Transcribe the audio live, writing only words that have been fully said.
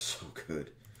good.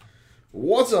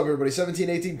 What's up, everybody?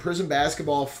 17-18 Prizm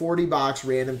Basketball 40-box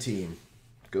random team.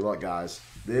 Good luck, guys.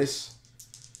 This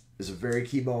is a very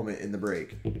key moment in the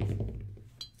break. And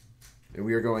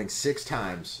we are going 6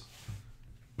 times.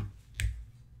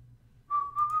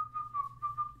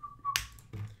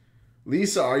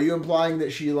 Lisa, are you implying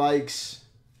that she likes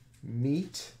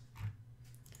meat?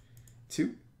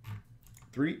 2,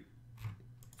 3,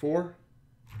 4,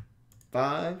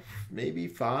 5, maybe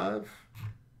 5,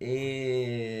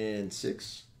 and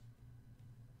 6.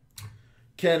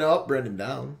 Ken up, Brendan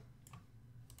down.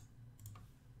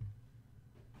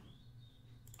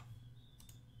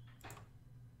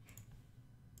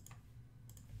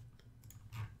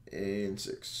 And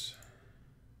 6.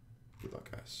 Good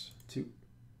luck, guys. 2,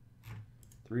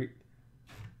 3.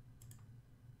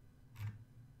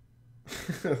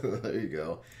 There you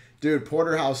go. Dude,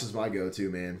 Porterhouse is my go-to,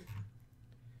 man.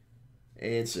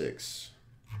 And 6.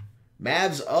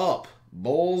 Mavs up.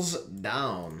 Bulls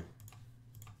down.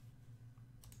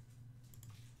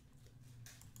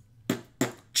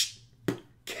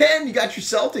 Ken, you got your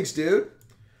Celtics, dude.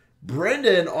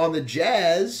 Brendan on the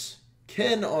Jazz.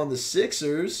 Ken on the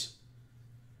Sixers.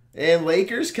 And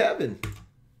Lakers, Kevin.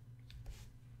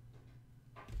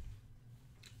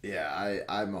 Yeah,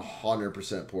 I'm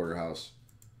 100% Porterhouse.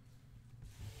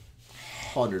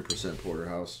 100%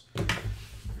 Porterhouse.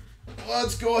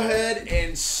 Let's go ahead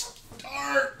and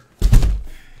start.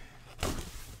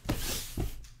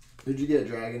 Who'd you get,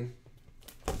 Dragon?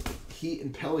 Heat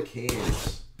and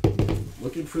Pelicans.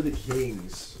 Looking for the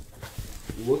Kings.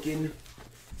 Looking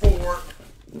for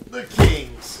the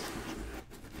Kings.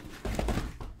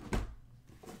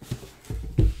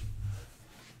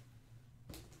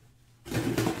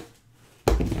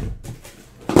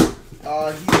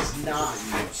 He is not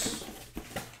use.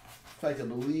 In fact, I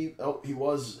believe... Oh, he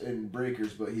was in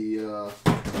Breakers, but he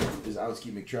is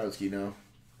Outsky McTrowski now.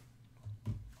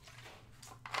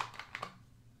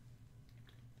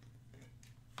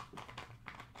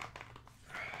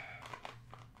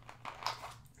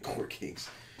 Court Kings.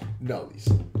 No,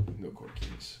 Lisa. No Court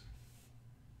Kings.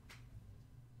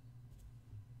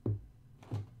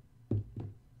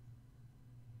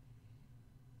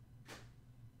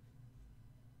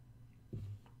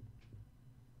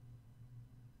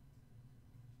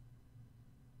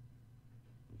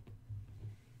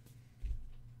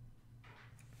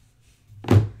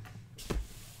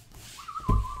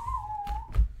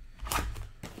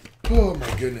 Oh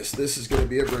my goodness, this is going to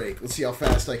be a break. Let's see how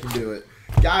fast I can do it.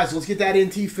 Guys, let's get that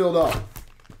NT filled up.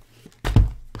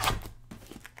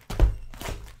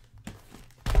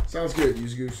 Sounds good,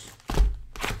 Use Goose.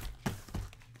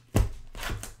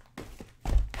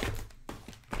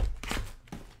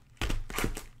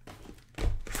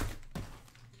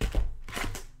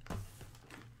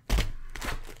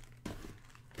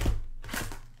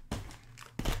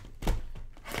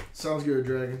 Sounds good,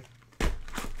 Dragon.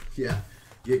 Yeah.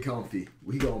 Get comfy.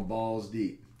 We going balls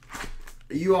deep.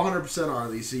 You 100% are,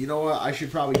 Lisa. You know what? I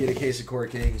should probably get a case of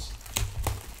Court Kings.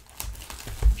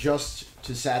 Just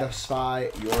to satisfy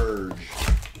your urge.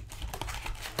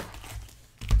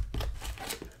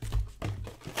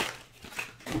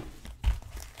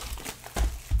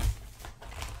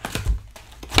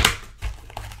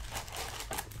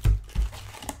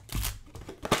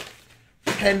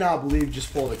 Cannot believe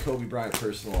just pulled a Kobe Bryant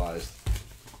personalized.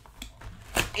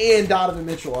 And Donovan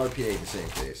Mitchell RPA in the same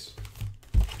case.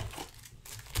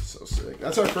 So sick.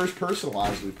 That's our first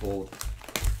personalized we pulled.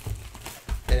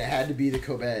 And it had to be the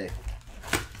Kobe.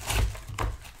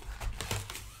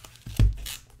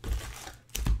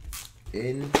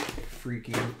 In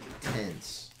freaking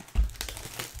tense.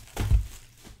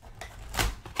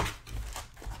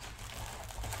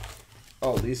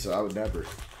 Oh, Lisa, I would never.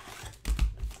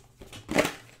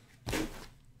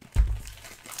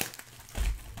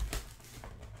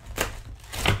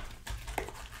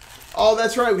 Oh,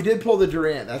 that's right. We did pull the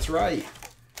Durant. That's right.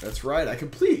 That's right. I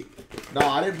complete. No,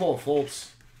 I didn't pull a Fultz.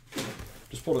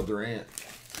 Just pulled a Durant.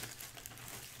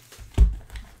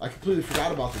 I completely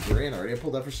forgot about the Durant already. I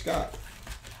pulled that for Scott.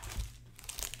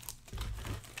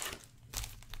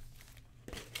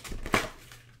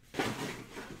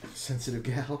 Sensitive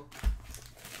gal.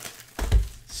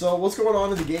 So, what's going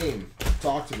on in the game?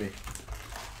 Talk to me. 26-17.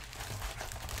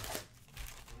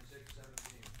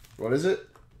 What is it?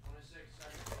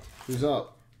 Who's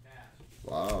up?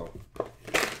 Wow.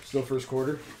 Still first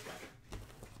quarter?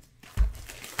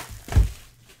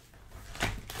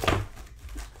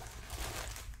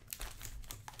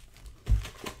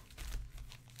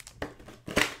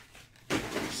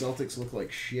 Celtics look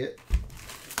like shit.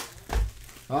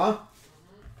 Huh?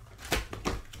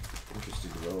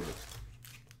 Interesting development.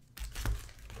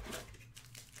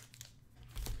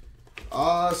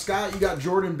 Scott, you got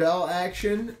Jordan Bell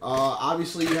action.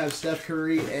 Obviously, you have Steph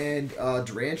Curry and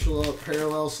Durantula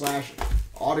parallel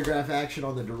 / autograph action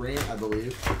on the Durant, I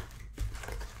believe.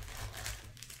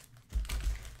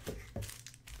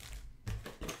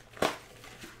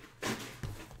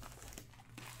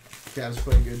 Cavs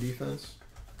playing good defense.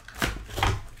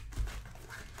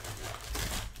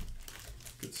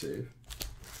 Good save.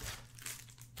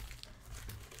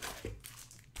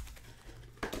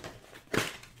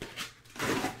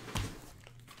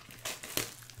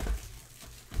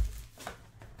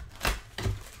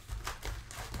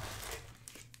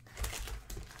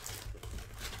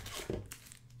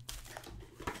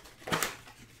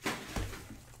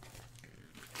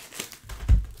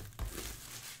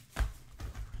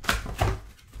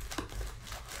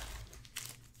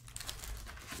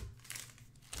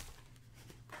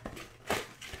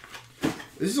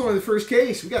 This is only the first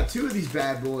case. We got 2 of these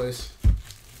bad boys.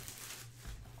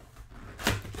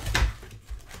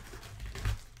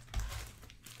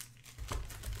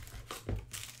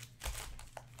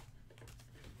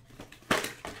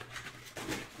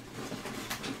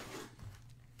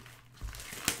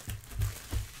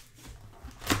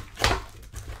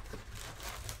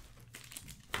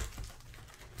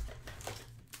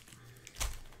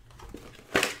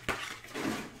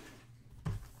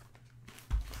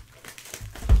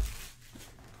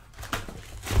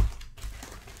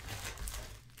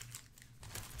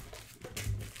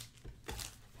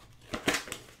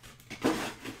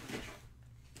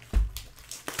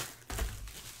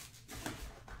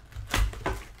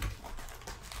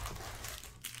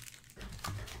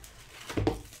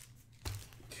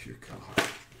 Dear God.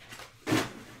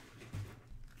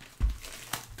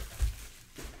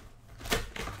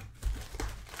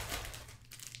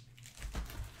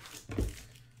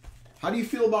 How do you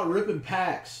feel about ripping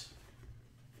packs?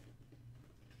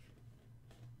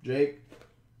 Jake?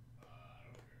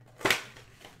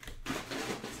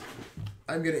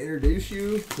 I'm going to introduce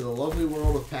you to the lovely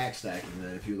world of pack stacking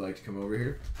then, if you'd like to come over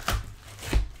here.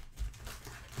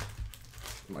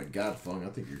 Oh my God, Fung, I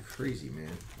think you're crazy,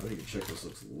 man. I think your checklist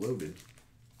looks loaded.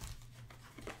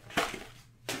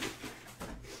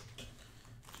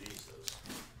 Jesus.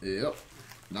 Yep.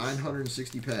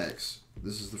 960 packs.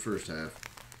 This is the first half.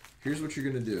 Here's what you're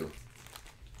going to do.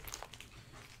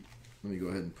 Let me go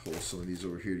ahead and pull some of these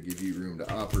over here to give you room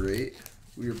to operate.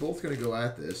 We are both going to go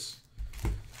at this.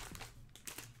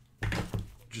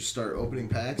 Just start opening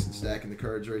packs and stacking the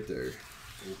cards right there.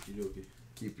 Okie dokie.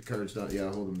 Keep the cards down.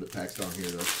 Yeah, hold them the packs down here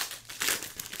though.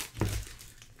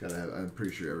 Gotta have. I'm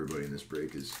pretty sure everybody in this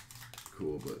break is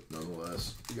cool, but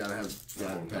nonetheless, you gotta have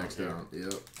packs down.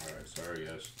 Yep. All right. Sorry,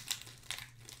 guys.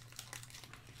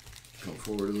 Come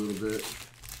forward a little bit.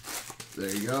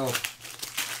 There you go.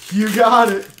 You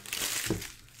got it.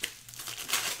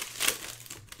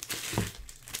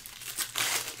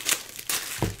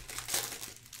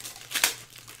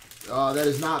 That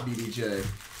is not BBJ.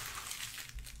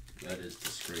 That is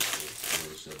disgraceful.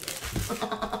 Whoever said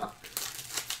that.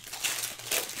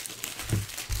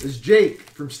 It's Jake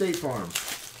from State Farm.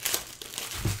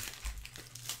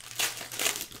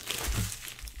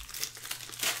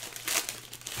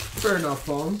 Fair enough,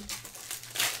 phone.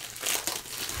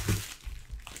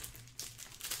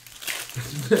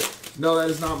 No, that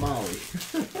is not Molly.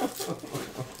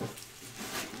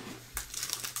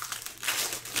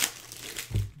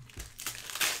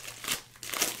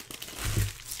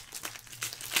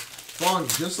 Fong,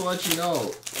 just to let you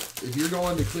know, if you're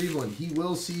going to Cleveland, he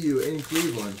will see you in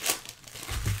Cleveland.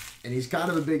 And he's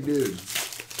kind of a big dude.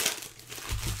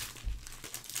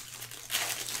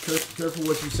 Careful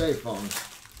what you say, Fong.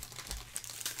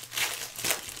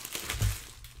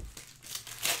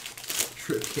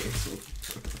 Trip canceled.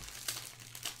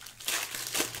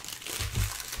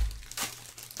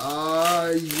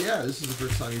 Yeah, this is the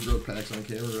first time you broke packs on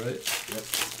camera, right? Yep.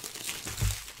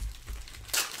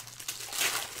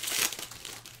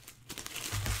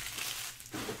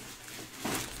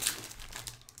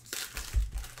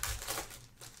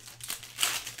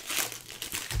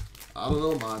 I don't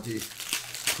know, Monty.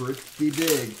 Pretty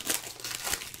big.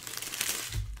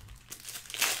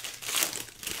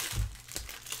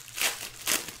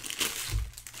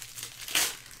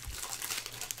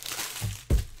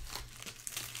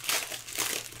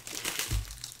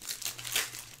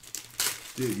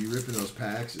 Dude, you ripping those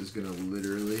packs is gonna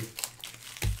literally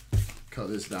cut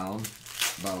this down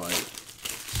by like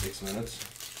 6 minutes.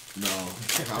 No,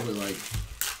 probably like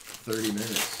 30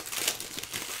 minutes.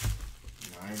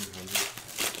 900.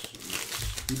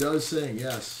 He does sing,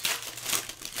 yes.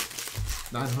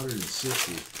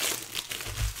 960.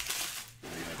 I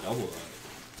got double that.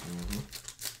 Mm-hmm.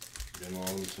 Demo all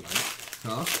of them tonight.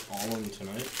 Huh? All of them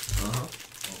tonight? Uh-huh.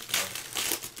 Oh, God.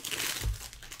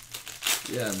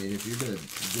 Yeah, I mean, if you're going to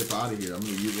dip out of here, I'm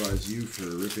going to utilize you for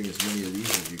ripping as many of these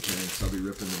as you can, because I'll be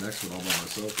ripping the next one all by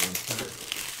myself.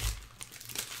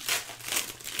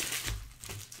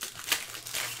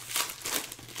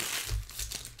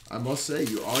 I must say,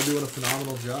 you are doing a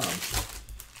phenomenal job. I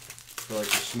feel like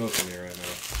you're smoking me right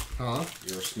now. Huh?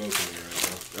 You're smoking me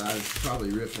right now. I've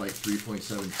probably ripped like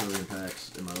 3.7 trillion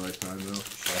packs in my lifetime, though.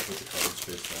 Should I put the cards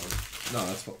face down? No,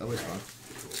 that looks fine.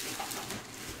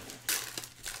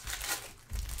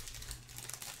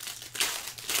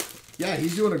 Yeah,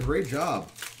 he's doing a great job.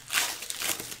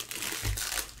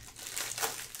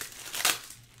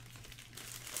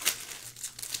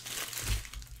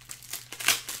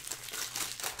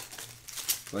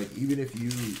 Like, even if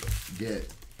you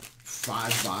get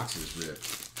 5 boxes ripped,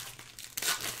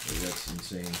 like, that's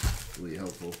insanely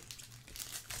helpful.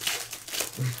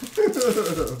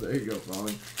 There you go,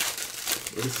 Falling.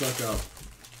 Way to suck up.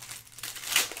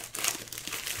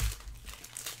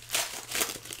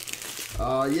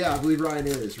 Yeah, I believe Ryan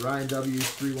is. Ryan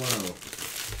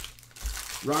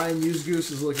W310. Ryan, Used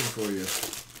Goose is looking for you.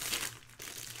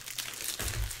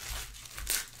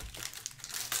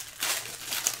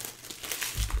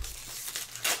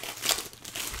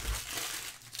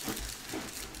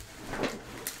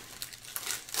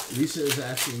 Lisa is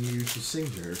asking you to sing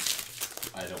to her.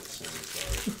 I don't sing,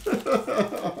 sorry.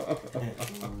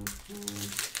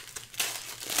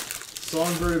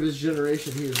 Songbird of his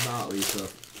generation, he is not, Lisa.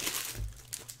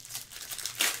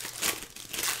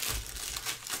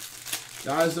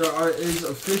 Guys, there is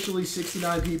officially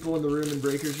 69 people in the room in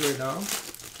Breakers right now.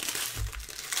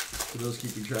 For those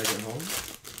keeping track at home.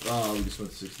 Oh, we just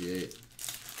went to 68.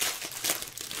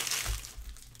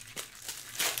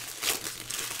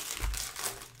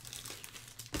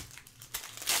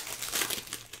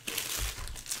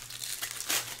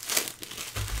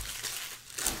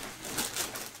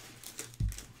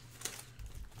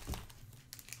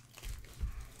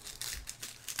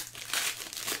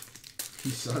 He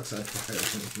sucks at fire.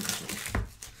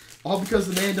 All because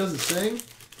the man doesn't sing?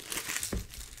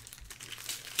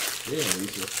 Yeah,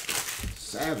 he's a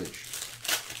savage.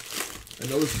 I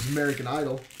know this is American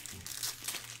Idol.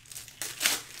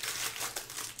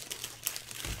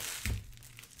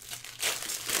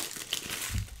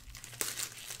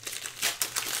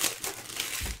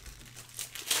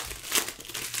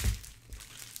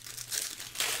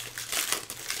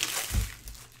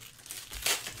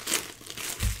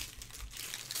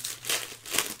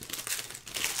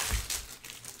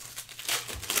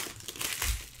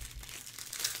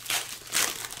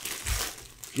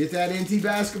 Get that NT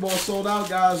basketball sold out,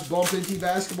 guys. Bump NT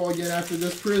basketball again after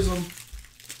this Prizm.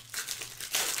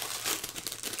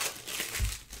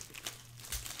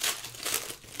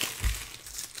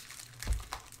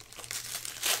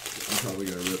 I'm probably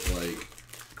going to rip like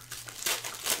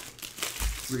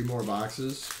 3 more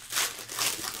boxes.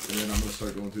 And then I'm going to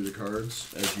start going through the cards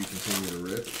as you continue to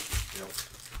rip. Yep.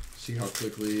 See how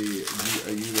quickly,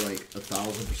 are you like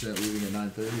 1,000% leaving at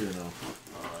 9:30 or no?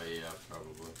 Yeah,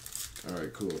 probably. All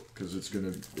right, cool. Because it's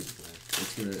gonna take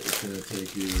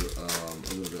you a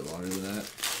little bit longer than that.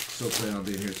 Still plan on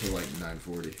being here till like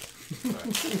 9:40.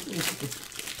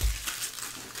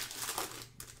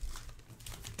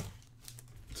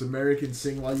 It's American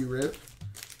Sing While You Rip.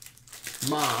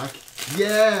 Mock,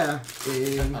 yeah,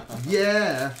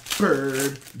 yeah,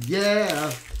 bird, yeah.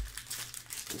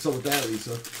 What's up with that,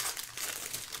 Lisa?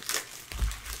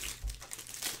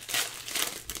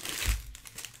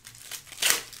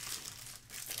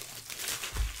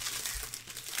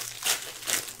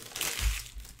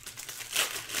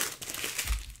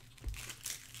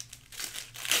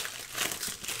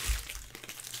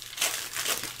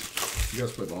 You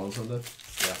guys play ball on Sunday?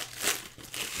 Yeah.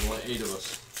 There's only 8 of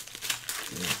us.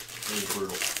 Yeah. Really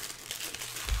brutal.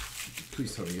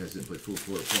 Please tell me you guys didn't play full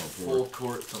court. Full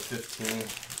court till 15.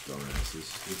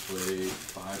 Dumbasses. We played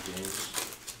 5 games.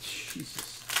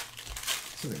 Jesus.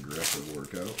 It's an aggressive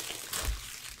workout.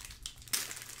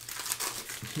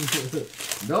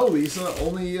 No, Lisa.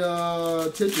 Only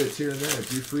tidbits here and there.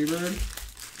 If you freebird,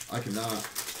 I cannot.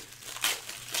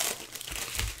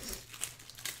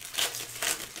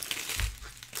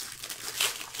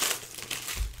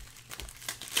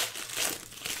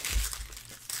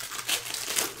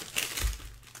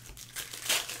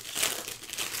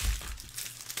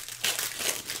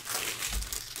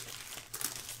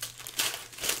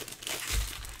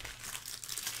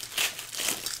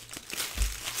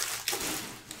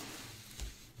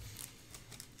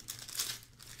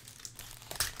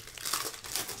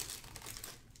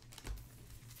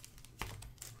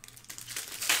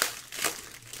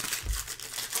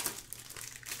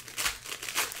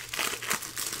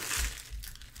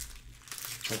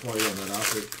 How far are you on that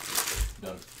outfit?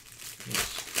 Done.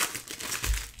 Yes.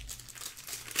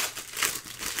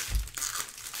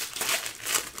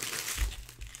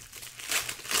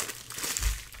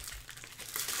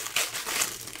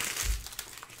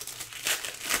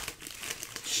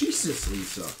 Jesus,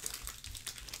 Lisa.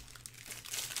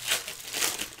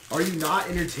 Are you not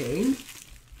entertained?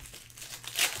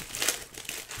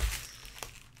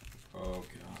 Oh, God.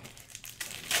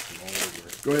 I'm all over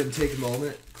it. Go ahead and take a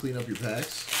moment. Clean up your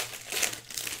packs.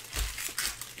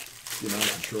 Get out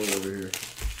of control over here.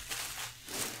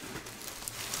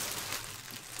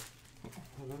 I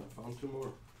found 2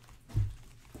 more.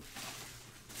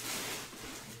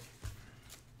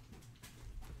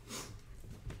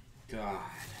 God.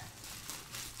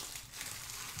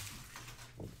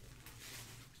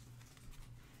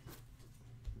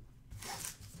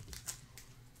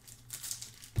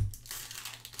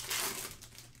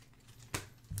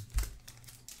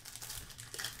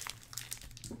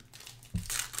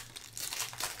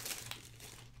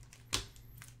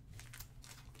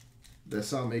 That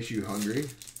sound makes you hungry?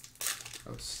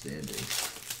 Outstanding.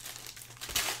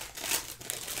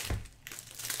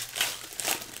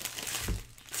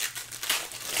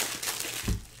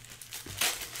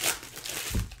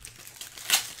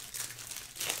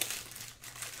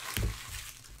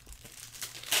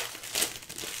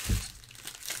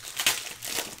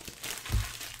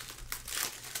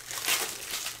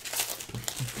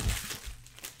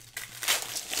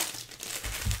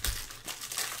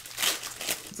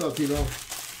 What's up, T-Bone?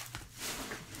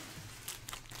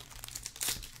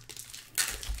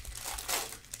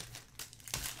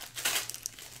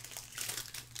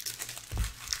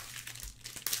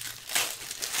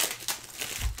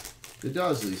 It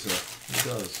does, Lisa. It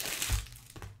does.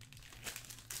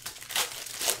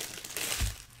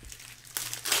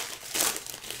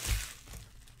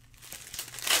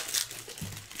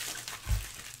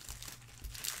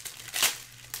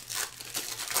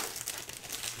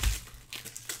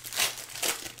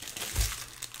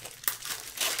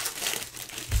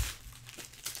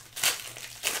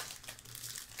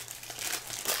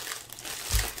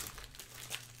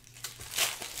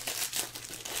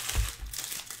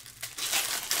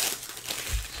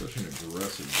 Such an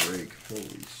aggressive break. Holy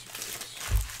smokes.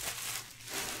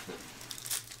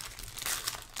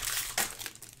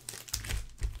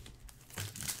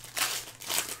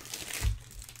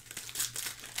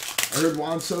 I heard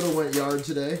Juan Soto went yard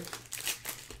today.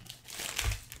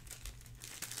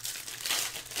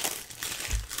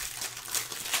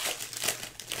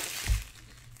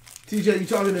 TJ, you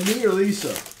talking to me or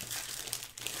Lisa?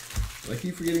 I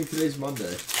keep forgetting today's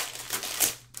Monday.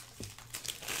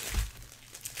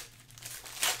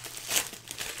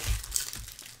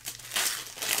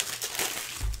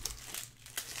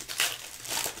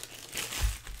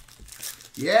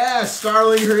 Yeah,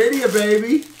 Starling Heredia,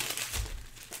 baby.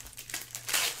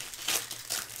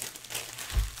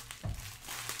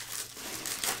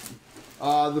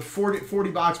 The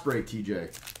 40 box break, TJ.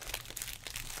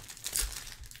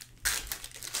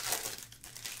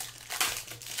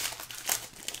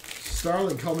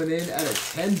 Starling coming in at a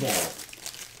 10 ball.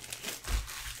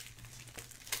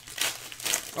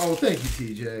 Oh, thank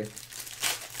you, TJ.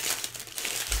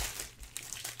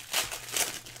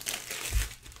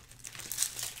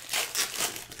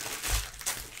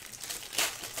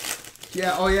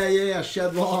 Yeah, oh yeah,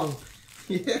 Shed Long.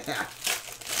 Yeah.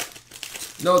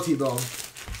 No, T-Bone.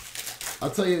 I'll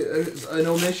tell you, an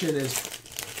omission is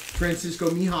Francisco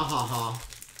Mihahaha.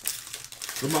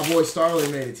 But my boy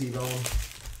Starling made it, T-Bone.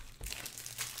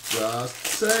 Just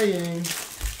saying.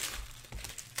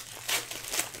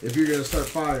 If you're going to start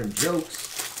firing jokes.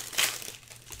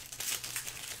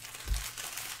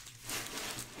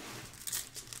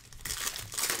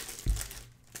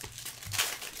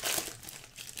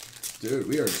 Dude,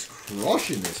 we are just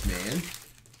crushing this, man.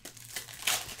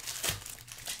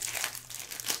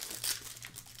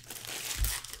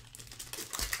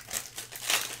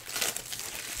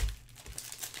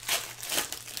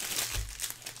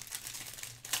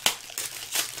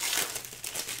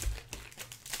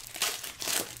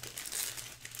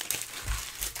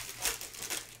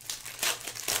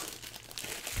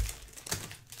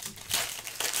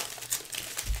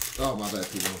 Oh, my bad,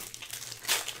 people.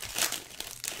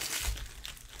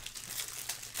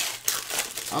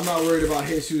 I'm not worried about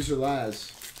Jesus or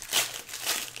Laz.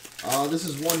 This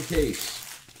is one case.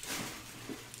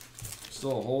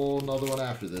 Still a whole nother one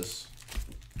after this.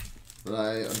 But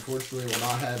I unfortunately will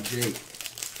not have Jake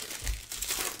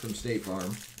from State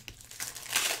Farm.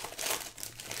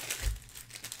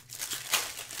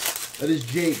 That is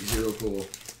Jake, Zero Cool.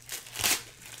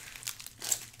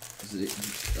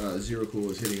 Zero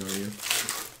Cool is hitting on you.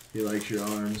 He likes your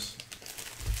arms.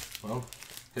 Well,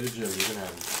 hit a gym. You can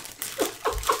have them.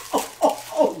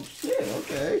 Oh, shit,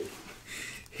 okay.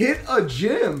 Hit a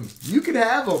gym. You can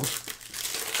have them.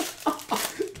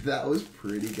 That was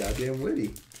pretty goddamn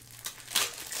witty.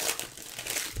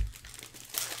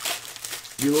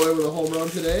 Eloy with a home run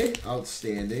today.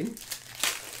 Outstanding.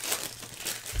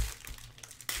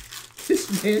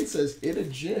 This man says, hit a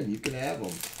gym. You can have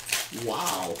them.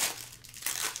 Wow.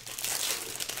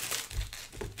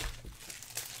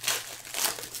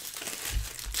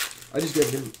 I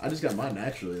just got mine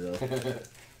naturally though.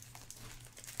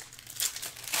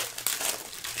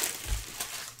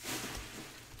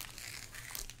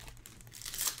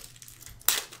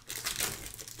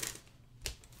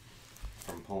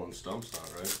 From pulling stumps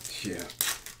out, right? Yeah.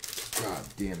 God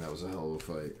damn, that was a hell of a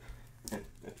fight.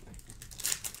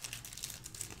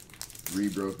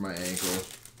 Re-broke my ankle.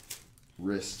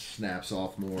 Wrist snaps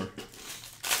off more.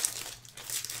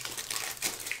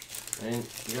 And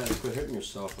you gotta quit hitting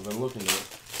yourself. I've been looking to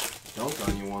dunk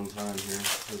on you one time here.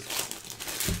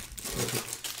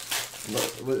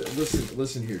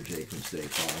 Listen here, Jake from State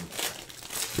Farm.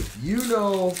 You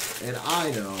know, and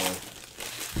I know,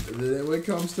 that when it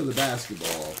comes to the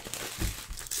basketball,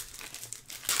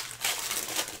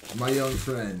 my young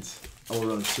friend, I will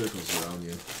run circles around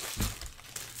you.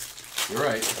 You're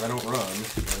right. I don't run,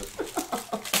 but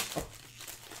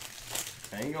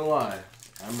I ain't gonna lie.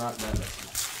 I'm not bad.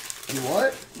 You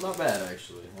what? Not bad,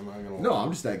 actually. I'm not gonna lie. No,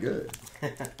 I'm just that good.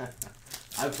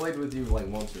 I've played with you like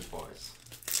once or twice.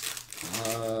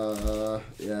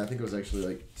 Yeah, I think it was actually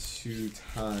like 2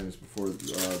 times before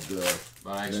the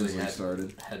But I actually men's league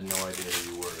started. had no idea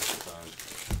who you were at the time.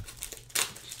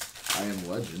 I am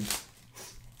legend.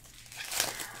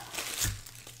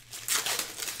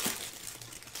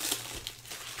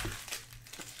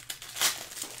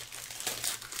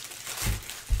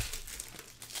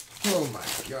 Oh my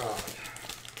god.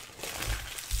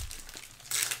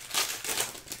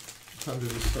 What time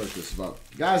did we start this about?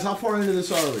 Guys, how far into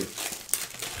this are we?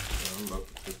 About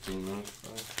 15 minutes,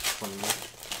 20 minutes.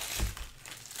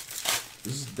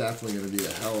 This is definitely going to be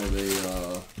a hell of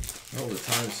a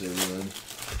time saver then.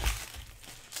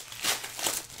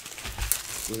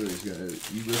 Literally,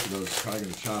 you listen to those, it's probably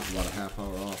going to chop about a half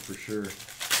hour off for sure.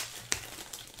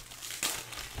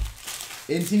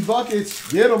 NT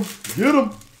Buckets, get them, get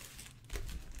them.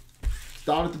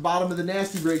 Down at the bottom of the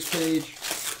Nasty Breaks page.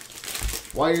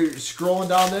 While you're scrolling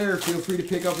down there, feel free to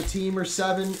pick up a team or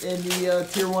 7 in the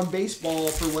Tier 1 baseball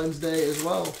for Wednesday as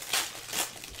well.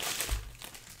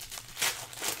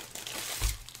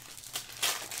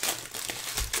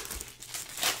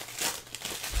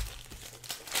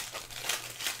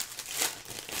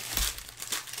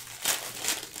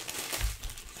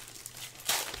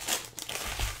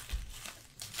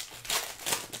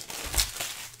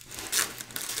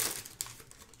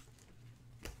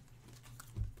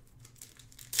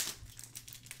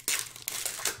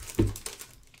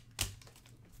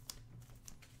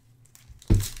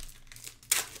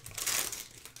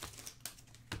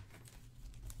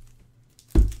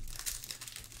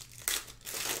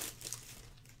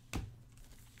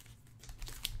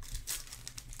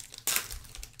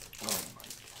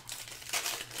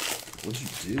 What'd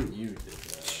you do? You did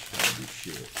that. Holy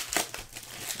shit.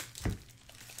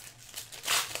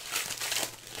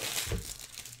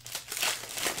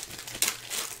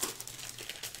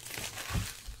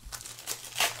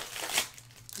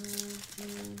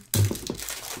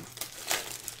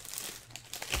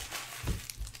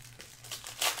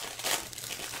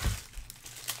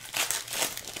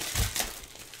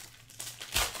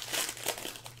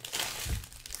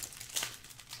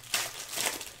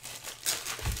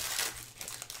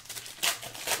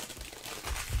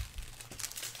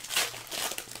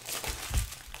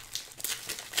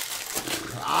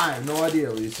 I have no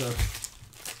idea, Lisa.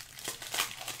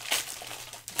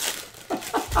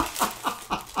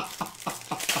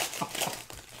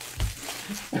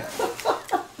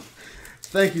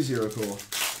 Thank you, Zero Cool.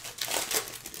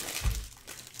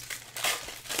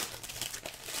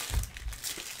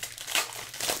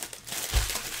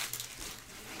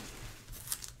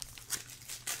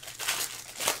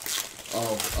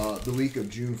 Oh, the week of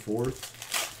June 4th.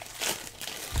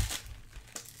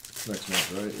 Next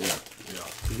month, right? Yeah. Yeah.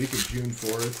 The week of June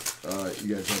 4th,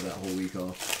 you guys have that whole week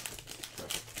off.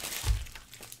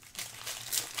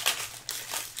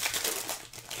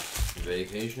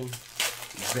 Vacation?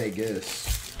 Vegas.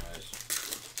 Nice.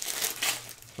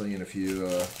 Playing a few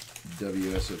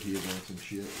WSOP events and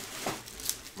shit.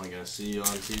 Am I gonna see you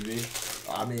on TV?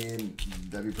 I mean,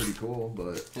 that'd be pretty cool,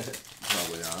 but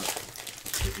probably not.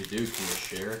 If you do, can you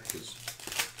share? Because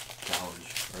college,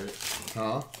 right?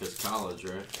 Huh? Because college,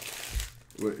 right?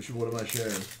 What am I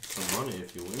sharing? Some money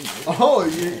if you win. Right? Oh,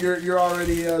 you're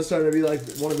already starting to be like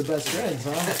one of the best friends,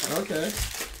 huh? Okay.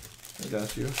 I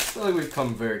got you. I feel like we've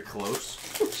come very close.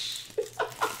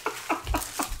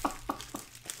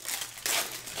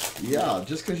 Yeah,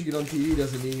 just because you get on TV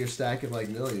doesn't mean you're stacking like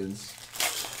millions.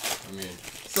 I mean,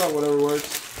 It's not whatever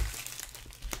works.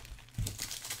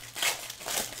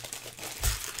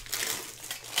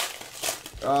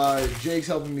 Jake's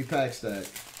helping me pack stack.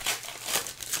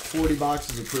 40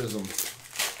 boxes of Prizm.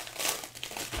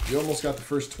 You almost got the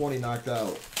first 20 knocked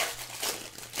out.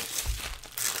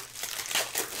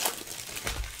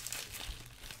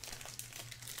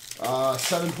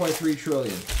 $7.3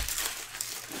 trillion.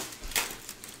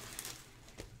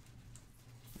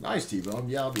 Nice, T-Bone.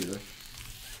 Yeah, I'll be there.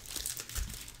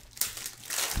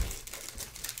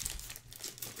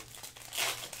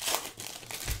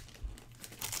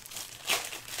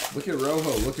 Look at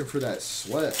Rojo looking for that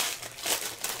sweat.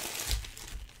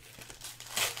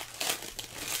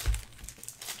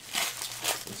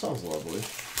 That sounds lovely.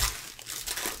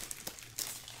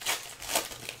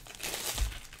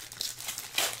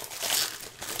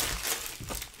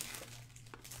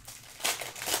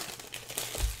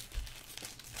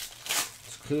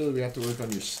 So clearly we have to work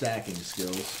on your stacking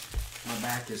skills. my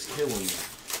back is killing me.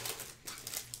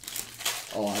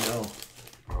 Oh, I know.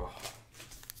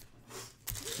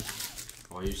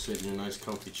 While you sit in your nice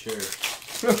comfy chair.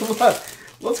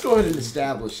 Let's go ahead and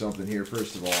establish something here,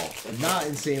 first of all. Not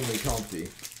insanely comfy.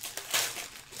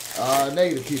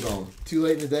 Negative T-Bone. Too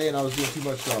late in the day and I was doing too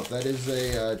much stuff. That is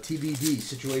a TBD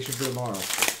situation for tomorrow.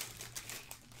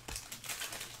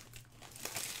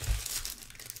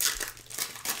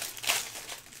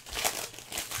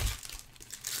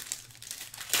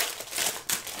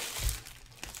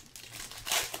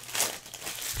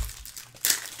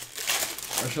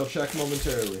 I shall check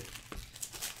momentarily.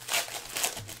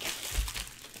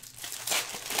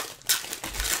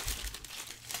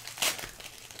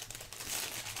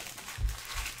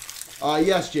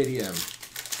 Yes, JDM.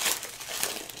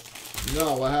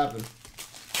 No, what happened?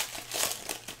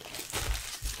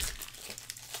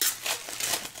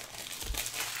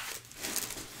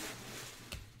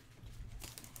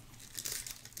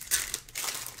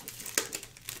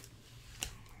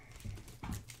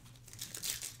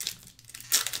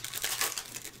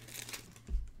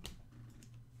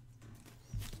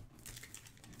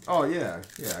 Oh, yeah.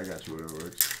 Yeah, I got you, whatever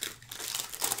works.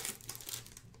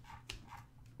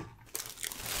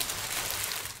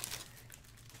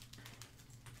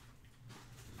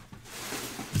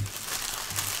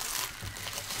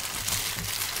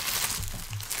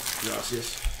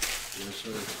 Gracias. Yes,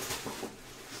 sir.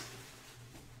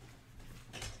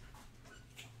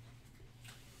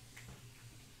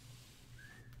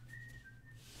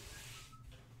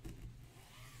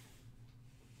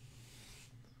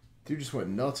 Dude just went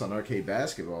nuts on arcade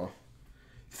basketball.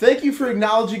 Thank you for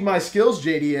acknowledging my skills,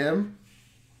 JDM.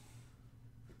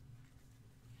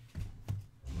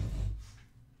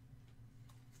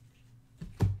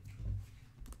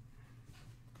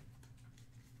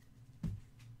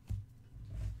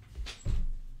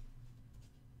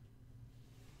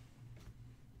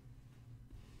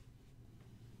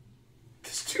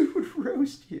 This dude would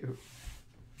roast you.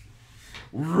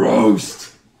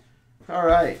 Roast!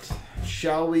 Alright.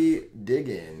 Shall we dig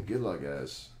in? Good luck,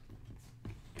 guys.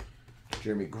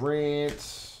 Jeremy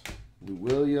Grant, Lou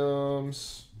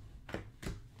Williams,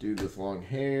 dude with long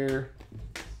hair.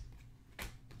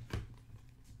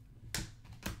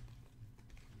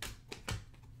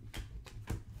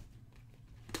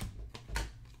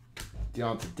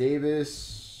 Deonta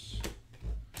Davis.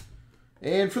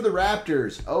 And for the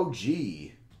Raptors,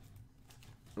 OG.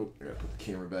 Oh, I gotta put the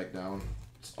camera back down.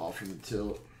 It's off from the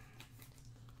tilt.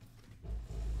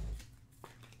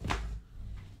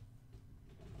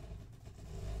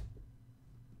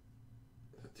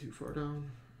 Too far down.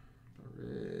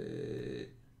 Right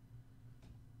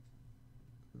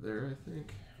there, I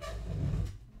think.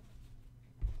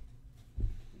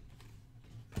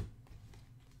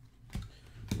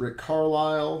 Rick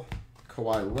Carlisle,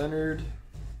 Kawhi Leonard.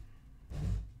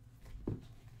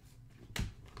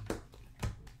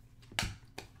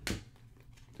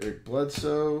 Eric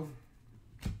Bledsoe.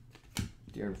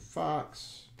 De'Aaron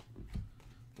Fox.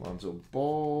 Lonzo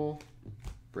Ball.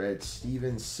 Brad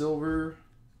Stevens Silver.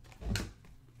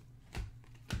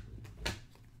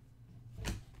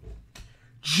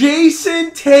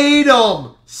 Jason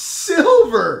Tatum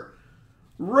Silver.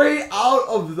 Right out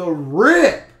of the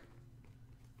rip.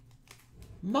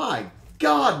 My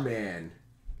God, man.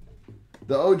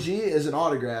 The OG is an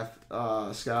autograph,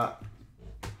 Scott.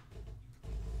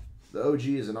 The OG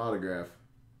is an autograph.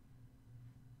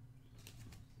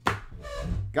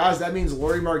 Guys, that means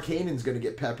Lauri Markkanen's going to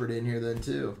get peppered in here then,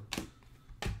 too.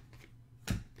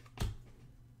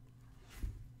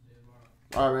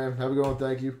 All right, man. Have a good one.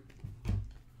 Thank you.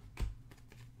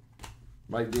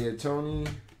 Mike D'Antoni.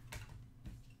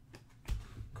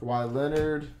 Kawhi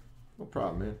Leonard. No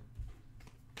problem, man.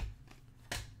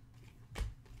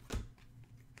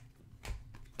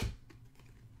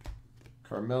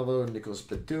 Carmelo, Nicholas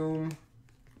Batum.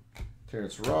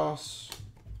 Terrence Ross.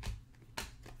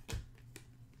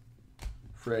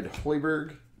 Fred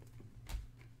Hoiberg.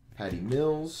 Patty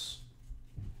Mills.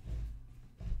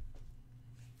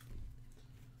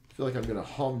 I feel like I'm going to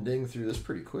humding through this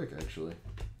pretty quick, actually.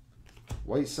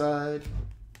 Whiteside.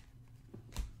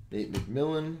 Nate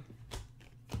McMillan.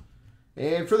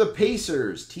 And for the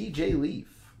Pacers, TJ Leaf.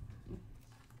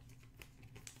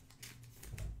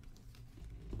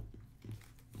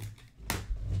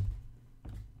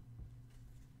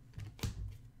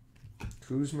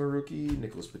 Kuzma rookie,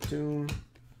 Nicholas Batum.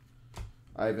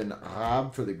 Ivan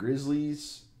Raab for the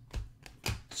Grizzlies.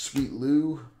 Sweet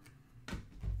Lou.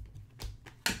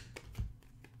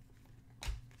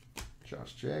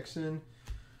 Josh Jackson.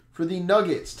 For the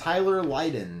Nuggets, Tyler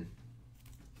Lydon.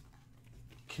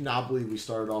 Cannot believe we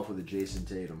started off with a Jason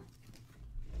Tatum.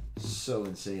 So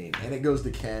insane. And it goes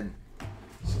to Ken.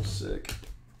 So sick.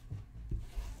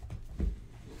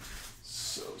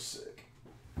 So sick.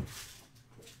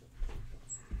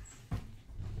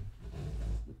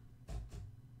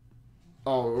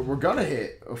 Oh, we're going to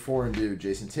hit a foreign dude,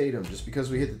 Jason Tatum, just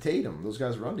because we hit the Tatum. Those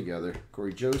guys run together.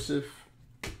 Corey Joseph.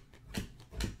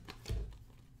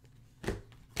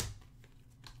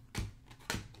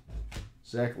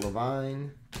 Zach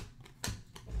LaVine.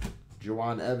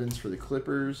 Jawan Evans for the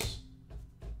Clippers.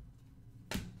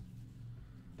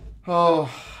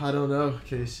 Oh, I don't know,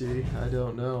 KC. I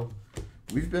don't know.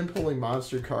 We've been pulling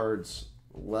monster cards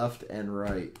left and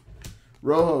right.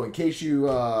 Rojo, in case you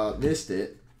missed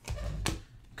it,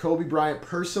 Kobe Bryant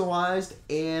personalized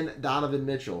and Donovan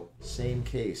Mitchell. Same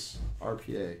case.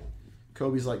 RPA.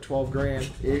 Kobe's like 12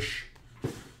 grand-ish.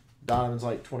 Donovan's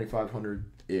like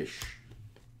 2,500-ish.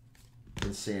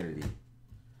 Insanity.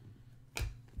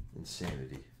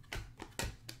 Insanity.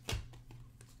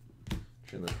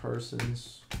 Chandler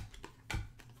Parsons.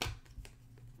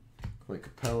 Clay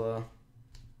Capella.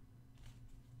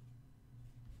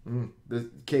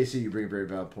 KC, you bring a very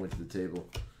valid point to the table.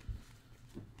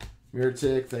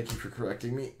 Mirotic, thank you for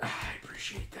correcting me. I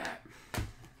appreciate that.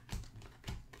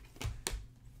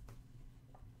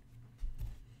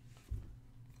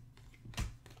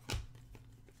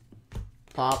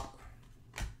 Pop.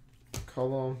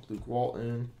 Cullum, Luke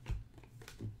Walton.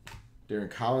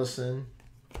 Darren Collison.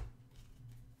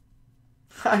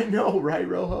 I know, right,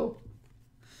 Rojo?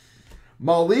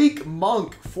 Malik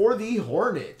Monk for the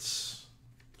Hornets.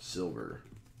 Silver.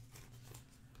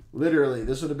 Literally,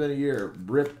 this would have been a year.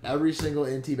 Rip every single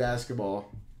NT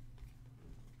basketball.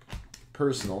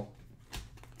 Personal.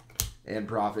 And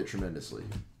profit tremendously.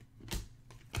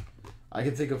 I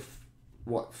can think of,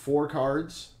 what, 4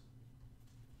 cards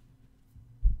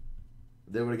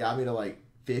that would have got me to like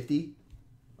 50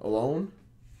 alone.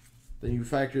 Then you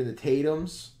factor in the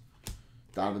Tatums,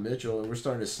 Donovan Mitchell, and we're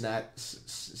starting to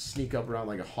sneak up around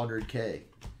like 100K.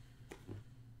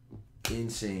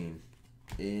 Insane.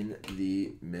 In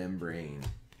the membrane.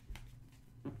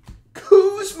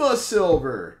 Kuzma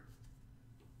silver.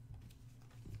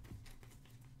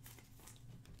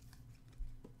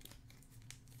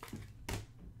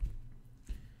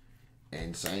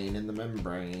 Insane in the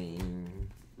membrane.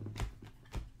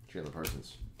 Chandler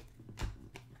Parsons.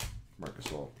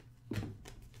 Marcus Wall.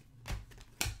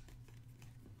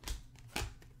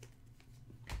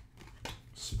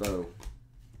 Spo.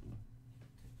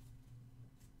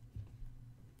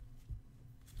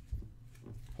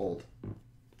 Hold.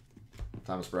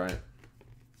 Thomas Bryant.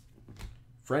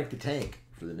 Frank the Tank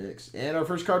for the Knicks. And our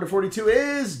first card to 42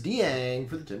 is Dieng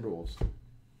for the Timberwolves.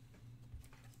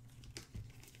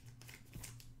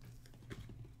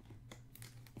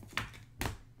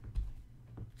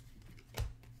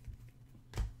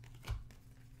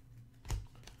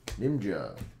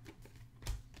 Ninja.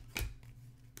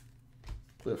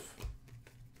 Cliff.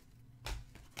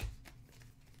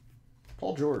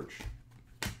 Paul George.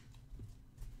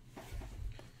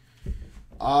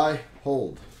 I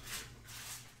hold.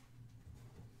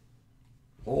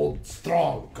 Hold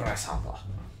strong, grasshopper.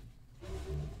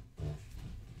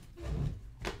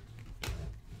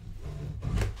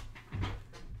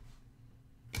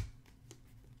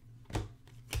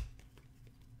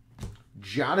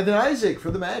 Jonathan Isaac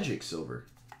for the Magic, silver.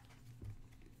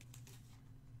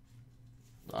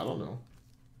 I don't know.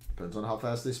 Depends on how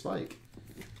fast they spike.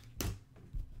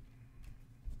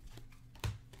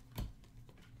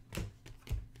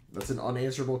 That's an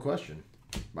unanswerable question.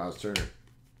 Miles Turner.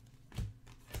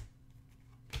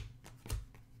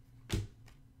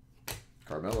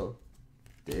 Carmelo.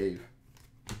 Dave.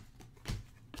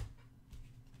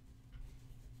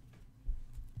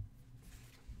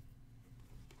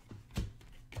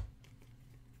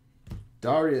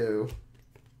 Dario.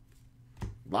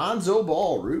 Lonzo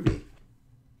Ball, Ruby.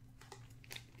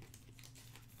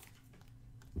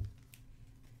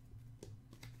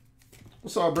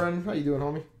 What's up, Brendan? How you doing,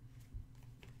 homie?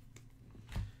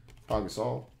 Pau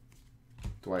Gasol.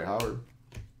 Dwight Howard.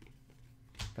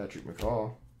 Patrick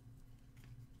McCaw.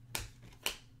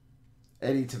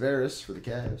 Eddie Tavares for the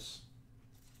Cavs.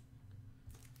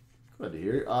 Glad to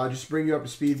hear it. Just to bring you up to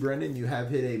speed, Brendan, you have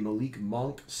hit a Malik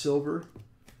Monk silver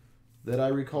that I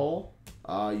recall.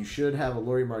 You should have a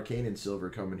Lauri Markkanen silver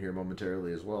coming here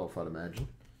momentarily as well, if I'd imagine.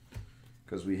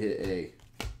 Because we hit a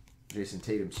Jason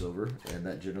Tatum silver, and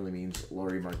that generally means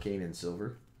Lauri Markkanen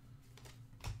silver.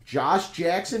 Josh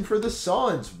Jackson for the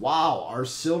Suns. Wow, our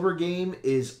silver game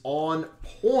is on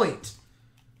point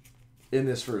in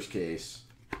this first case.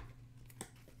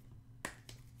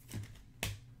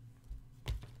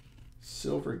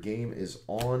 Silver game is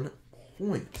on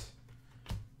point.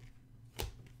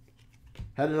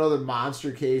 Had another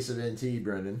monster case of NT,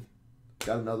 Brendan.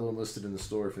 Got another one listed in the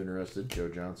store if interested. Joe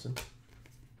Johnson.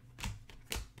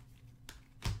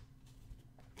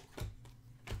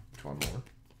 One more.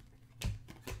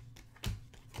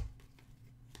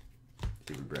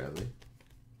 David Bradley.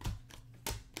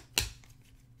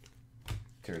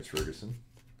 Terrence Ferguson.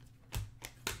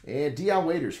 And Deion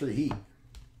Waiters for the Heat.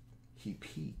 He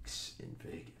peaks in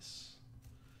Vegas.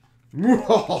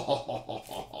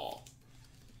 Malcolm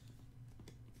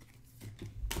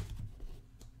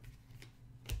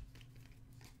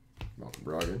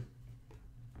Brogdon.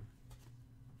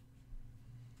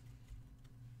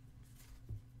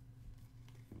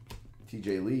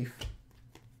 TJ Leaf.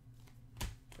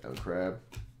 Alan Crabb.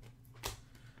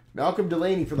 Malcolm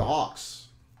Delaney for the Hawks.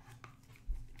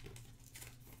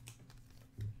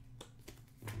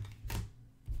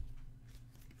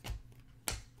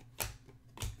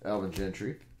 Alvin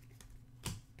Gentry.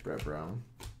 Brett Brown.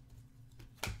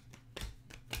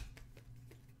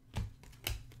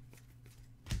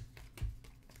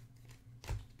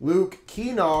 Luke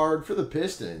Kennard for the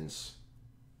Pistons.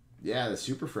 Yeah, the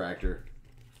Superfractor.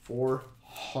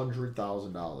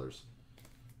 $400,000.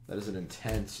 That is an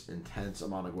intense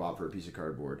amount of guap for a piece of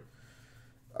cardboard.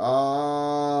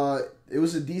 It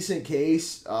was a decent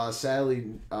case.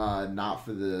 Sadly, not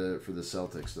for the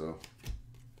Celtics though.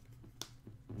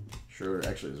 Sure,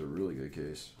 actually, it was a really good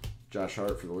case. Josh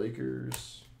Hart for the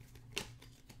Lakers.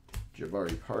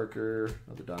 Jabari Parker,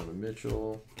 another Donovan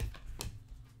Mitchell.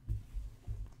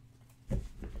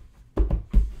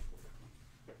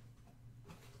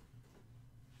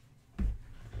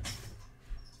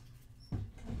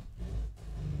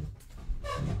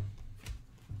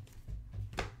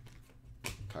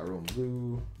 Tyrone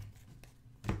Blue.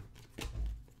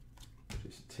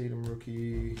 Jason Tatum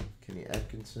rookie. Kenny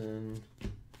Atkinson.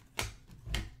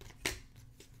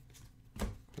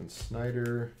 Quinn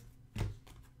Snyder.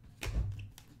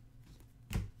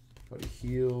 Buddy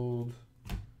Hield.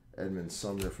 Edmund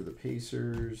Sumner for the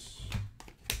Pacers.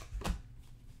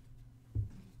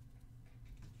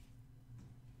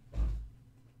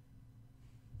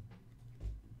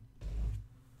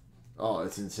 Oh,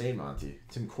 it's insane, Monty.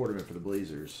 Tim Quarterman for the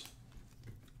Blazers.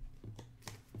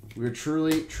 We're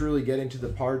truly getting to the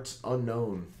parts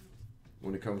unknown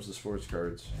when it comes to sports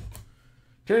cards.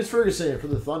 Terrence Ferguson for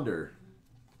the Thunder.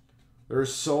 There are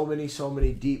so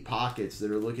many deep pockets that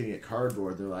are looking at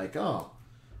cardboard. They're like, oh,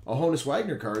 a Honus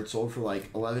Wagner card sold for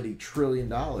like $11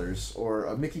 trillion, or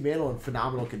a Mickey Mantle in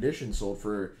phenomenal condition sold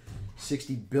for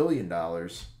 $60 billion.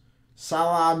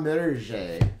 Salah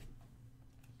Mirje.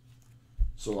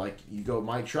 So, like, you go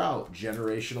Mike Trout,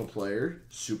 generational player,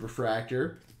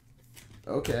 Superfractor.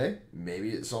 Okay,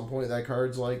 maybe at some point that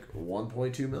card's like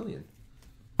 $1.2 million.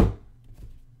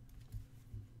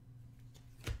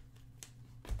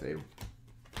 Tatum.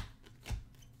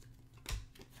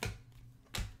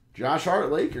 Josh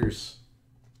Hart, Lakers.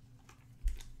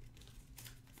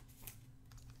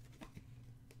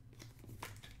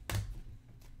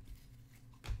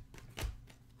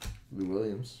 Lou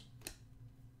Williams.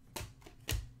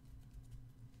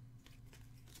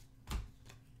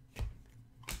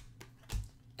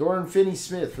 Dorian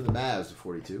Finney-Smith for the Mavs at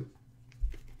 42.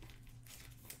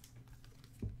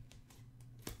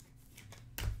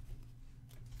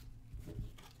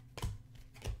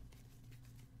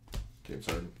 James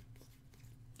Harden.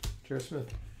 Jared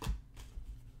Smith.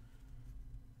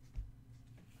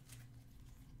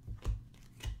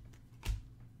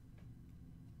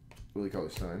 Willie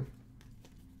Cauley-Stein.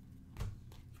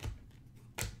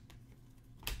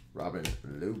 Robin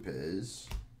Lopez.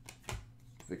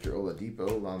 Victor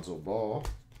Oladipo. Lonzo Ball.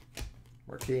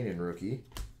 Markkanen rookie.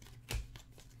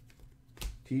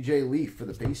 TJ Leaf for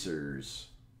the Pacers.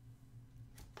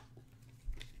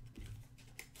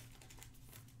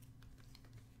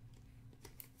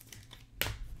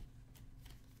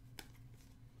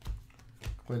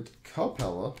 Clint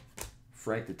Capella.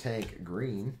 Frank the Tank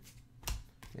Green.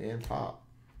 And Pop.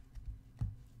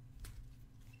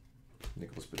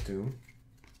 Nicholas Batum.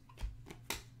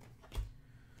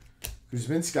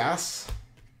 Kuzminskas.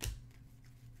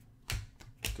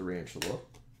 Tarantula.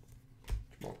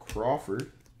 Jamal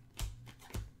Crawford.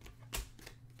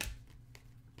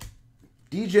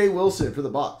 DJ Wilson for the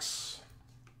Bucks.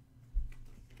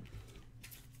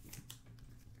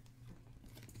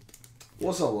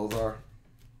 What's up, Lothar?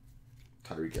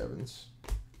 Tyreek Evans.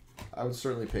 I would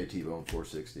certainly pay T-Bone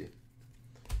 $460.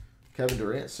 Kevin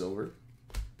Durant, silver.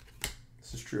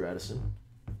 This is true, Addison.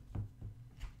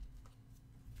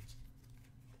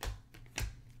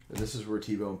 And this is where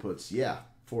T-Bone puts, yeah,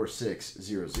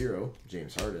 4600,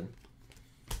 James Harden.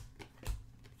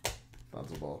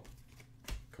 Lonzo Ball.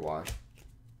 Kawhi.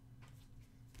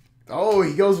 Oh,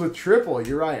 he goes with triple.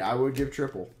 You're right. I would give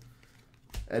triple.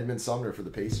 Edmund Sumner for the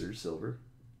Pacers, silver.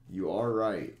 You are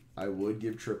right. I would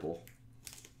give triple.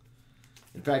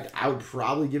 In fact, I would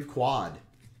probably give quad.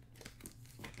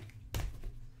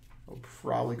 I'll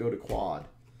probably go to quad.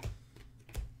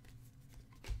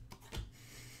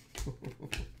 I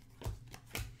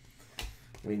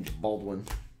mean, Baldwin.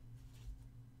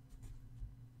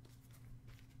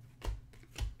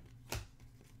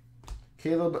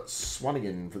 Caleb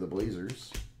Swanigan for the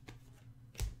Blazers.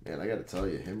 Man, I got to tell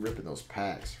you, him ripping those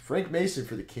packs. Frank Mason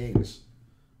for the Kings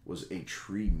was a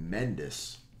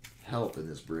tremendous help in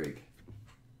this break.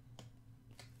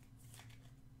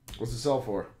 What's it sell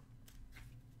for?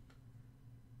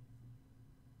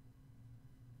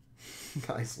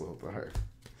 Nice little bar.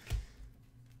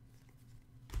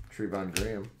 Trevon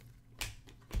Graham.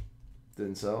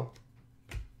 Didn't sell.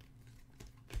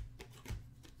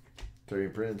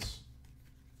 Tariq Prince.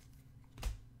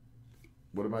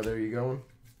 What am I there? You going?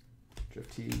 Jeff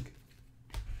Teague.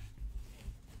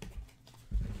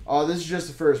 Oh, this is just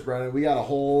the first, Brennan. We got a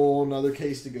whole nother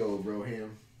case to go, bro.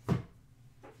 Ham.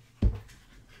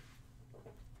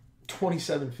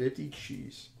 2750.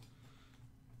 Jeez.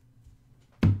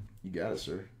 You got it,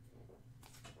 sir.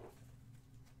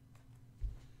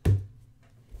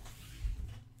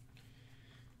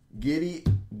 Giddy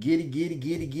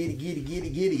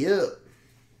up.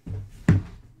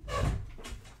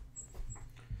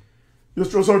 Yes,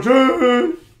 Joe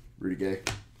Sargent. Rudy Gay.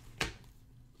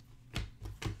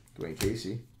 Dwayne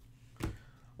Casey.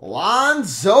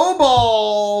 Lonzo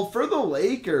Ball for the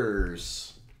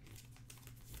Lakers.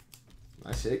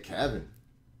 Nice hit, Kevin.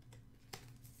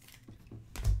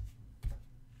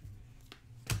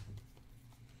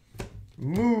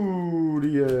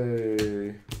 Moody.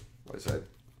 Right side.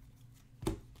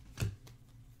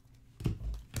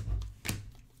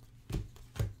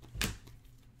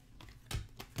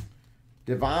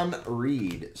 Devon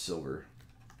Reed, silver.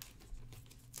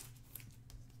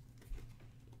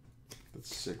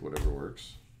 That's sick, whatever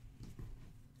works.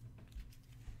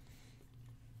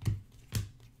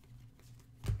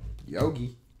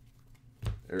 Yogi.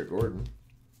 Eric Gordon.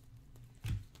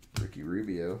 Ricky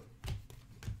Rubio.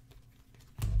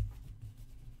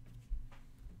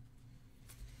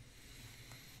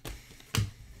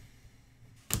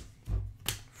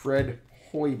 Fred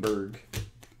Hoiberg.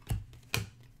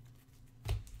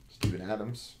 Steven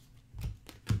Adams.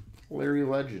 Larry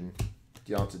Legend.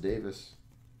 Deonta Davis.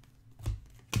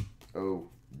 OG.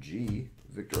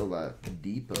 Victor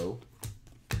Oladipo.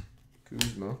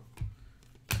 Kuzma.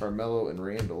 Carmelo and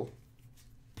Randall.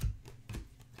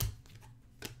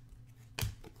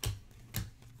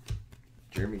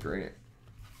 Jeremy Grant.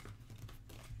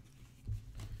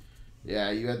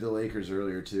 Yeah, you had the Lakers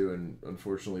earlier too, and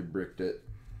unfortunately bricked it.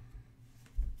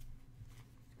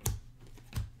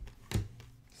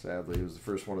 Sadly, it was the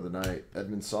first one of the night.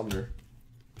 Edmund Sumner.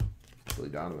 Billy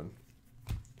Donovan.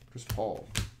 Chris Paul.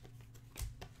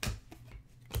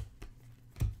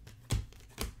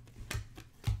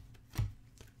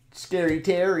 Scary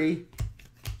Terry.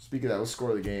 Speaking of that, let's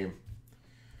score the game.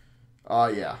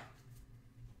 Yeah.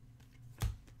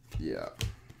 Yeah.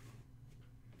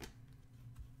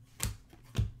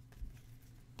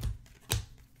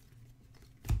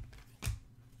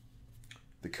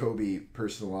 The Kobe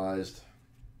personalized.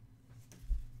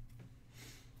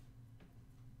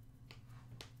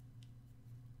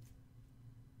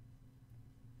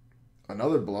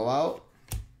 Another blowout.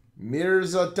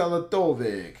 Mirza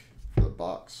Teletovic for the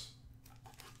Bucks.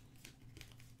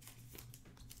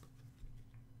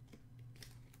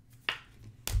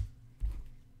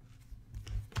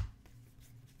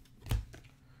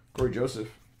 Corey Joseph.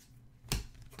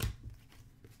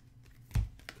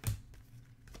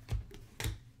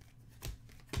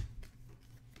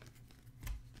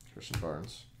 Christian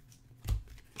Barnes.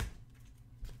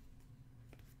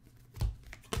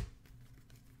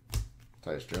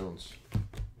 Tyus Jones.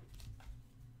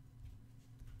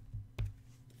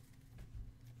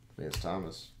 Lance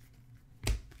Thomas.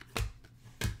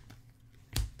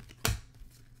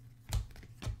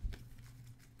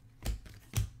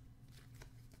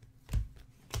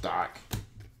 Doc.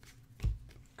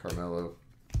 Carmelo.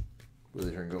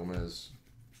 Willie Turn Gomez.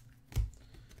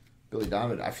 Billy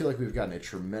Donovan. I feel like we've gotten a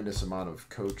tremendous amount of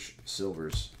Coach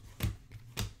Silvers.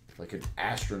 Like an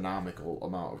astronomical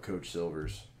amount of Coach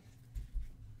Silvers.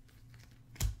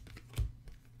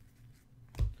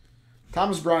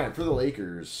 Thomas Bryant for the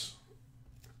Lakers.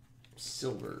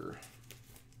 Silver.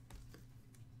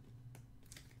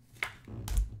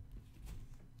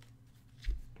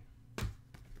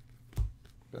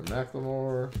 Ben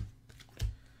McLemore.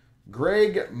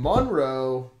 Greg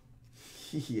Monroe.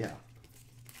 Yeah.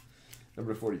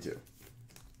 Number 42.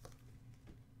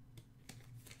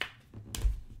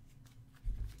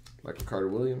 Michael Carter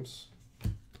Williams.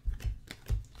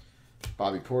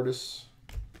 Bobby Portis.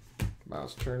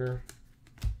 Miles Turner.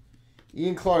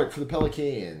 Ian Clark for the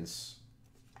Pelicans.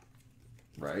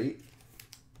 Right?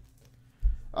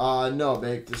 No,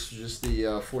 Mick. This is just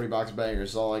the 40 box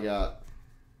bangers. All I got.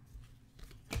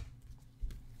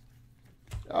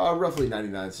 Roughly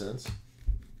 99 cents.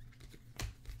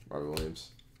 Bobby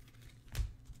Williams.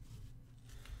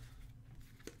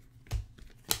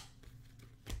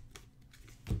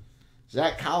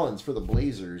 Zach Collins for the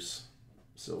Blazers.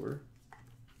 Silver.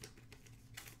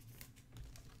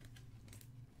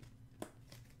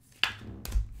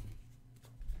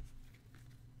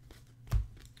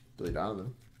 Billy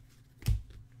Donovan.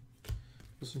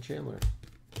 Wilson Chandler.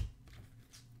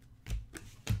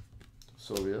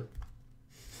 Sylvia.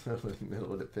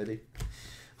 Middle of the pity.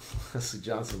 Leslie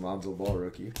Johnson, Lonzo Ball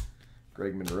rookie.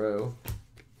 Greg Monroe.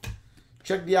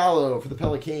 Chuck Diallo for the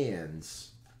Pelicans.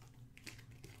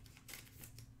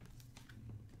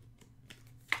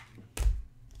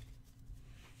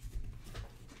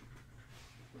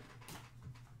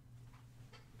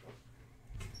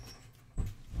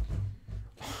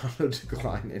 Auto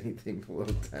decline anything below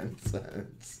 10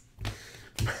 cents.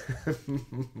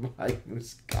 Mike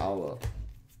Muscala.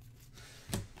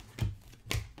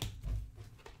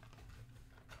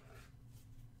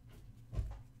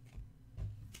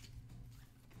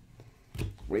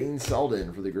 Wayne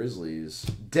Selden for the Grizzlies.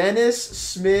 Dennis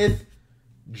Smith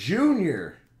Jr.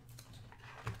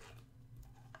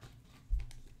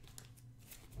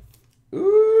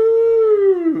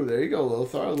 Ooh, there you go,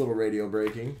 Lothar. A little radio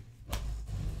breaking.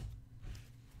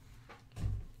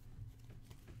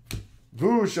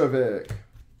 Vucevic.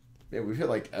 Man, we've hit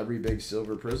like every big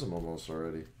silver prism almost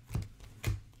already.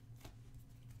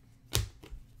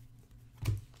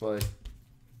 Play.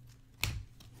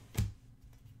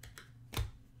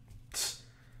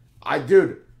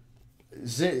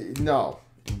 No.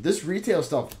 This retail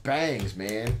stuff bangs,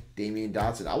 man. Damian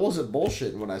Dotson. I wasn't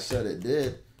bullshitting when I said it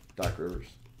did. Doc Rivers.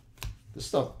 This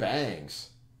stuff bangs.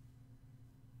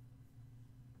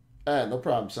 No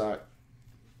problem, Sock.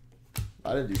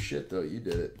 I didn't do shit, though. You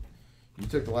did it. You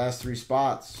took the last 3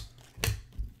 spots.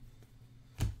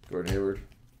 Gordon Hayward.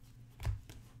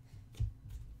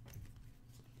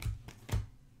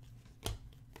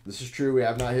 This is true. We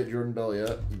have not hit Jordan Bell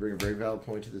yet. You bring a very valid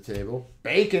point to the table.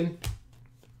 Bacon.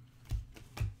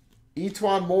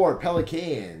 Etwan Moore,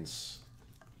 Pelicans.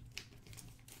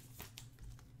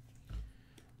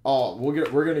 Oh, we're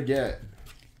gonna get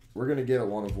a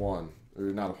 1 of 1, or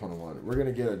not a 1 of 1. We're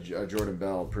gonna get a Jordan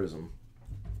Bell Prism.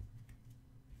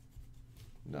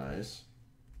 Nice.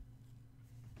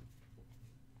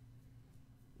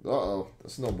 Uh-oh,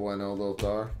 that's no bueno,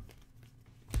 Lothar.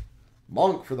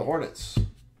 Monk for the Hornets.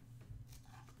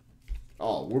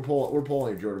 Oh, we're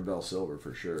pulling Jordan Bell Silver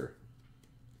for sure.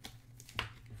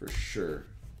 For sure.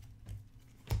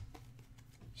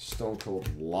 Stone Cold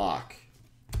Lock.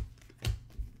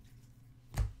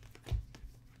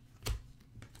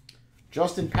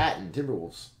 Justin Patton,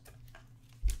 Timberwolves.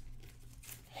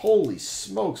 Holy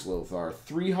smokes, Lothar.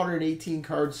 318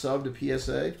 card sub to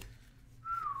PSA.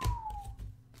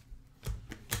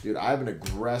 Dude, I have an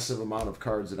aggressive amount of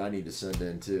cards that I need to send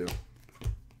in, too.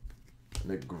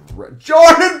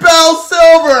 Jordan Bell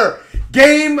Silver!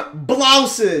 Game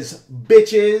blouses,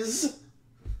 bitches!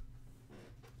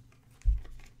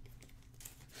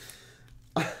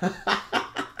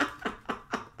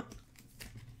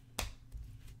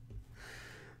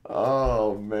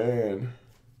 Oh, man.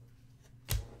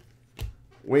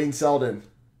 Wayne Selden,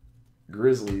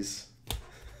 Grizzlies.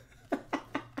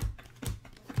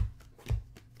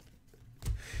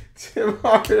 Tim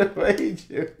Hardaway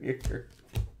Jr.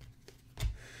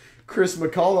 Chris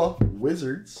McCullough,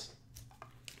 Wizards.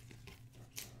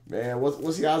 Man,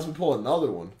 what's the odds we pull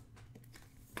another one?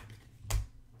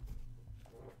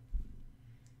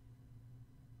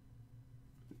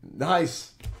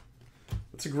 Nice.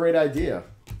 That's a great idea.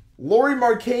 Lauri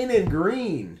Markkanen,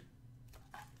 green.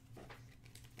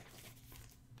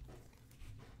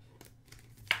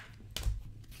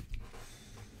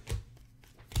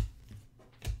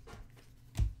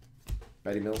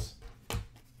 Patty Mills.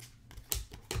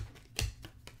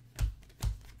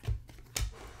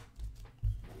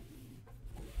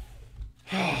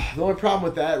 The only problem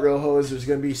with that, Rojo, is there's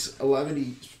going to be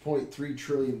 11.3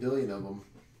 trillion billion of them.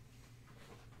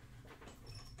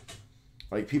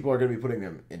 Like, people are going to be putting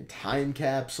them in time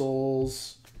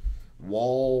capsules,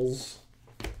 walls.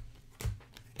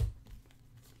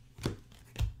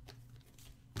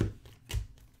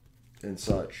 And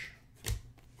such.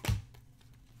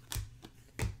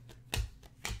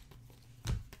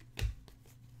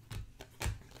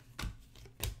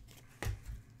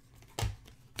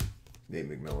 Nate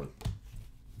McMillan.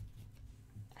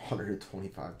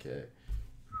 125K.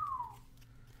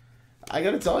 I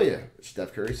gotta tell you,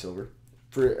 Steph Curry silver.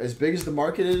 For as big as the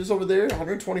market is over there,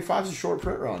 125 is a short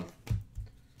print run.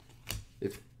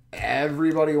 If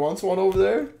everybody wants one over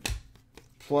there,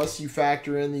 plus you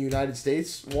factor in the United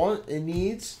States want and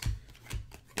needs,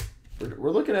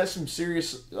 we're looking at some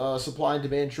serious supply and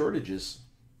demand shortages.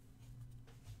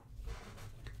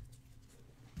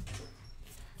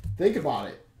 Think about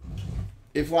it.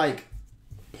 If like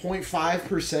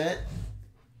 0.5%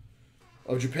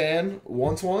 of Japan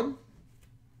wants one,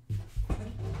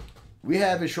 we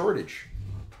have a shortage.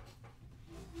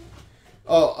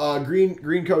 Oh,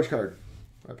 green coach card.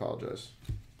 I apologize.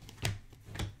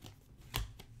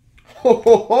 Ho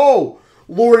ho ho!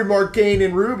 Lauri Markkanen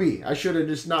and Ruby. I should have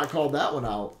just not called that one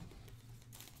out.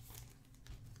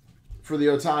 For the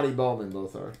Otani Bowman,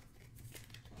 both are.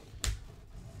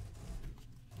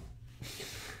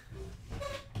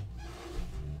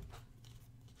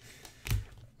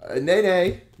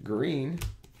 Nene, green.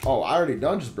 Oh, I already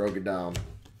just broke it down.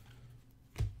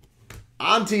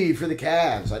 Auntie for the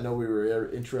Cavs. I know we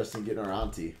were interested in getting our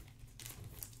Auntie.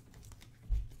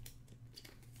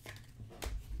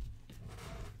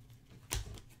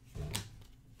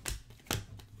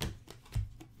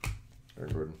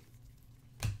 Aaron Gordon.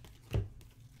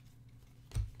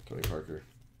 Tony Parker.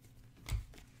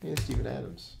 And Steven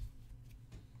Adams.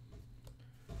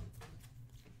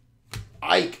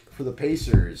 Ike for the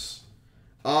Pacers.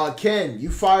 Ken, you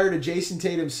fired a Jason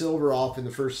Tatum silver off in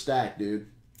the first stack, dude.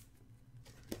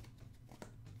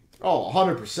 Oh,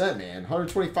 100%, man.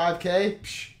 125K?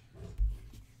 Psh.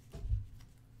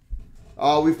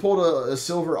 We've pulled a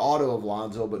silver auto of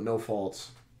Lonzo, but no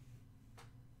faults.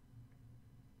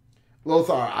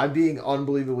 Lothar, I'm being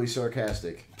unbelievably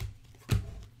sarcastic.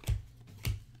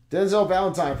 Denzel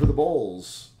Valentine for the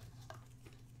Bulls.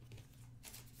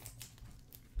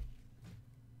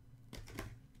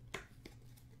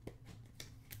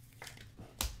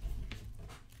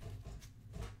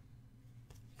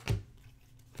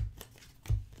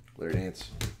 Larry Nance.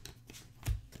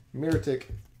 Miritic.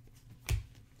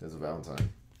 Denzel Valentine.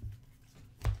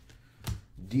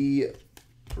 D.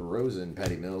 Rosen,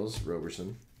 Patty Mills,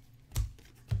 Roberson.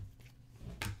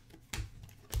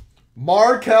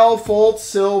 Markelle Fultz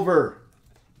silver.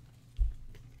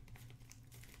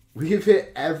 We have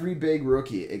hit every big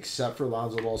rookie except for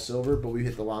Lonzo Ball silver, but we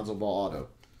hit the Lonzo Ball auto.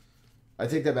 I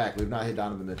take that back. We've not hit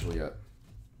Donovan Mitchell yet.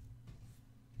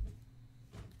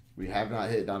 We have not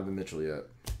hit Donovan Mitchell yet.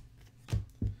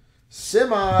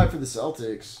 Semi for the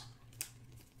Celtics.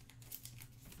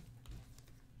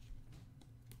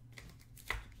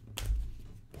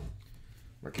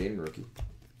 Markkanen rookie.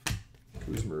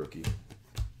 Kuzma rookie.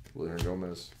 William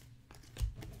Gomez.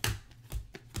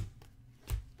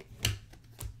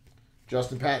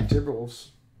 Justin Patton Timberwolves.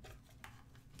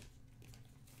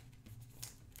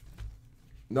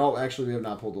 No, actually we have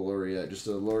not pulled the Laurie yet. Just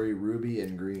a Laurie Ruby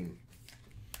and green.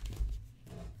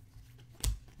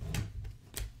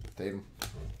 Tatum.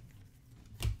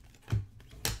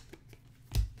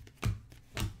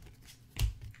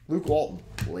 Luke Walton.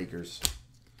 Lakers.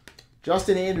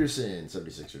 Justin Anderson,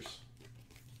 76ers.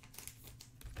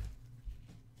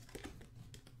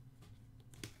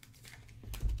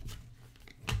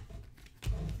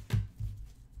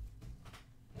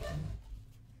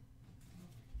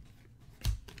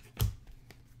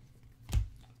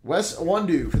 Wes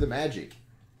Wondu for the Magic.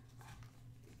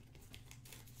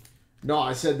 No,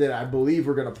 I said that I believe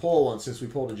we're going to pull one since we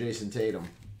pulled a Jason Tatum.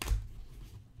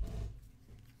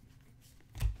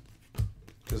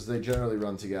 Because they generally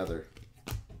run together.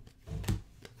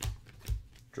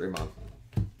 Draymond.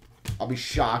 I'll be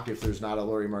shocked if there's not a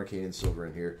Lauri Markkanen silver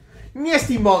in here.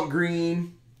 Nasty Monk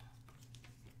green.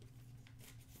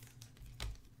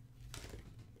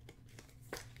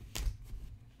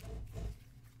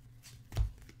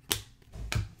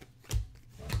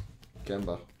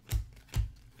 Kemba.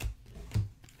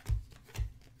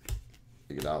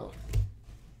 Iguodala.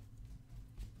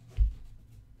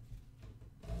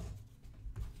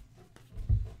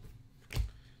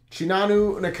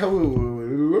 Chinanu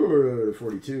Nakawu,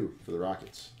 42 for the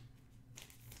Rockets.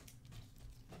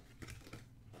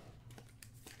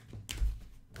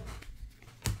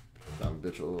 Don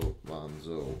Mitchell,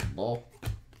 Lonzo Ball.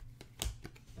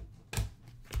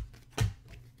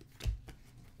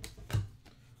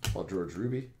 Paul George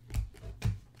Ruby.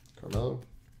 Carmelo.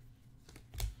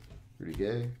 Rudy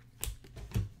Gay.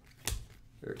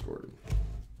 Eric Gordon.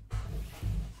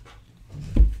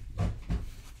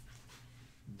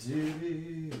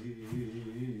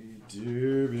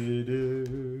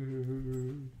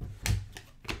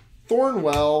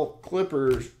 Thornwell,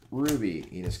 Clippers, Ruby,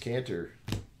 Enes Kanter.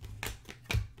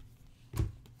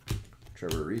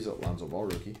 Trevor Ariza, Lonzo Ball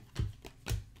rookie.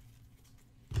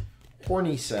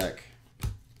 Hornacek,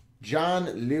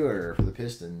 John Lure for the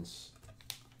Pistons.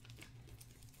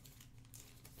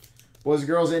 Boys and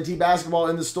girls, NT basketball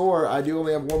in the store. I do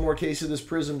only have one more case of this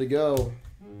Prizm to go.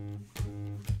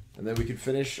 And then we can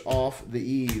finish off the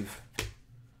eve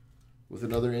with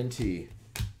another NT.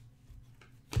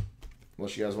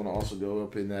 Unless you guys want to also go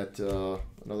up in that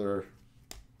another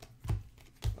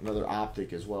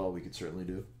optic as well, we could certainly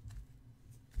do.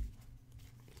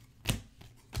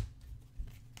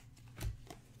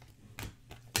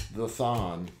 The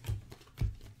Thon.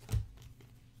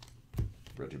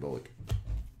 Reggie Bullock.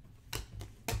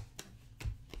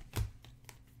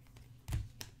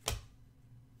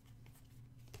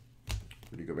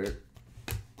 Rudy Gobert.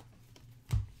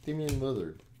 Damian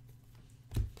Lillard.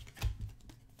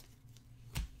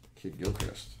 Kid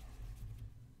Gilchrist.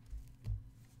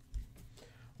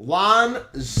 Lon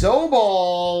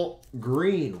Zobal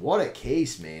green. What a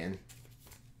case, man.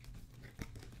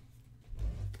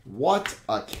 What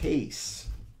a case.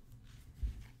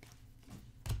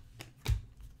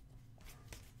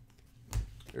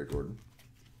 Eric Gordon.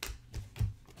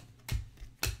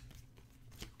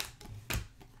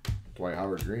 Dwight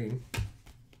Howard green.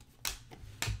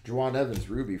 Juwan Evans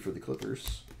ruby for the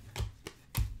Clippers.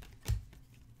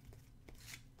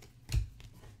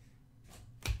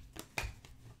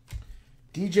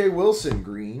 DJ Wilson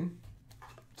green.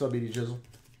 What's up, BD Jizzle?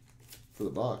 For the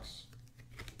Bucks.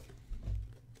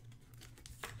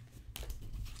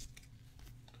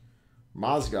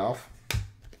 Mozgov.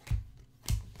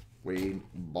 Wade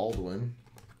Baldwin.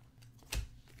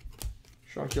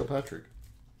 Sean Kilpatrick.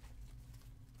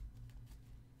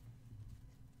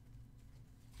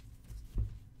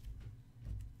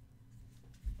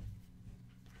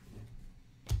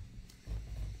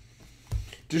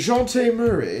 DeJounte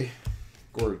Murray.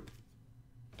 Goran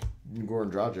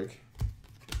Dragic.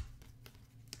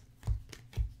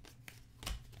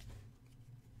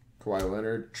 Kawhi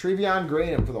Leonard. Trevion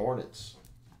Graham for the Hornets.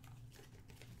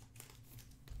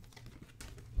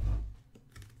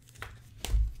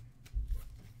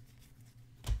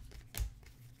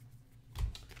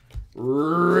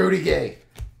 Rudy Gay.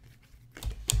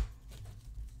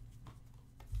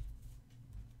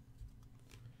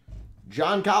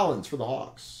 John Collins for the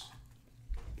Hawks.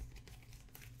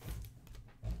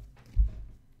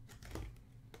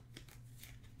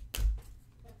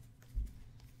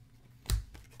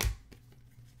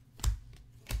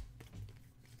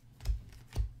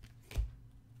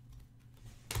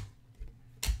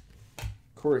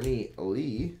 Courtney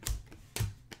Lee.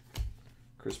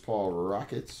 Chris Paul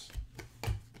Rockets.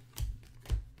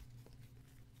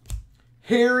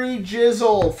 Harry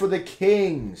Jizzle for the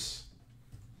Kings.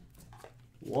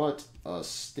 What a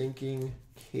stinking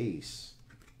case.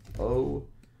 OMG.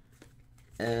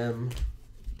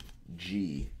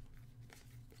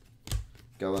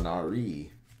 Gallinari.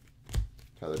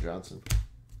 Tyler Johnson.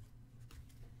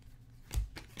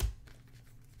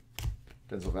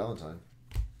 Denzel Valentine.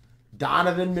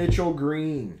 Donovan Mitchell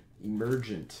green.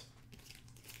 Emergent.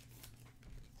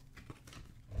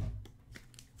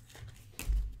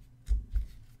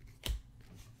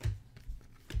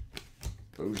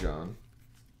 Bojan.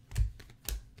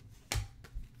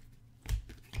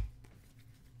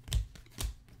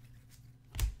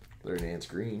 Larry Nance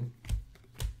Green.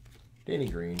 Danny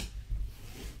Green.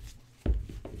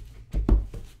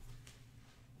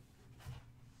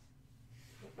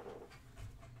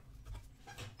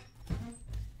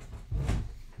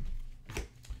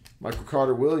 Michael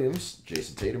Carter Williams,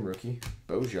 Jason Tatum rookie,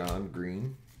 Bojan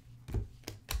green,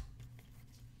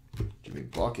 Jimmy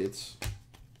Buckets,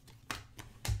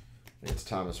 Lance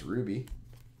Thomas Ruby,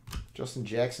 Justin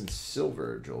Jackson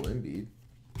silver, Joel Embiid,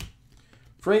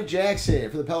 Frank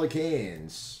Jackson for the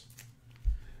Pelicans.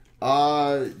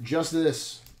 Just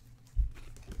this.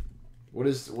 What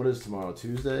is tomorrow?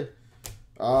 Tuesday.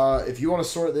 If you want to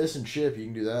sort this and ship, you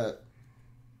can do that.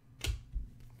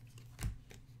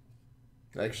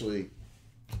 Actually,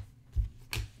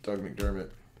 Doug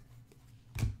McDermott.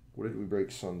 What did we break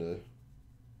Sunday?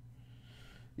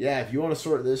 Yeah, if you want to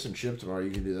sort this and ship tomorrow,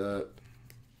 you can do that.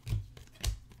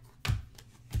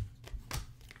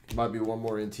 Might be one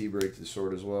more NT break to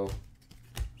sort as well.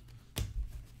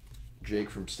 Jake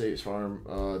from State Farm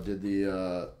did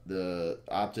the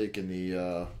optic and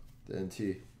the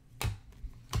NT.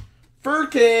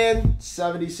 Furkan,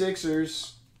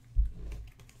 76ers.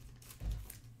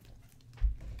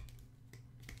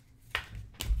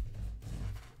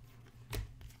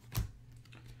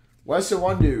 Wes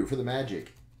Iwundu for the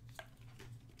Magic.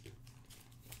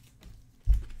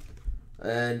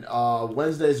 And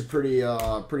Wednesday's a pretty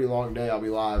long day. I'll be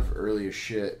live early as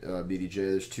shit, BDJ.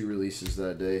 There's 2 releases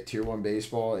that day. Tier 1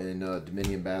 baseball and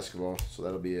Dominion basketball. So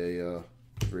that'll be a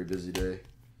very busy day.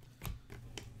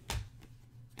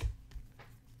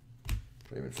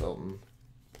 Raymond Felton.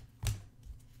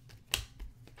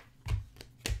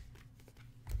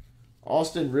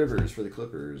 Austin Rivers for the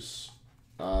Clippers.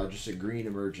 Just a green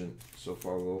emergent so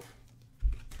far, Wolf.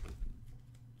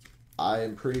 I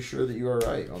am pretty sure that you are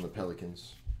right on the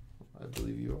Pelicans. I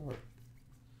believe you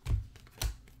are.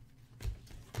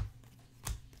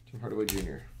 Tim Hardaway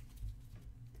Jr.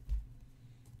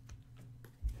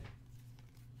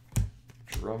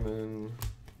 Drummond.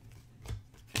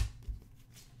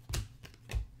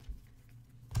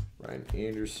 Ryan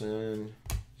Anderson.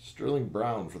 Sterling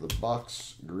Brown for the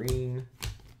Bucks. Green.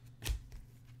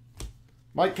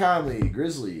 Mike Conley,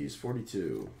 Grizzlies,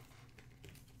 42.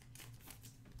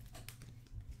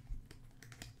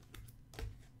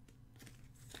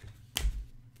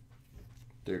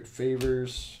 Derek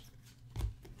Favors.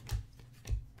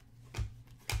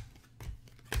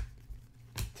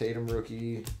 Tatum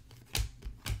rookie.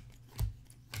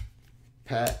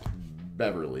 Pat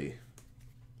Beverly.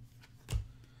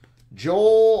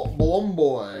 Joel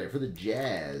Blumboy for the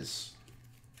Jazz.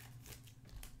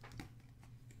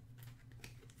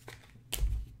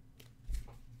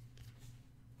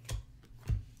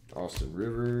 Austin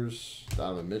Rivers,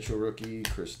 Donovan Mitchell rookie,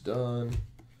 Chris Dunn,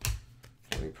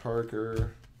 Tony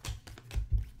Parker.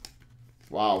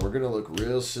 Wow, we're going to look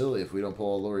real silly if we don't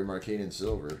pull a Lauri Markkanen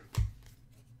silver.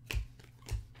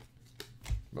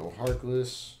 Mo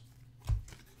Harkless.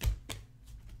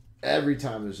 Every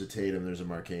time there's a Tatum, there's a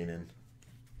Markkanen.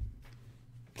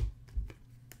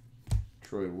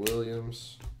 Troy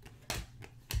Williams.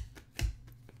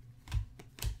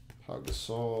 Pau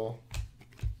Gasol.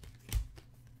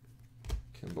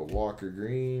 Kemba Walker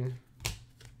Green,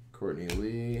 Courtney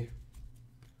Lee,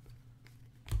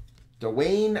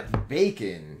 Dwayne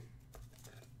Bacon,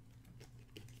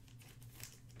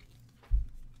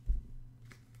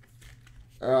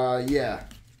 yeah,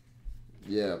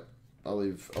 I'll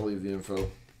leave the info.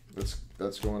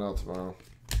 That's going out tomorrow.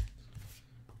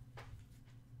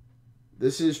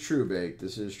 This is true, Bake.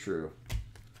 This is true.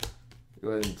 Go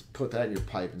ahead and put that in your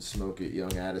pipe and smoke it,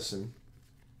 young Addison.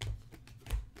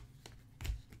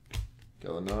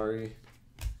 Gallinari.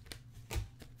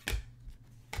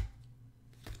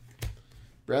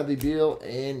 Bradley Beal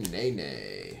and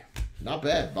Nene. Not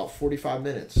bad. About 45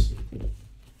 minutes.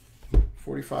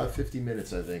 45, 50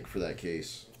 minutes, I think, for that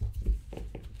case.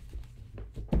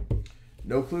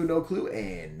 No clue,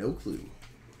 and no clue.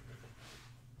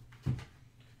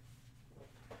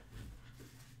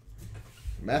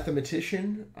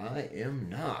 Mathematician, I am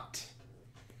not.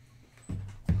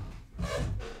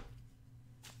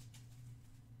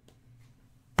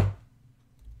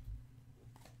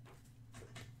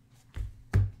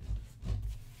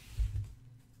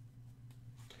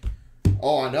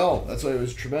 Oh, I know. That's why it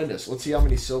was tremendous. Let's see how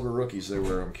many silver rookies there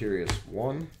were. I'm curious.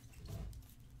 1,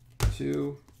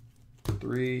 2,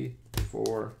 3,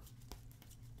 4,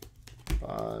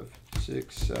 5,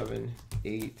 6, 7,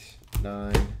 8,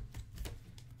 9,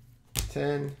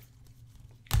 10,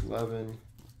 11,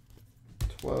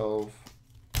 12,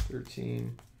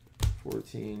 13,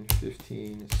 14,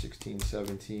 15, 16,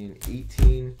 17,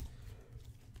 18,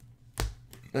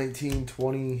 19,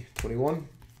 20, 21,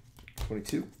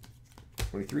 22,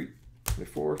 23,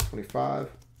 24, 25,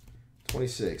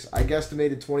 26. I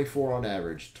guesstimated 24 on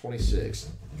average. 26.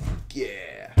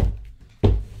 Yeah.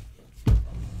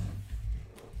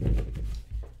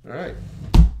 All right.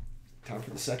 Time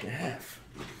for the second half.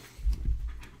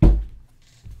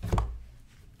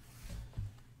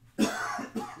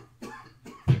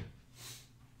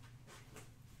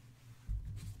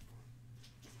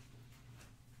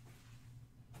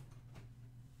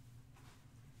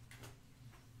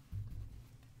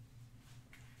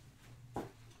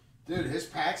 Dude, his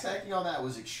pack stacking on that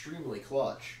was extremely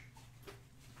clutch.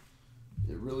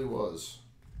 It really was.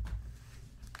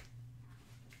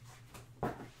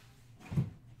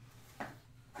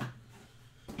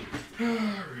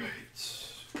 Alright.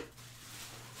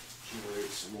 Generate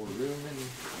some more room in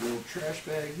the little trash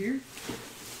bag here.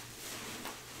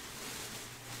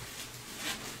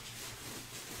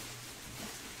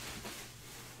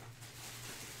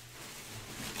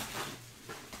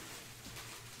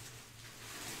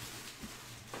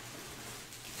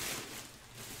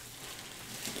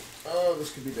 Oh,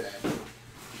 this could be bad.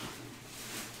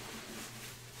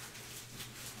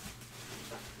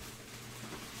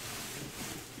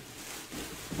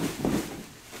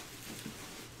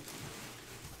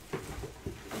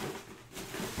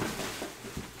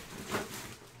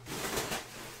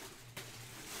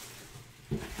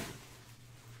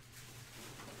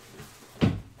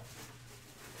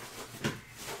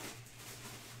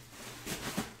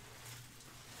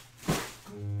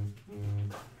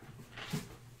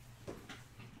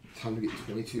 Time to get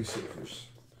 22 silvers.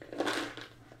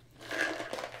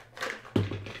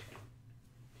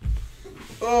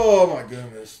 Oh my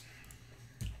goodness.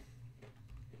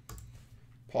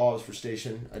 Pause for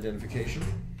station identification.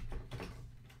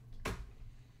 How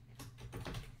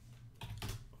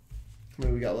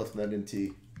many we got left in that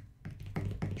NT?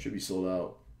 Should be sold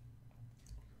out.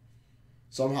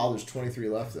 Somehow there's 23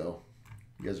 left though.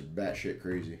 You guys are batshit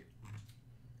crazy.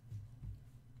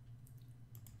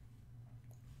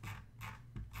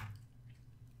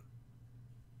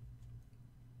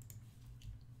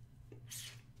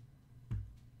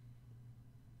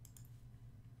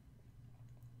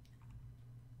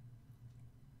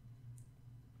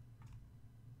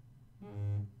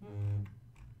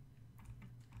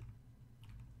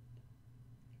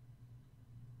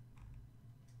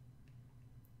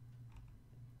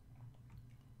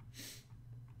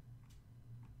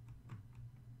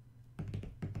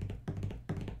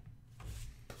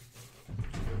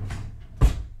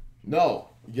 No,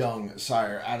 young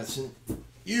Sire Addison,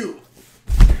 you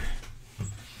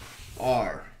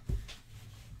are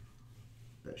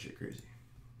that shit crazy.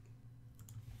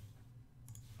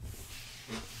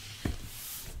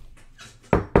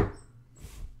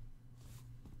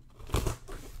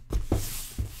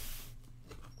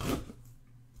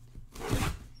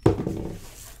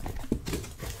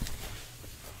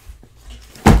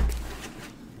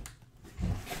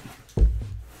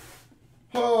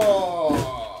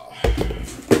 Oh,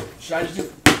 should I just do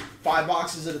 5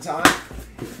 boxes at a time?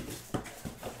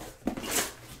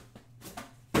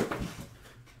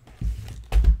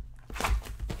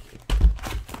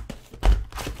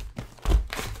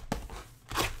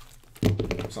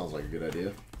 Sounds like a good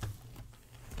idea.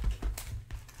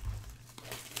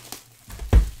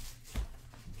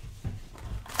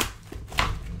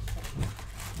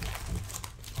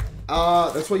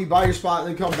 That's why you buy your spot and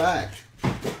then come back.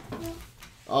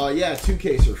 Yeah,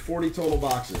 2-caser, 40 total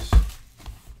boxes.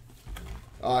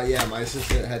 Yeah, my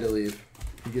assistant had to leave.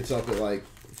 He gets up at like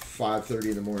 5:30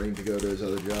 in the morning to go to his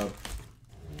other job.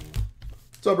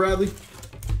 What's up, Bradley?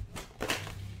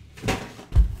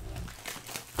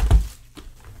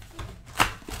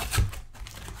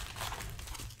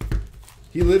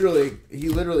 He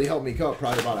literally helped me cut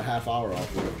probably about a half hour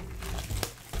off of it.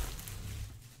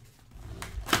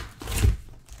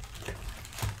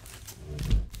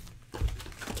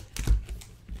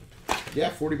 Yeah,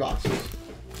 40 boxes.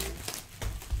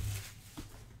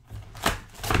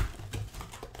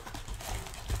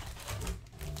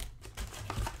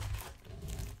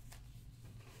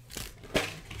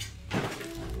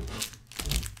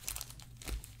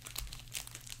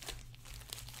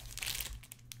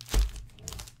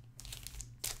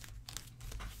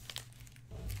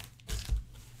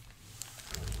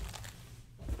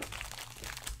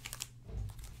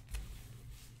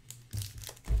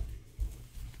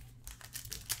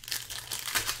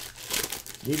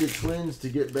 Needed Twins to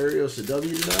get Barrios a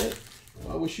W tonight.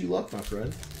 Well, I wish you luck, my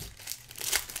friend.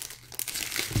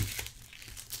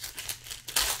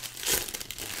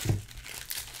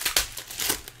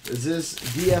 Is this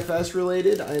DFS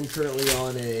related? I am currently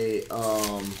on a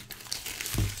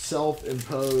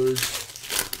self-imposed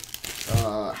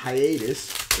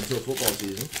hiatus until football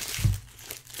season.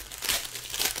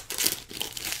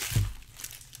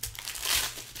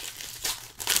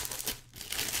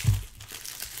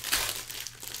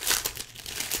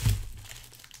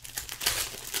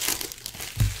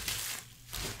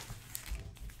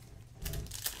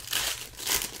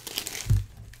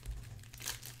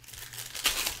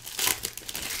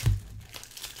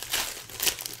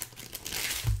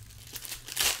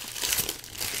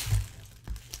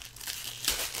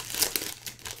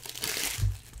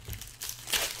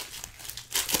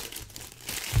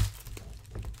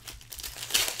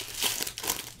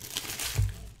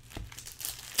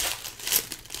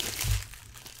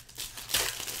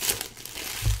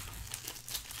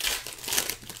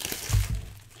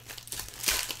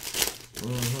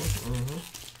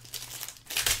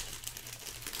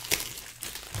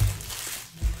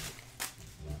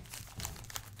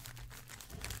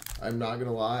 I'm not going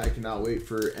to lie, I cannot wait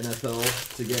for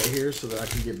NFL to get here so that I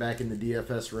can get back in the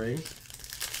DFS ring.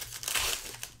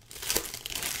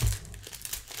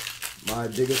 My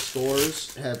biggest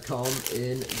scores have come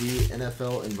in the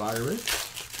NFL environment.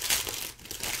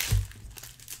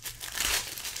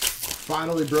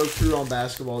 Finally broke through on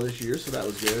basketball this year, so that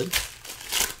was good.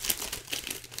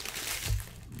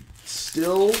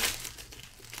 Still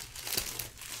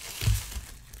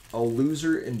a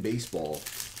loser in baseball.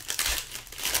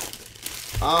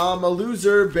 I'm a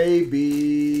loser,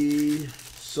 baby.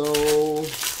 So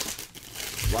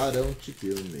why don't you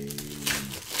kill me?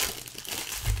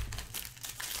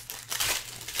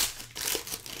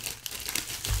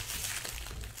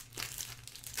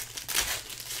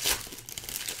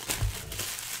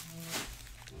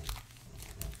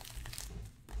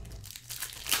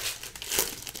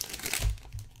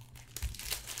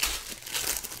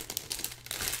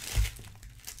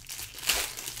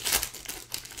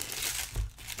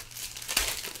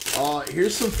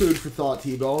 Here's some food for thought,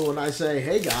 T-Bone. When I say,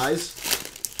 hey guys,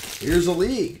 here's a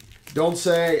league. Don't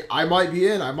say, I might be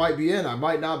in, I might be in, I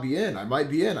might not be in, I might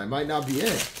be in, I might not be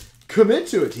in. Commit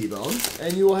to it, T-Bone,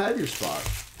 and you will have your spot.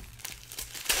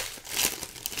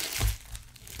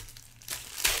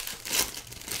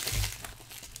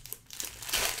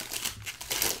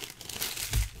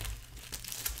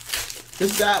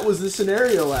 Because that was the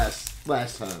scenario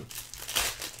last time.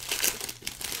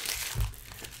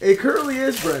 It currently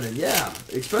is, Brennan, yeah.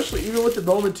 Especially even with the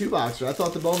Bowman 2-boxer. I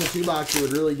thought the Bowman 2-boxer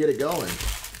would really get it going.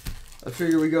 I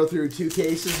figure we go through 2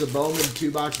 cases of Bowman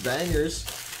 2-box bangers,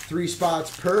 3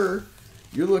 spots per.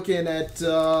 You're looking at,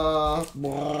 what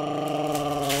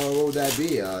would that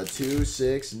be? 2,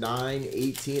 6, 9,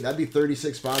 18. That'd be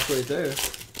 36 spots right there.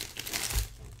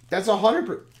 That's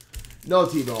 100%. No,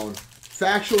 T-Bone.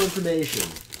 Factual information.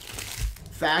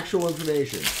 Factual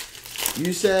information.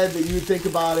 You said that you would think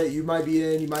about it. You might be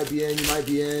in, you might be in, you might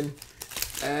be in.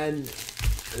 And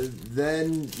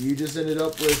then you just ended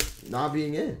up with not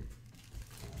being in.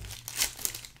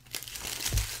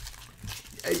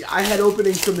 I had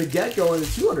openings from the get-go in the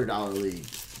 $200 league,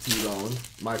 T-Bone,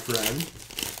 my friend.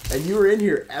 And you were in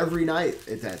here every night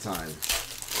at that time.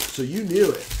 So you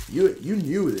knew it. You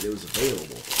knew that it was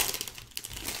available.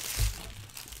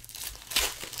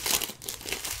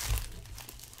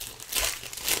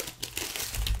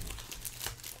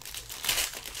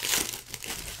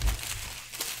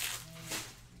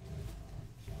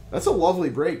 That's a lovely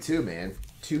break too, man.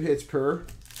 2 hits per.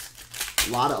 A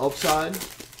lot of upside.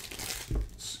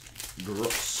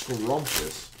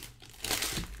 Scrumptious.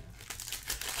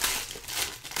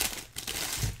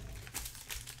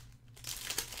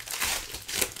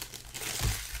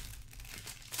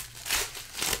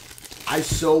 I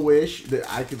so wish that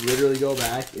I could literally go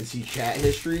back and see chat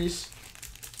histories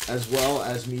as well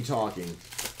as me talking.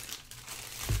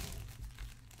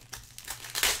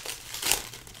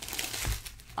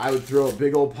 I would throw a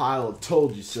big old pile of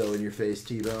told you so in your face,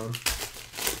 T-Bone.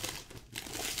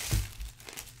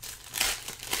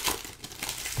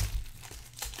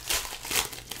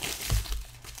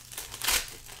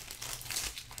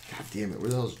 God damn it, where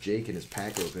the hell is Jake in his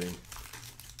pack opening?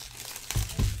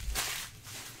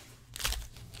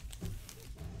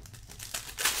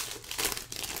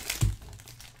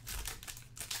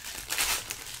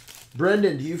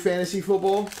 Brendan, do you fantasy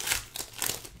football?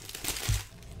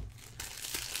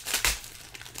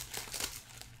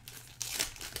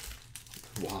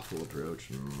 Waffle approach.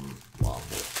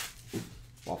 Waffle.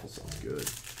 Waffle sounds good.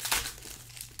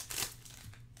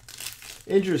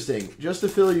 Interesting. Just to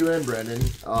fill you in, Brendan,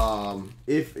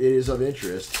 if it is of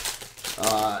interest,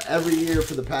 every year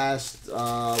for the past,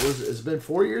 it's been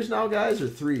 4 years now, guys, or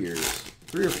 3 years?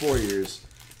 3 or 4 years.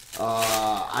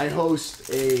 I host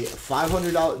a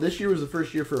 $500. This year was the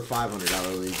first year for a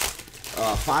 $500 league.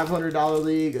 $500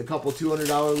 league, a couple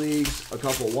 $200 leagues, a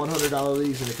couple $100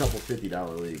 leagues, and a couple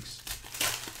 $50 leagues.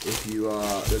 If you,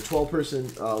 they're 12-person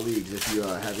leagues. If you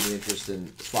have any interest in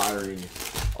firing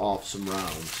off some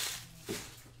rounds.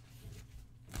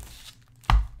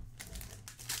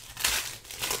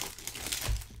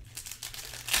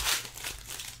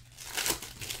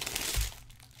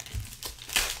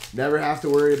 Never have to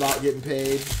worry about getting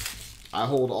paid. I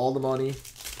hold all the money.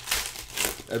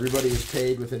 Everybody is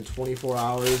paid within 24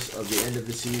 hours of the end of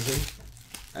the season,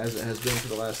 as it has been for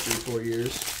the last 3-4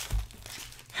 years.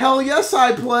 Hell yes,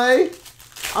 I play.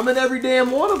 I'm in every damn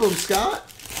one of them, Scott.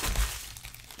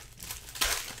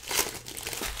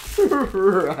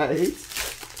 Right.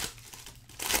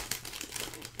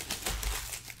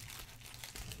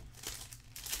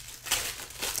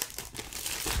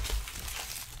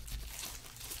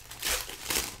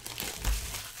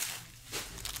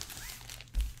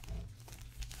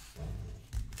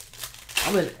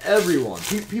 I'm in everyone.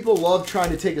 People love trying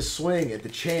to take a swing at the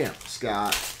champ,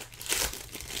 Scott.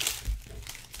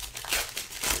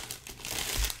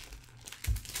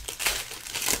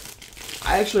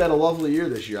 I actually had a lovely year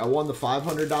this year. I won the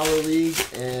 $500 league,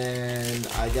 and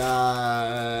I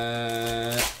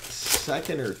got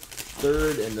second or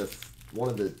third in one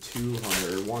of the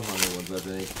 200 or 100 ones, I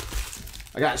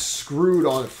think. I got screwed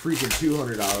on a freaking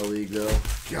 $200 league, though.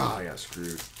 God, I got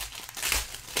screwed.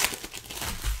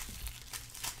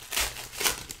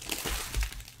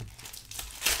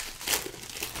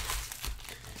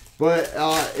 But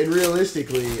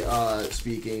realistically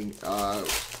speaking,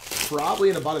 probably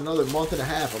in about another month and a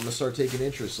half, I'm gonna start taking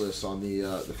interest lists on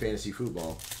the fantasy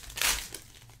football.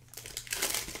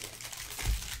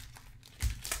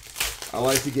 I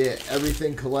like to get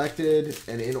everything collected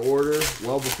and in order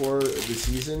well before the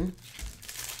season,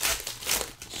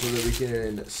 so that we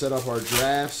can set up our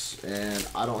drafts and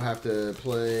I don't have to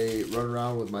run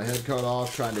around with my head cut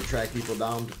off trying to track people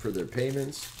down for their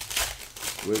payments,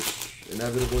 which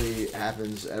inevitably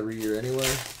happens every year anyway.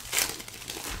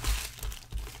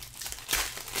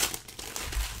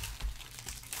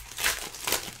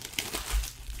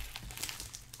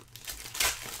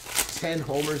 Ten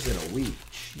homers in a week.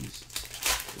 Jesus.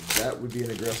 That would be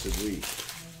an aggressive week.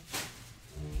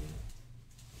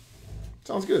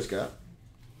 Sounds good, Scott.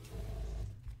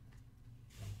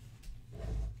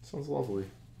 Sounds lovely.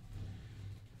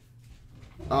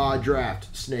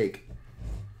 Draft. Snake.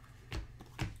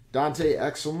 Dante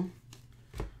Exum,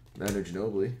 Manu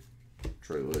Ginobili,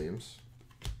 Troy Williams,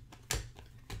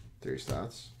 Terry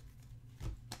Stotts,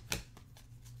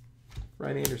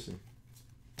 Ryan Anderson,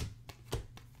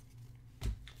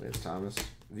 Lance Thomas,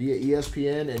 via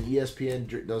ESPN, and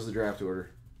ESPN does the draft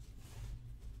order.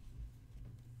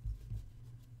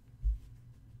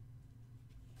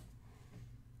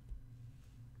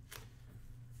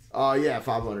 Yeah,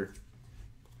 500.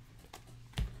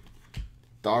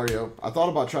 Dario. I thought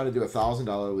about trying to do a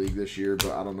 $1,000 league this year,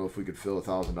 but I don't know if we could fill a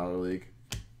 $1,000 league.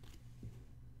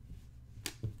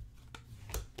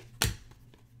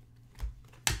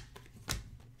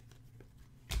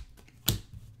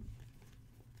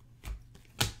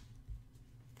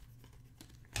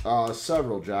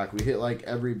 Several, Jack. We hit like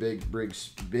every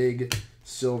big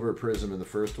silver prism in the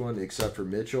first one, except for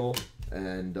Mitchell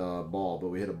and Ball. But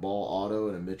we hit a Ball auto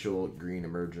and a Mitchell green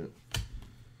emergent.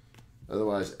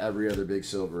 Otherwise, every other big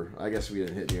silver. I guess we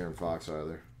didn't hit De'Aaron Fox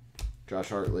either. Josh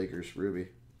Hart, Lakers, Ruby.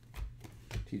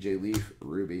 TJ Leaf,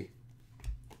 Ruby.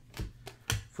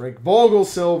 Frank Vogel,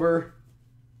 silver.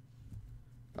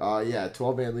 Yeah,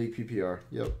 12-man league PPR.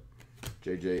 Yep.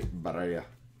 JJ Barea.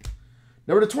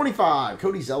 Number 25,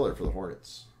 Cody Zeller for the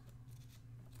Hornets.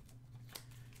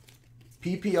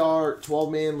 PPR,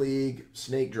 12-man league,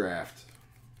 snake draft.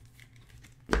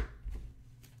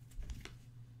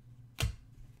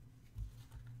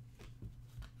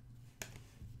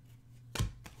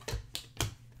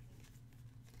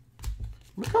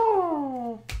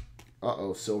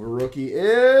 Uh-oh, silver rookie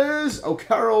is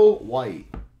Okaro White.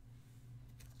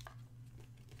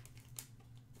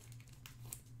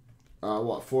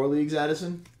 What, 4 leagues,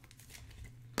 Addison?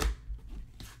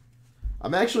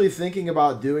 I'm actually thinking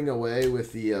about doing away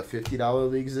with the $50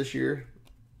 leagues this year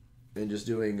and just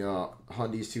doing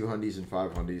hundies, 2 hundies, and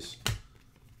 5 hundies.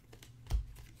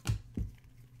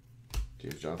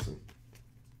 James Johnson.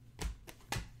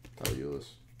 Tyler Eulis.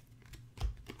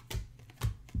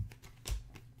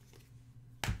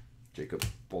 Jacob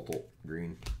Boltel,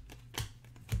 green.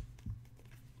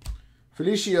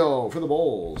 Felicio for the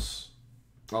Bulls.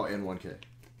 Oh, and 1K.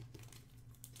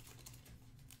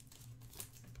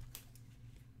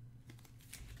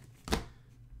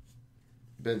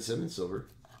 Ben Simmons, silver.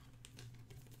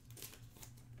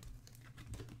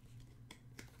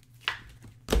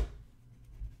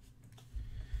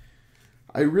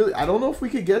 I don't know if we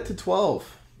could get to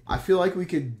 12. I feel like we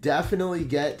could definitely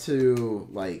get to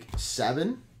like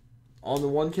 7 on the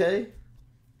 1K.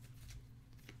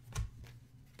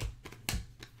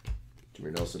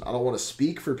 Jimmy Nelson. I don't want to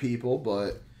speak for people,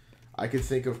 but I could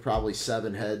think of probably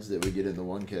 7 heads that we get in the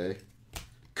 1K.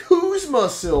 Kuzma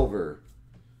silver.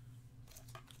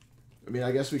 I mean,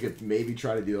 I guess we could maybe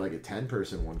try to do like a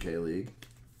 10-person 1K league.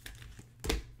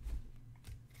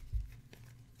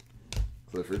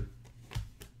 Clifford.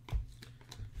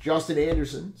 Justin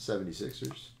Anderson,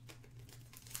 76ers.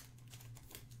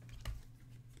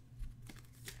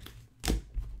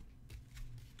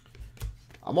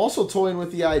 I'm also toying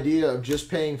with the idea of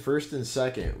just paying first and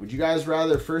second. Would you guys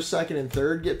rather first, second, and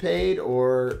third get paid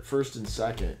or first and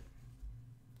second?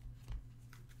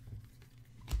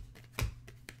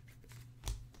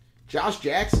 Josh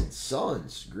Jackson,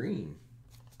 Suns, green.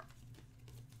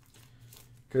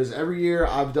 Because every year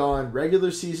I've done regular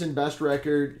season best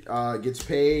record gets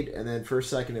paid, and then first,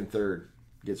 second, and third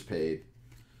gets paid.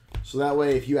 So that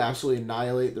way, if you absolutely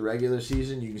annihilate the regular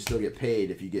season, you can still get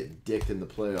paid if you get dicked in the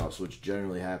playoffs, which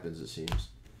generally happens, it seems.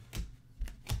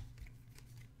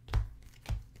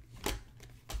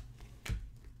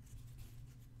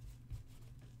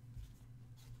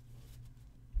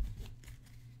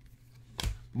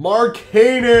 Mark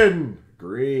Hannon,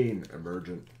 green,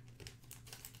 emergent.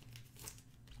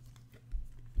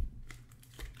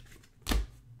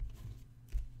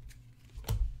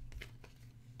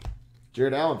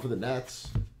 Jared Allen for the Nets.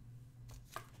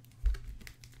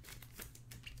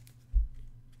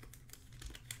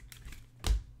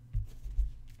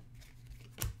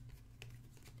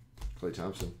 Klay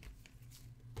Thompson.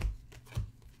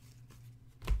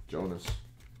 Jonas.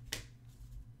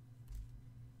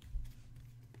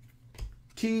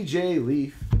 TJ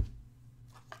Leaf.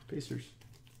 Pacers.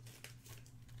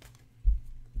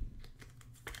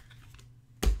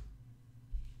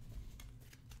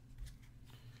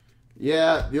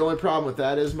 Yeah, the only problem with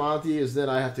that is, Monty, is then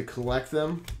I have to collect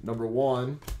them, number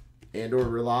one, and or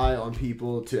rely on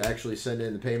people to actually send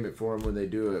in the payment for them when they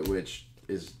do it, which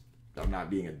is, I'm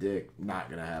not being a dick, not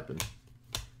going to happen.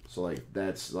 So, like,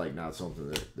 that's, like, not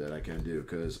something that I can do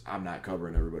because I'm not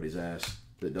covering everybody's ass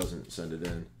that doesn't send it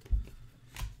in.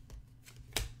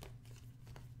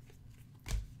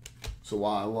 So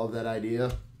while I love that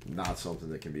idea, not something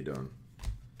that can be done.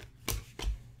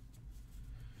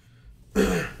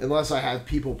 Unless I have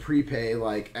people prepay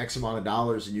like X amount of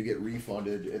dollars and you get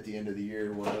refunded at the end of the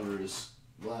year, whatever is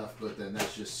left, but then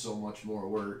that's just so much more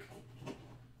work. I'm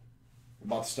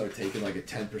about to start taking like a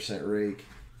 10% rake.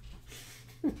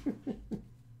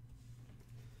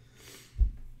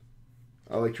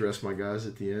 I like to rest my guys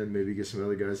at the end, maybe get some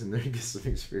other guys in there and get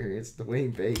some experience.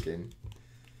 Dwayne Bacon.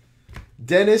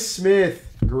 Dennis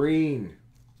Smith, green.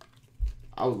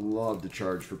 I would love to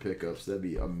charge for pickups. That'd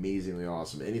be amazingly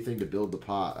awesome. Anything to build the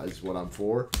pot is what I'm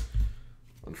for.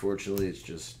 Unfortunately, it's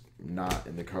just not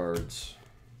in the cards.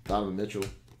 Donovan Mitchell.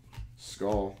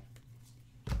 Skull.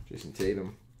 Jason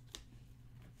Tatum.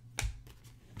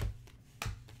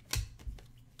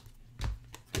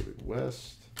 David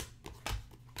West.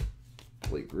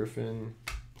 Blake Griffin.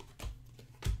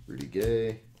 Rudy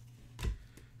Gay.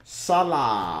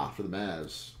 Salah for the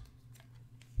Mavs.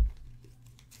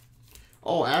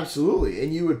 Oh, absolutely.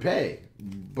 And you would pay.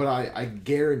 But I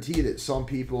guarantee that some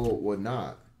people would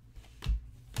not.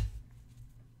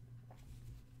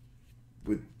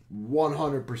 With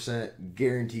 100%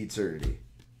 guaranteed certainty.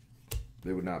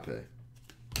 They would not pay.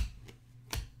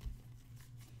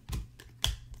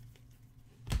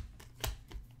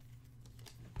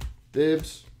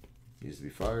 Dibs. Needs to be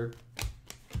fired.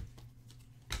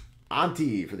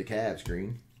 Auntie for the Cavs,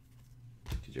 green.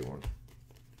 TJ Warren.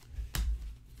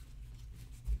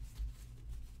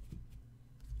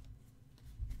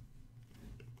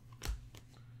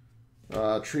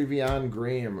 Trevion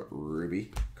Graham,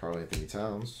 Ruby. Karl Anthony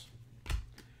Towns.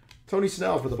 Tony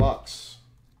Snell for the Bucks.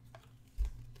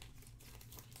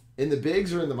 In the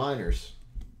bigs or in the minors?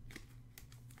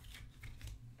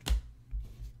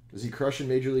 Is he crushing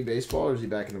Major League Baseball or is he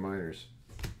back in the minors?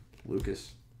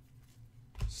 Lucas.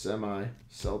 Semi.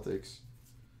 Celtics.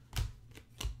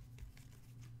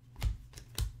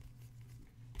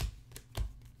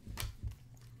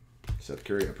 Seth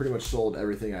Curry. I pretty much sold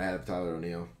everything I had of Tyler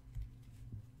O'Neill.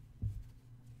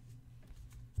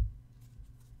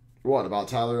 What, about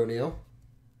Tyler O'Neill?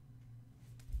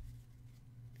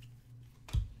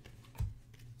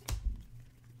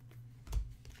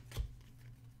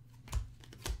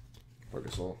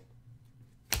 Gasol.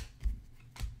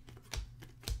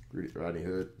 Rodney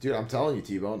Hood. Dude, I'm telling you,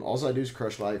 T-Bone. All I do is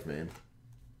crush life, man.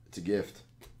 It's a gift.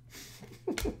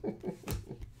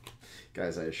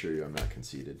 Guys, I assure you I'm not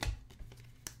conceited.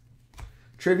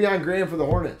 Travion Graham for the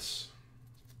Hornets.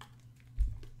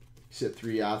 He's hit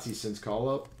 3 Yahtzees since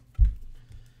call-up.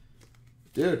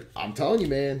 Dude, I'm telling you,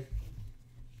 man.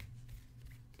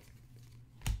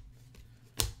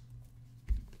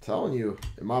 Telling you.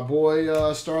 And my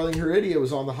boy Starling Heredia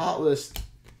was on the hot list.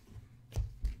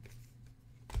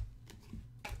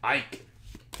 Ike.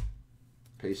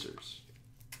 Pacers.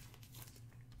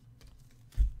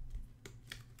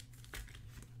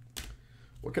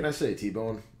 What can I say,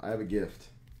 T-Bone? I have a gift.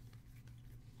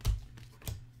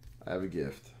 I have a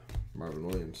gift. Marvin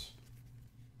Williams.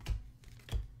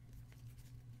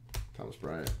 Thomas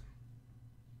Bryant.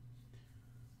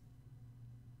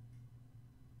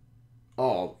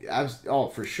 Oh,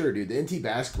 for sure, dude. The NT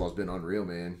basketball's been unreal,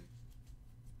 man.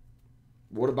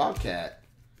 What about Cat?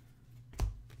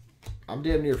 I'm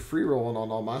damn near free rolling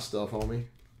on all my stuff, homie.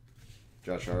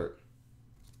 Josh Hart.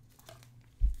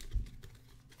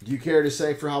 Do you care to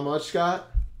say for how much, Scott?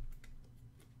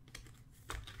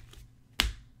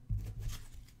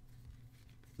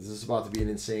 Is this about to be an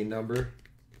insane number?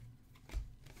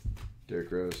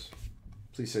 Derrick Rose.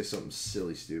 Please say something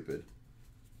silly, stupid.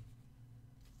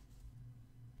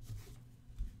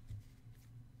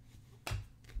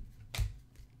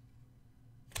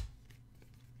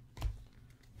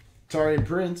 Tarian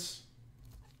Prince.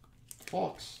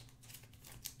 Hawks.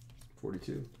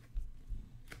 42.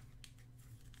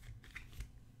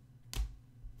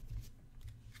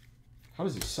 How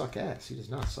does he suck ass? He does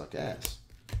not suck ass.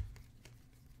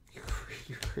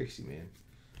 You're crazy, man.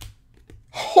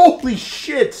 Holy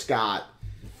shit, Scott.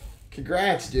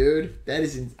 Congrats, dude. That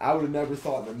is, I would have never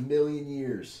thought in a million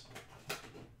years.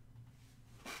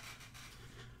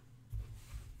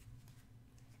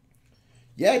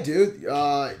 Yeah, dude.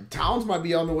 Towns might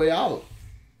be on the way out.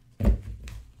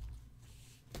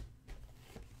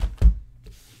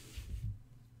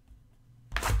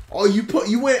 Oh,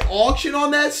 you went auction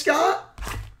on that, Scott?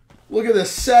 Look at the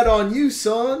set on you,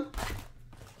 son.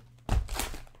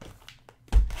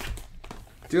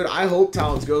 Dude, I hope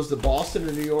Towns goes to Boston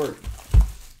or New York.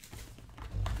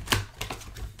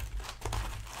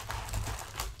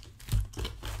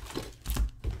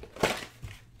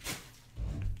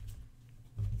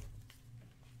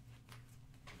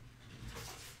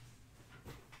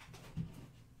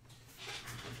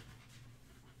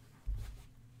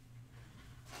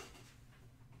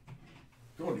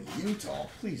 Going to Utah?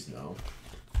 Please no.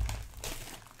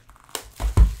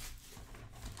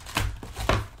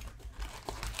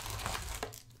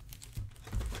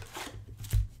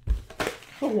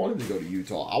 I don't want him to go to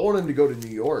Utah. I want him to go to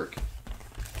New York.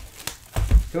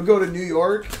 He'll go to New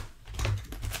York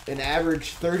and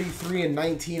average 33 and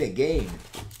 19 a game.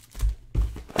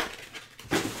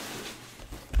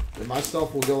 And my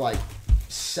stuff will go like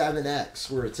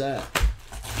 7x where it's at.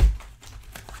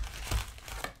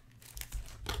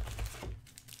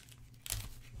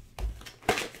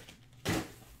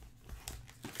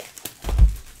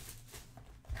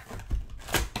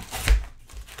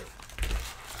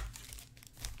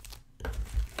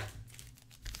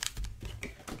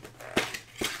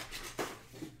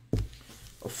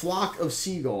 Flock of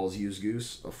seagulls, use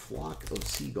Goose. A flock of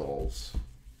seagulls.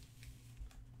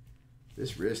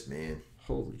 This wrist, man.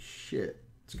 Holy shit.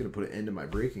 It's going to put an end to my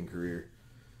breaking career.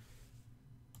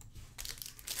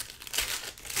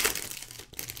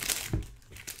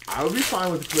 I would be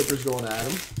fine with the Clippers going at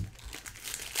him.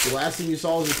 The last thing you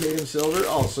saw was the Tatum Silver.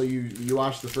 Oh, so you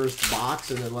watched the first box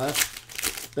and then left?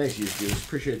 Thanks, use Goose.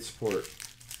 Appreciate the support.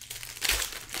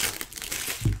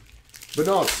 But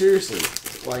no, seriously.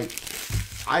 Like...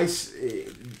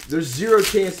 there's zero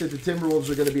chance that the Timberwolves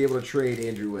are going to be able to trade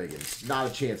Andrew Wiggins.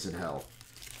 Not a chance in hell.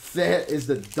 That is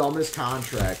the dumbest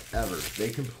contract ever. They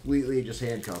completely just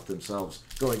handcuffed themselves,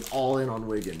 going all in on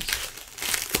Wiggins.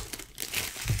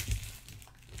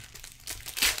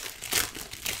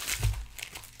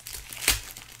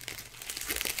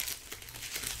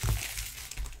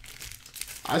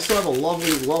 I still have a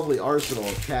lovely, lovely arsenal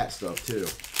of cat stuff, too.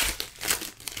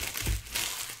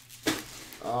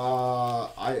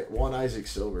 One Isaac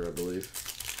Silver, I believe.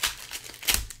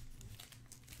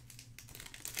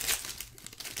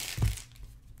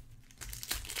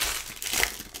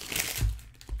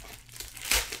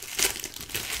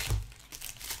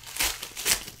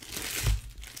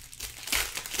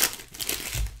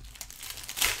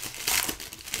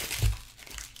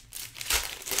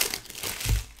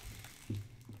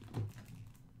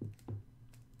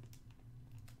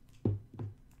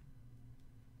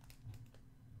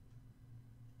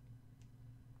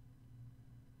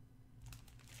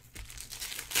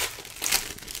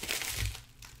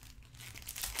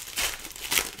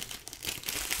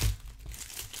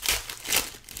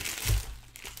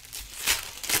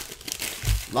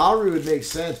 Lowry would make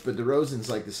sense, but DeRozan's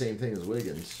like the same thing as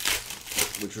Wiggins,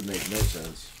 which would make no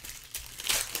sense.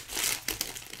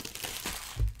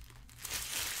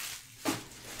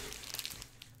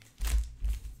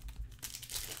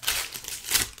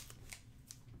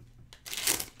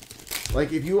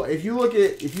 Like if you look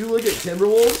at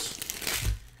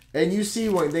Timberwolves and you see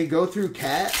when they go through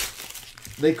Cat,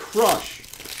 they crush.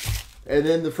 And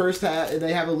then the first half, and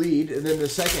they have a lead, and then the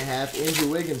second half,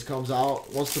 Andrew Wiggins comes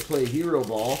out, wants to play hero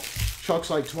ball, chucks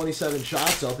like 27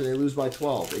 shots up, and they lose by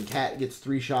 12. And Cat gets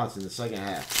 3 shots in the second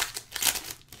half.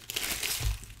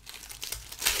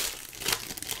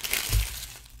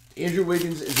 Andrew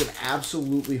Wiggins is an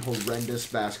absolutely horrendous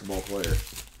basketball player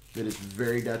that is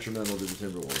very detrimental to the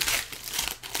Timberwolves.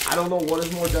 I don't know what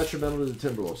is more detrimental to the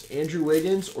Timberwolves, Andrew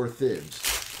Wiggins or Thibs.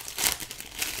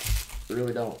 I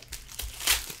really don't.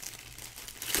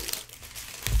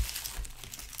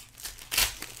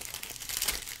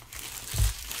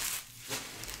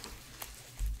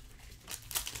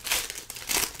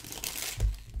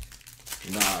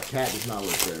 Nah, Cat does not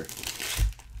live there.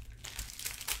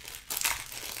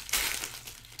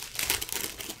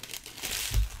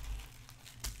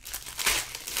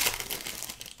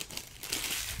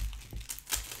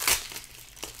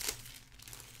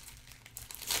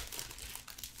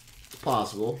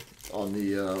 Possible on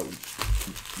the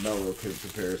Melo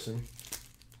comparison.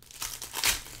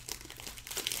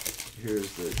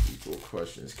 Here's the equal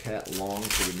question. Is Cat long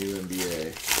for the new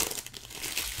NBA?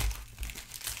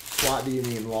 What do you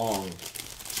mean long?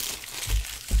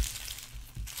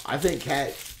 I think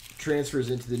Cat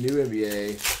transfers into the new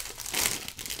NBA.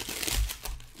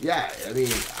 Yeah, I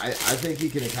mean, I think he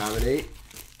can accommodate.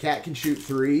 Cat can shoot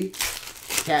 3.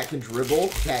 Cat can dribble.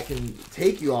 Cat can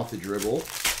take you off the dribble.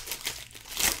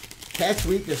 Cat's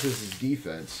weakness is his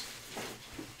defense.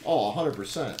 Oh,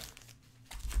 100%.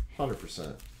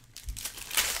 100%.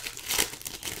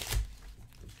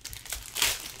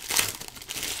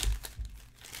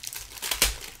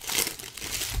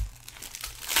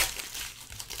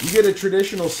 You get a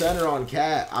traditional center on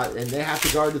Cat, and they have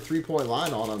to guard the three-point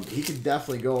line on him. He could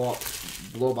definitely go up,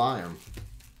 blow by him.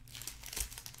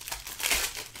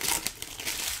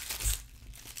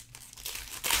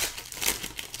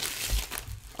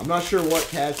 I'm not sure what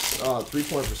Cat's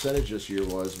three-point percentage this year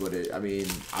was, but I mean,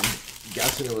 I'm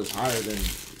guessing it was higher than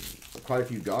quite a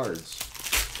few guards.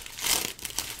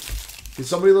 Can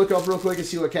somebody look up real quick and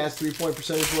see what Cat's three-point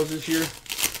percentage was this year?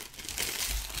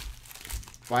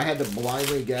 If I had to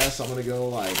blindly guess, I'm going to go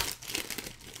like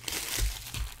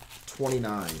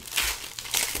 29.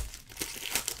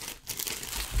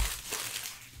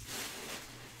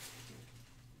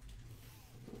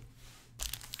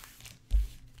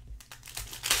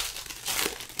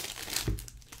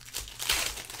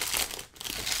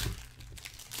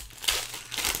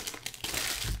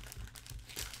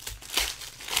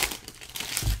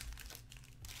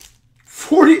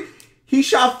 He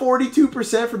shot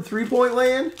 42% from three-point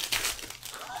land?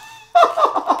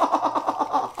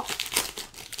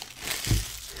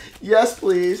 Yes,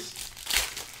 please.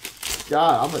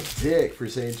 God, I'm a dick for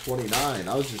saying 29.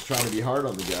 I was just trying to be hard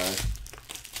on the guy.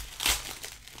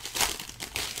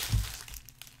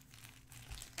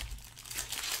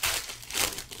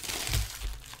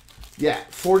 Yeah,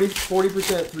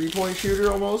 40% three-point shooter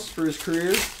almost for his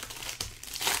career.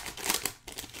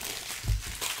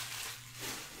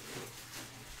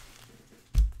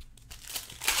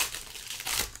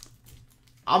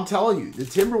 I'm telling you, the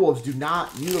Timberwolves do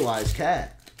not utilize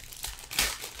Cat.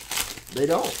 They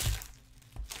don't.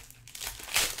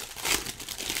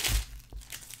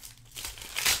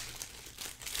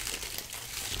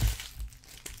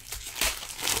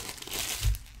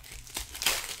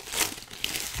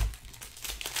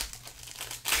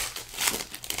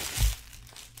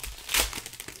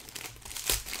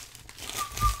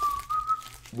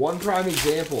 One prime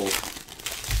example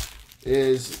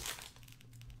is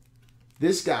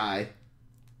this guy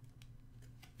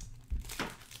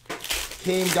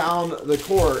came down the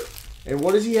court, and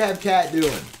what does he have Cat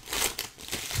doing?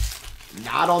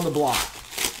 Not on the block.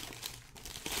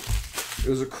 It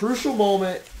was a crucial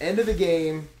moment, end of the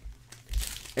game,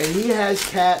 and he has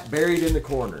Cat buried in the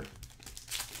corner.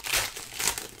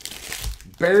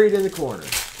 Buried in the corner.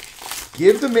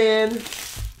 Give the man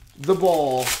the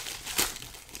ball,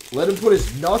 let him put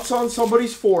his nuts on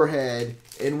somebody's forehead,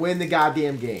 and win the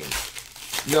goddamn game.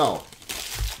 No.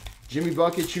 Jimmy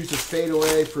Bucket shoots a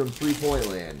fadeaway from three-point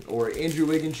land. Or Andrew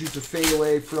Wiggins shoots a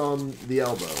fadeaway from the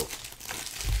elbow.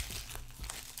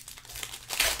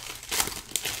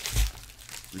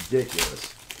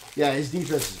 Ridiculous. Yeah, his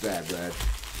defense is bad, Brad.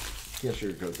 Can't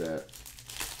sugarcoat that.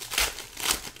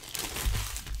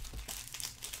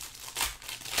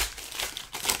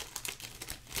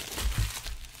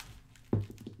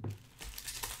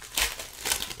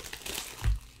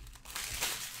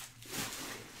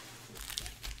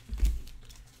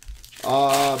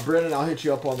 Brennan, I'll hit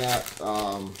you up on that.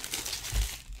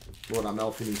 What I'm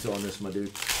El Finito on this, my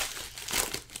dude.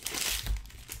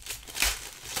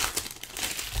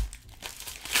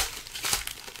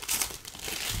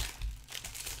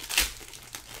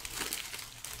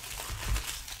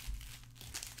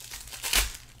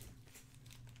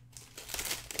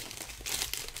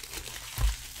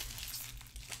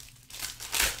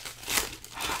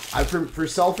 For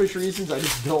selfish reasons, I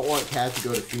just don't want Cat to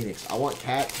go to Phoenix. I want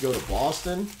Cat to go to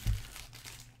Boston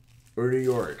or New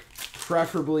York.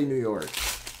 Preferably New York.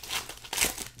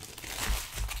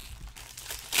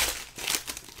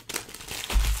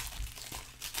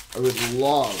 I would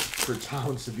love for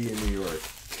Towns to be in New York.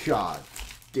 God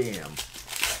damn.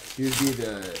 He would be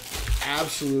the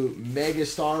absolute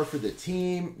megastar for the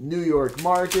team. New York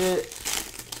market.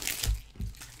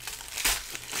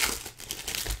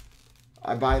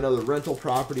 I buy another rental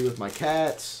property with my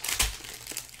cats.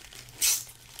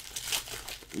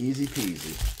 Easy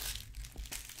peasy.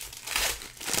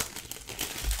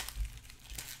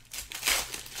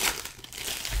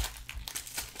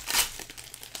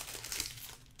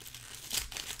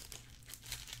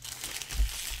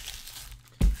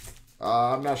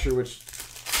 I'm not sure which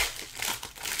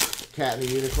cat and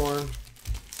the unicorn.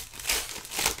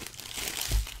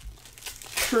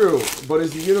 True, but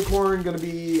is the unicorn going to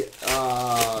be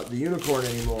the unicorn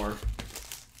anymore?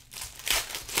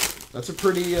 That's a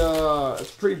pretty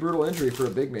brutal injury for a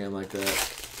big man like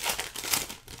that.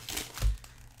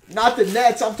 Not the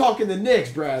Nets, I'm talking the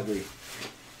Knicks, Bradley.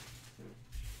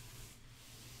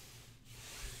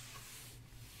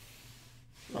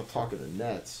 I'm not talking the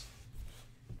Nets.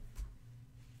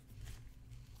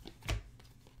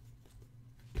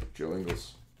 Joe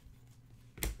Ingles.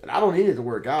 And I don't need it to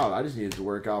work out. I just need it to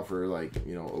work out for, like,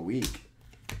 you know, a week.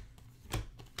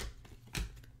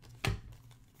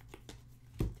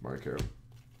 Mark Carroll.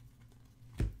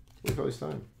 Look how he's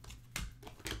time.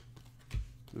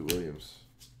 Lou Williams.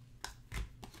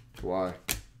 Why?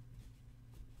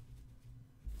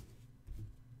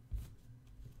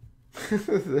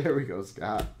 There we go,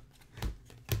 Scott.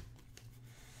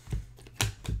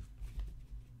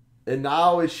 And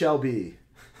now it shall be.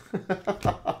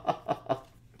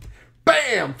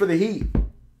 Bam! For the Heat.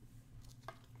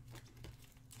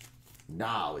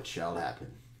 Now it shall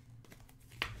happen.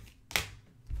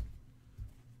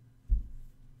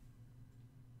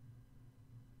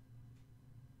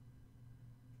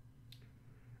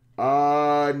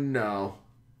 No.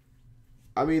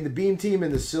 I mean, the beam team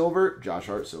and the silver, Josh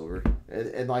Hart silver,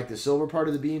 and like the silver part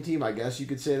of the beam team, I guess you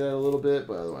could say that a little bit,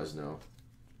 but otherwise, no.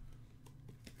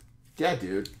 Yeah,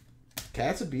 dude.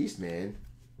 Cat's a beast, man.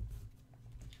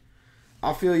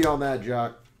 I'll feel you on that,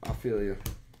 Jock. I'll feel you.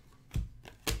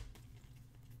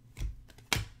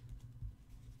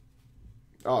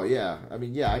 Oh, yeah. I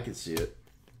mean, yeah, I can see it.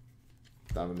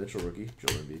 Donovan Mitchell, rookie.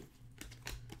 Joel Embiid.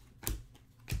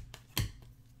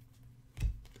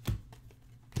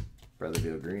 Bradley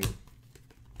Beal Green.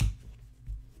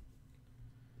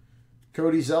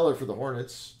 Cody Zeller for the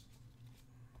Hornets.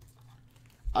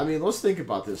 I mean, let's think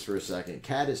about this for a second.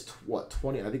 Cat is, what,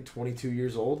 20? I think 22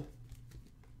 years old.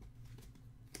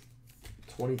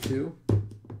 22.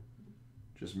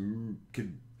 Just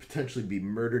could potentially be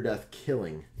murder, death,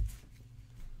 killing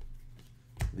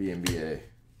the NBA.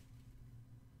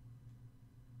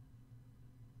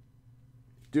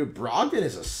 Dude, Brogdon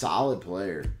is a solid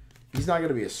player. He's not going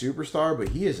to be a superstar, but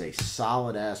he is a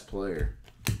solid-ass player.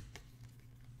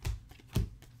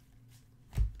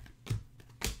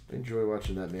 I enjoy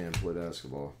watching that man play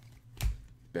basketball.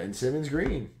 Ben Simmons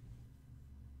Green.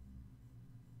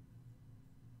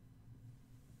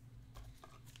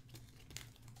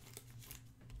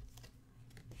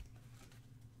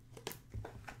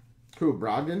 Who,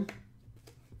 Brogdon?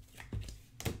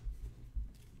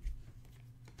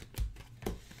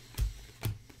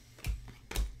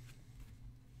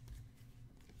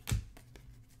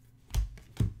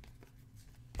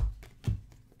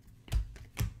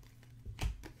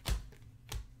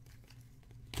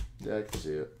 Yeah, I can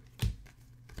see it.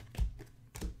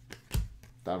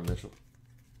 Donovan Mitchell.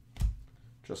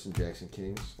 Justin Jackson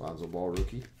Kings. Lonzo Ball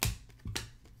rookie.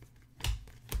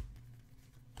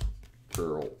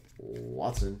 Earl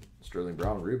Watson. Sterling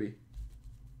Brown Ruby.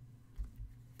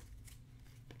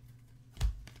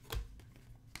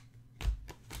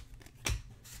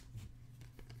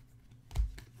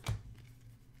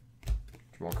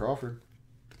 Jamal Crawford.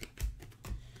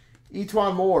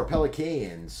 Etwan Moore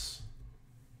Pelicans.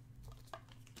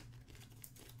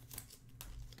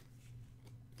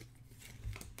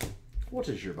 What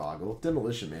is your boggle?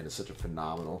 Demolition Man is such a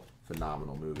phenomenal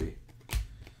movie.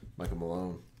 Michael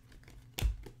Malone.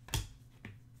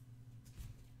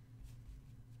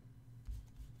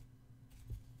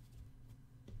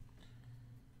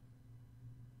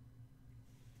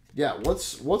 Yeah,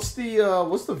 what's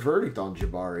the verdict on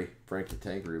Jabari, Frank the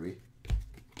Tank Ruby?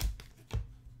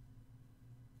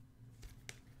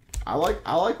 I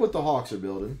like what the Hawks are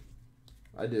building.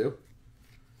 I do.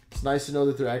 It's nice to know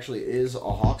that there actually is a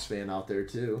Hawks fan out there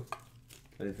too.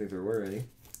 I didn't think there were any.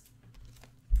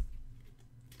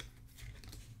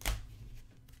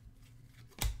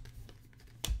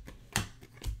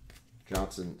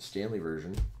 Johnson Stanley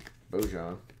version.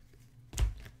 Bojan.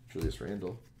 Julius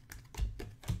Randle.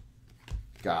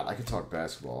 God, I could talk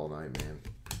basketball all night, man.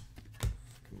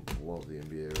 I love the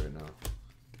NBA right now.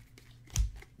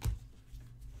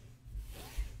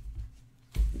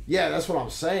 Yeah, that's what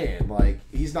I'm saying. Like,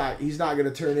 he's not going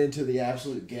to turn into the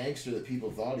absolute gangster that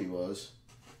people thought he was.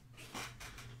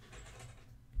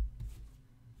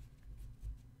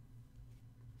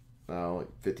 Like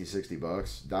 50, 60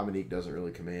 bucks. Dominique doesn't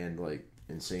really command like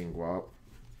insane guap.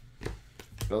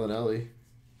 Bellinelli.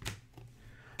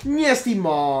 Nasty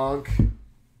Monk.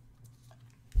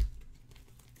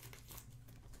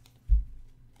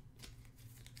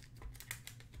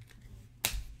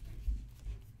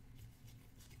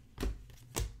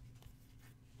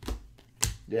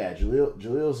 Yeah,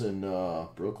 Jalil's in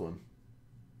Brooklyn.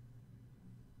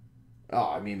 Oh,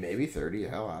 I mean, maybe 30.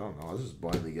 Hell, I don't know. I was just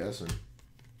blindly guessing.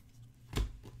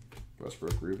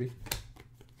 Westbrook, Ruby.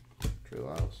 Trey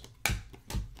Lyles.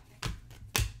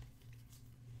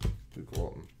 Luke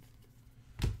Walton.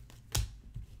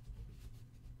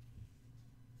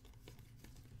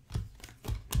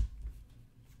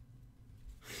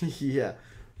 Yeah.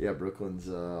 Yeah, Brooklyn's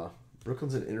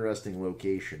an interesting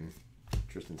location.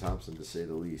 Tristan Thompson, to say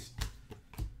the least.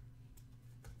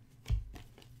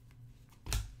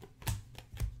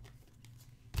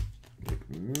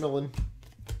 McMillan.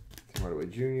 Tim Hardaway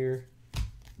Jr.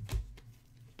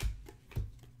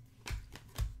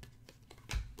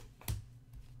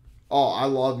 Oh, I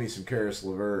love me some Karis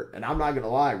LeVert. And I'm not going to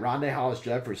lie, Rondé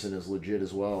Hollis-Jefferson is legit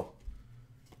as well.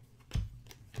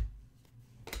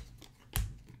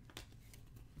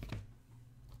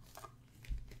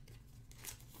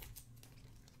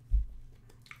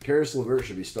 Karis LeVert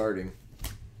should be starting.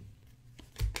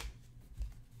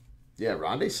 Yeah,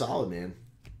 Rondé's solid, man.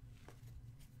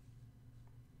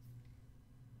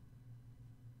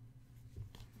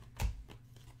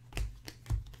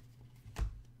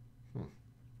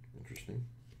 Interesting.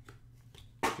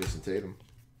 Jason Tatum.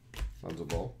 Runs the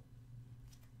ball.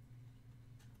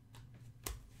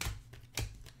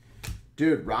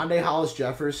 Dude, Rondé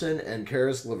Hollis-Jefferson and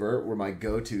Karis LeVert were my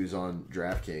go-tos on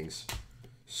DraftKings.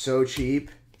 So cheap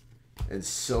and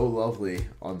so lovely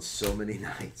on so many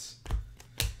nights.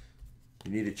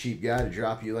 You need a cheap guy to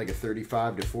drop you like a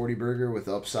 35 to 40 burger with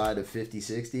upside of 50,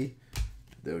 60.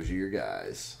 Those are your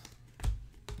guys.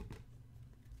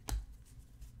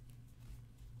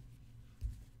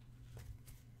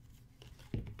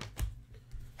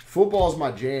 Football's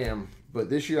my jam, but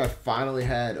this year I finally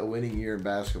had a winning year in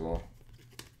basketball.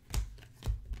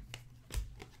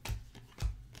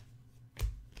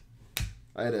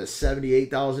 I had a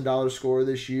 $78,000 score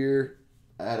this year.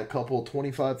 I had a couple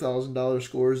 $25,000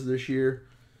 scores this year.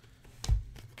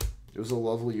 It was a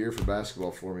lovely year for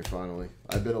basketball for me, finally.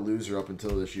 I've been a loser up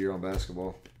until this year on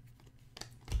basketball.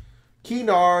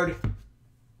 Keenard.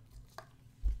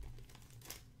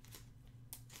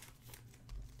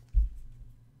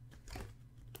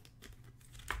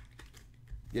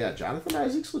 Yeah, Jonathan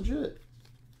Isaac's legit.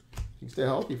 He can stay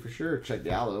healthy for sure. Check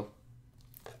Gallo.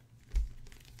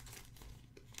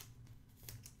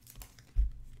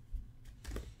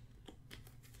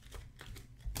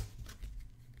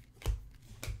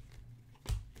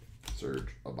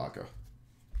 Serge Ibaka.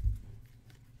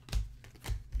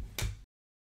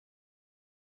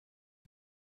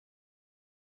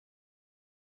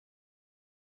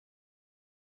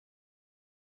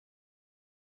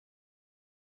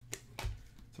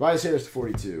 Tobias Harris to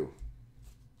 42.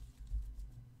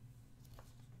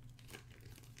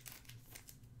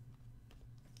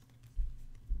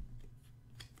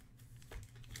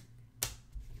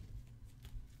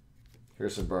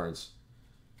 Harrison Barnes.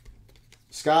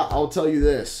 Scott, I'll tell you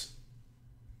this.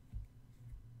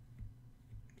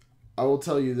 I will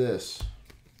tell you this.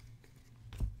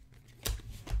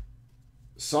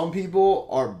 Some people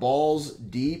are balls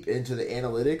deep into the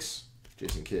analytics.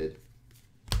 Jason Kidd.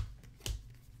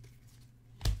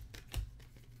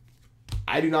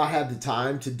 I do not have the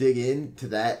time to dig in to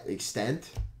that extent.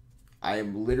 I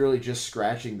am literally just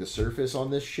scratching the surface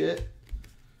on this shit.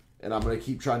 And I'm going to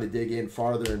keep trying to dig in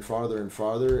farther and farther and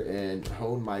farther and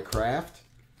hone my craft.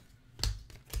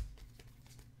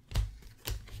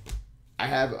 I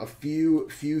have a few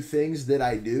things that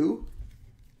I do.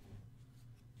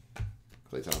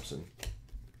 Klay Thompson.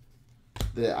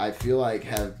 that I feel like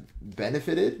have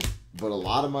benefited, but a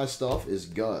lot of my stuff is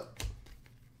gut.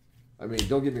 I mean,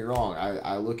 don't get me wrong.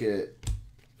 I look at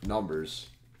numbers,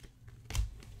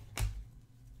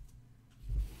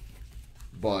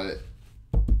 but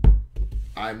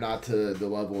I'm not to the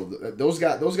level of those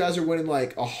guys. Those guys are winning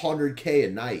like 100K a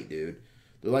night, dude.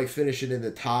 They're like finishing in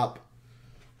the top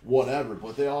whatever,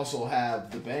 but they also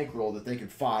have the bankroll that they can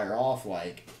fire off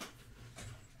like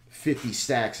 50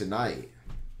 stacks a night.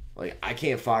 Like, I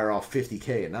can't fire off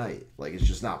 50K a night. Like, it's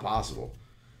just not possible.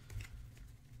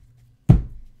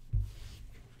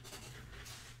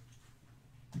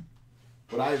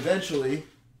 But I eventually,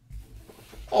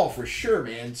 oh, for sure,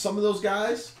 man. Some of those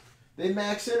guys, they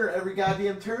max enter every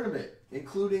goddamn tournament,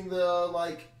 including the,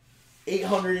 like,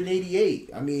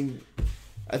 888. I mean,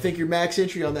 I think your max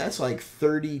entry on that's like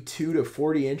 32 to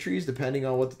 40 entries, depending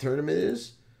on what the tournament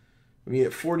is. I mean,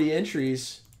 at 40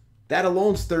 entries, that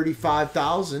alone's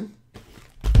 35,000.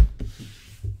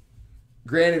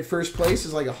 Granted, first place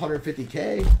is like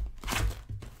 150K.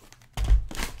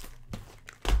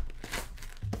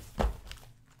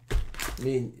 I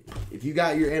mean, if you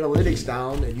got your analytics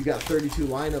down and you got 32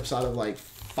 lineups out of like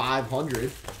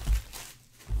 500,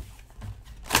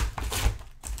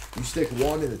 you stick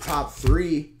one in the top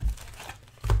 3,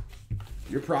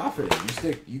 you're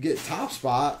profiting. You get top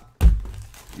spot,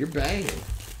 you're banging.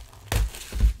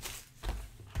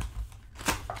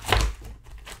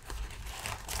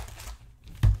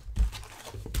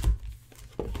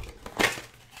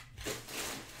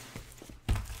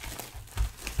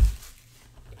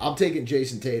 I'm taking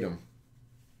Jason Tatum.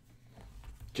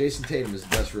 Jason Tatum is the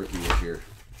best rookie this year.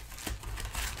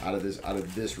 Out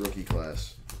of this rookie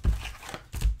class.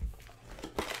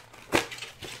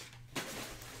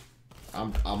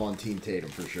 I'm on Team Tatum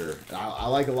for sure. I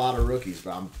like a lot of rookies,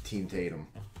 but I'm Team Tatum.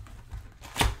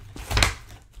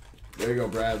 There you go,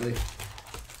 Bradley.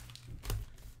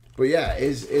 But yeah,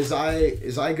 as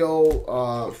I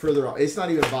go further on, it's not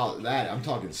even about that. I'm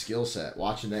talking skill set.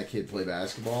 Watching that kid play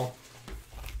basketball.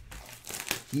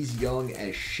 He's young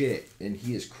as shit, and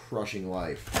he is crushing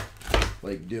life.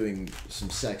 Like, doing some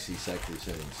sexy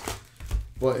things.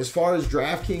 But as far as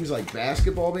DraftKings, like,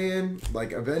 basketball, man,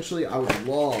 like, eventually I would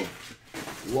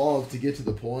love to get to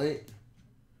the point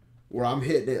where I'm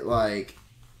hitting it like,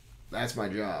 that's my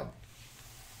job.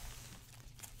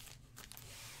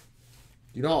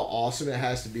 You know how awesome it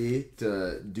has to be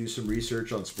to do some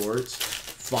research on sports,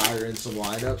 fire in some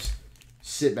lineups,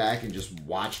 sit back and just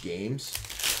watch games?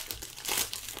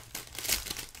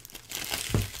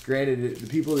 Granted, the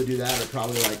people that do that are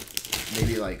probably like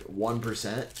maybe like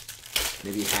 1%,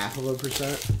 maybe half of a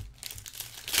percent.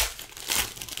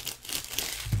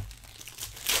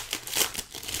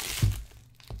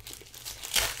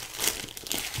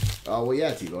 Oh, well,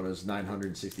 yeah, T-Bone is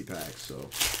 960 packs, so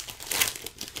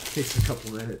takes a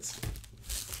couple minutes.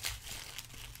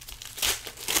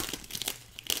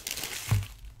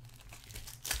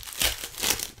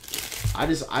 I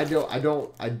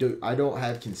don't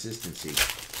have consistency.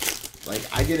 Like,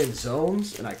 I get in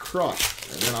zones and I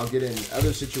crush, and then I'll get in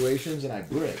other situations and I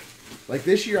brick. Like,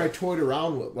 this year I toyed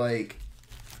around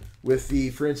with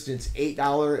the, for instance,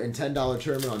 $8 and $10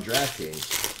 tournament on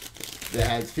DraftKings that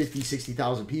had 50,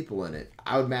 60,000 people in it.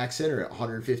 I would max enter at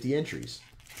 150 entries.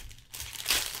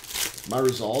 My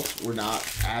results were not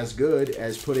as good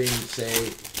as putting, say,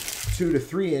 2 to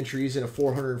 3 entries in a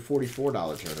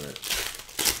 $444 tournament.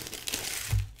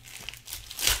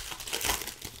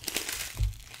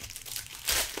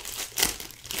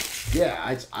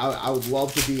 Yeah, I would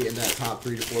love to be in that top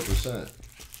 3 to 4%.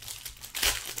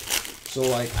 So,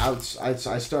 like, I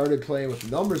started playing with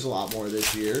numbers a lot more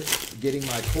this year, getting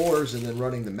my cores and then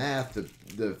running the math to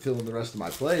fill in the rest of my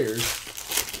players.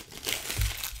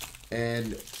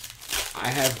 And I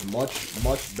have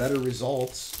much better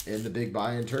results in the big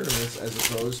buy-in tournaments as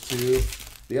opposed to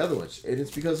the other ones. And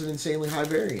it's because of insanely high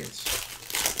variance.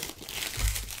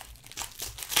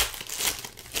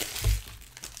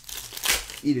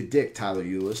 Eat a dick, Tyler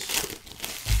Eulis.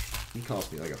 He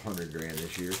cost me like $100 grand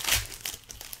this year.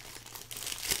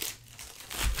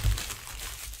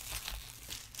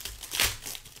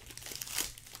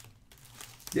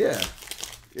 Yeah,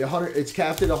 it's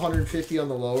capped at 150 on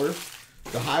the lower.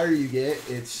 The higher you get,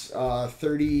 it's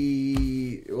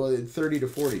 30 to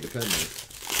 40, depending.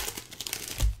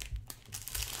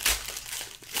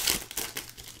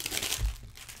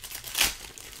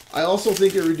 I also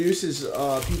think it reduces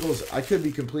people's... I could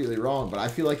be completely wrong, but I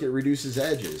feel like it reduces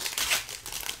edges.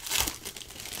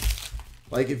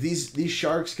 Like, if these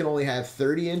sharks can only have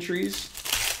 30 entries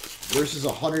versus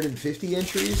 150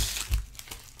 entries,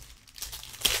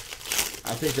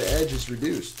 I think the edge is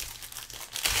reduced.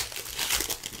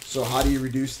 So how do you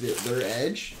reduce their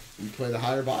edge? You play the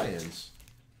higher buy-ins.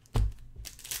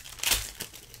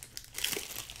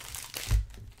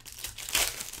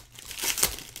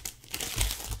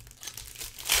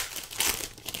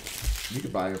 You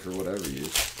can buy them for whatever you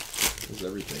use. There's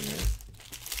everything there.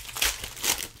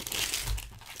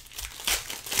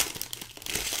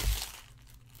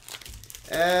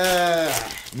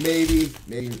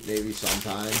 Maybe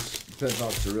sometimes. Depends on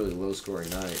if it's a really low-scoring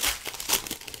night.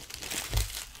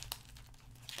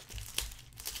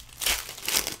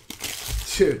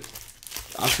 Dude,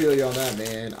 I feel you on that,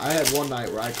 man. I had one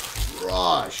night where I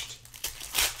crushed.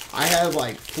 I had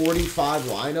like 45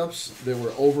 lineups that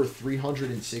were over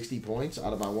 360 points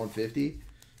out of my 150.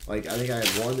 Like, I think I had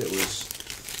one that was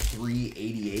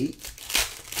 388.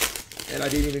 And I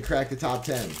didn't even crack the top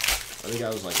 10. I think I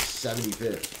was like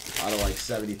 75th out of like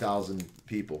 70,000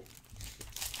 people.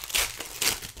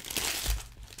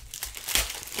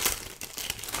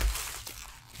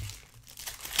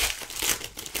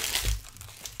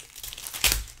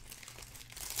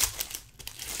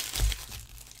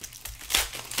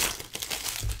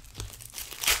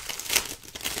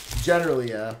 Generally,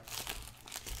 yeah.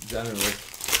 Generally.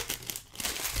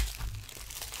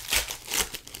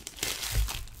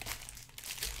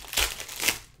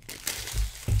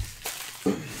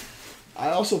 I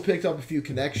also picked up a few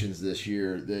connections this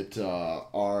year that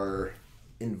are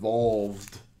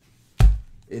involved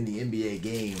in the NBA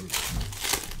game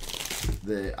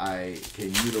that I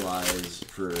can utilize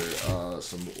for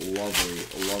some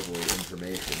lovely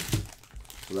information.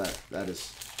 So that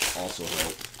has also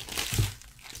helped.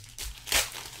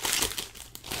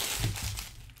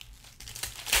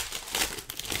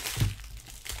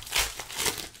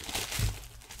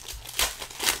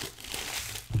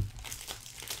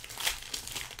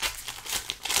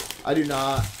 I do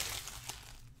not.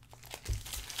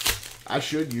 I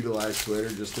should utilize Twitter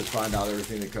just to find out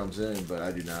everything that comes in, but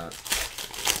I do not.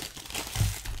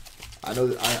 I know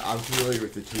that I'm familiar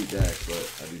with the tweet deck, but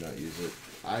I do not use it.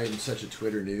 I am such a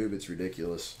Twitter noob, it's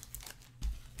ridiculous.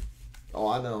 Oh,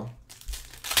 I know.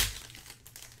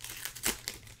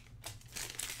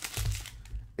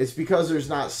 It's because there's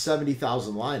not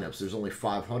 70,000 lineups. There's only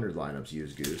 500 lineups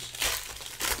used, Goose.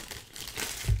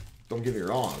 Don't get me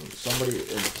wrong. Someone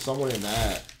in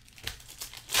that.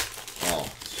 Oh,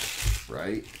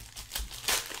 right.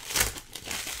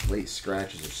 Late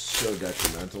scratches are so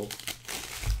detrimental.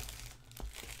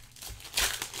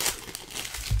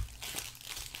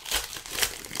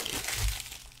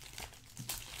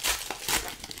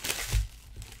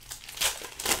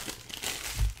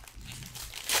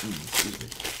 Excuse me.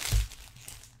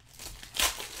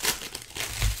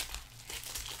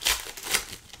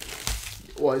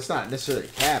 Well, it's not necessarily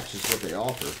caps, it's what they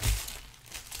offer.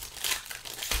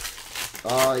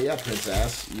 Yeah,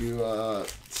 Princess, you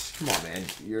come on, man.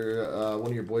 You're one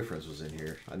of your boyfriends was in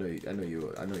here. I know you know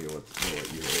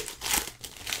what you hit.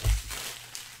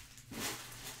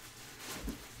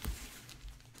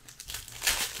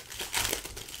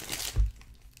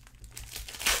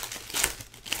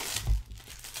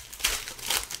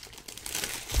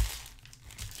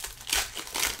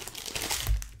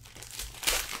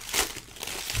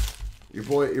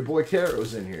 Your boy Carrot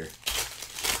was in here.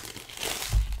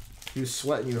 He was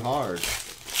sweating you hard.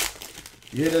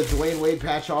 You hit a Dwayne Wade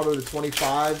patch auto to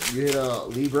 25. You hit a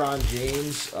LeBron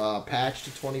James patch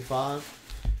to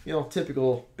 25. You know,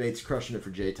 typical Bates crushing it for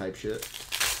J type shit.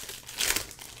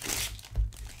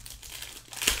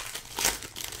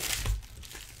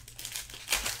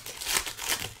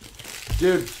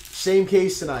 Dude, same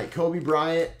case tonight. Kobe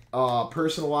Bryant,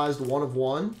 personalized 1 of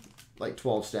 1. Like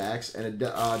 12 stacks, and a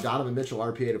Donovan Mitchell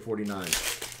RPA to 49.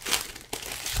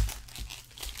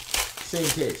 Same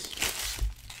case.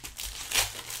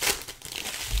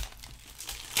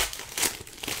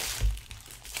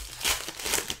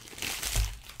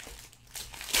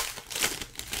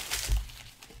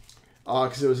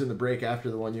 Because it was in the break after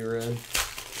the one you were in.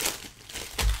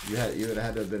 You would have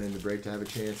had to have been in the break to have a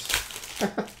chance.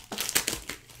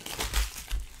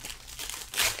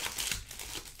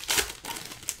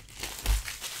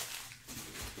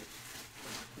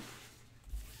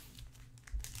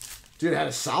 Dude, I had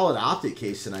a solid optic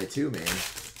case tonight too, man.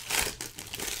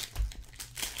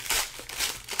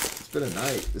 It's been a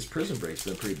night. This Prizm break's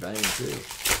been pretty banging too.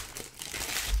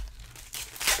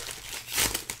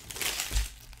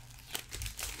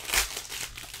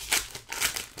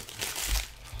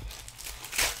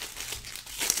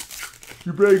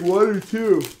 You break 1 or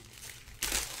 2?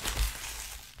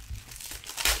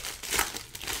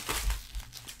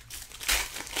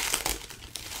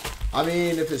 I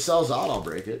mean, if it sells out, I'll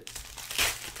break it.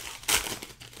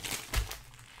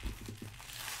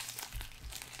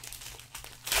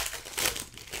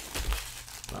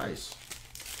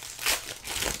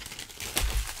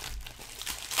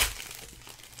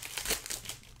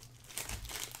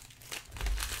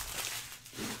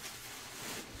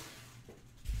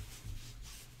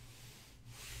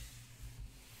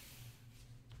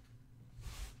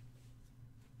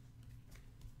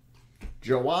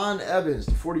 Jawan Evans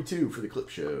to 42 for the Clip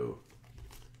Show.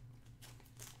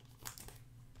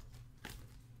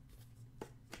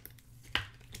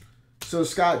 So,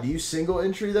 Scott, do you single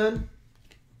entry then?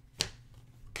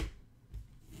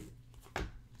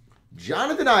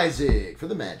 Jonathan Isaac for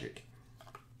the Magic.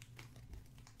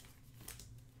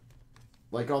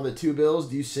 Like on the 2 bills,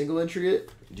 do you single entry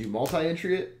it? Do you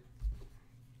multi-entry it?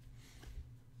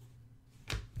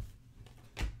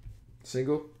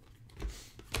 Single?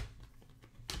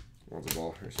 Wants the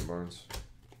ball. Harrison Barnes.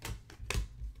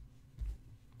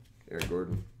 Eric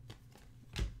Gordon.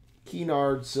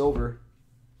 Keenard Silver.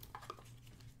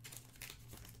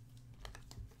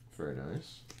 Very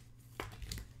nice.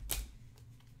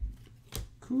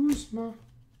 Kuzma.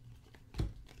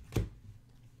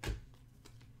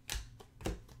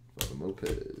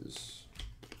 Lopez.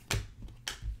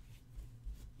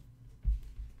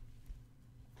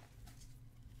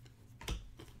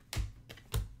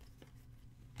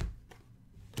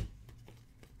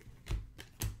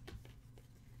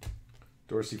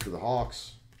 Dorsey for the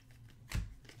Hawks.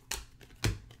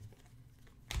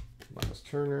 Miles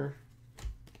Turner.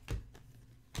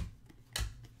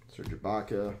 Serge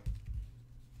Ibaka.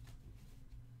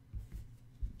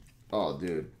 Oh,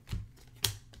 dude.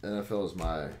 NFL is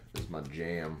my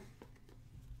jam.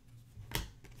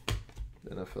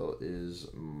 NFL is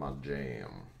my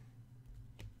jam.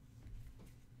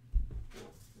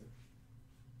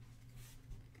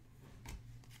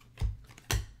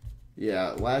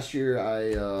 Yeah, last year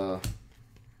I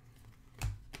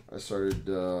started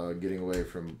getting away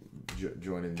from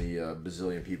joining the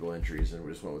bazillion people entries and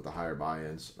we just went with the higher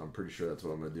buy-ins. I'm pretty sure that's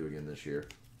what I'm going to do again this year.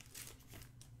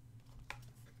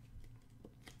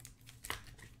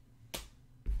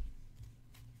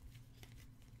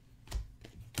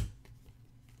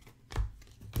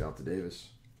 Down to Davis.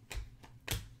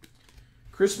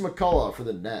 Chris McCullough for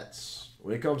the Nets.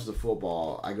 When it comes to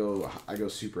football, I go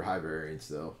super high variance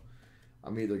though.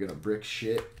 I'm either gonna brick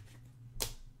shit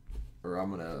or I'm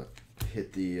gonna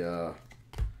hit the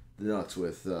nuts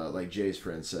with like Jay's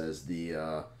friend says,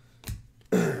 the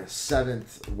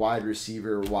 7th wide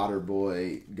receiver water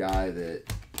boy guy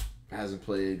that hasn't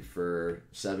played for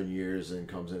 7 years and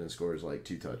comes in and scores like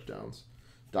 2 touchdowns.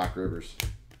 Doc Rivers.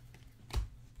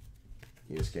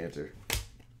 Enos Cantor.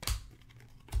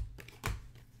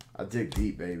 I dig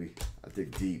deep, baby. I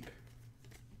dig deep.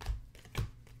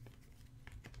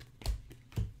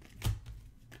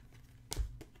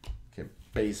 Can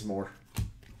base more.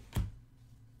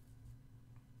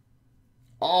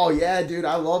 Oh, yeah, dude.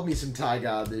 I love me some Ty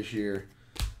God this year.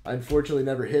 I unfortunately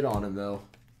never hit on him, though.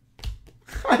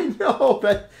 I know,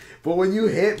 but when you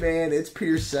hit, man, it's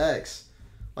pure sex.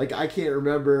 Like I can't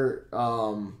remember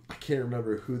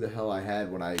who the hell I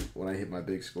had when I hit my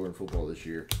big score in football this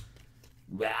year.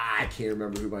 I can't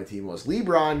remember who my team was.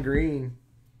 LeBron Green.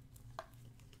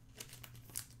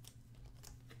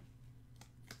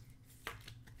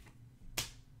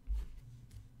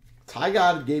 Ty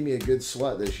God gave me a good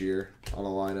sweat this year on a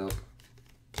lineup.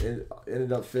 It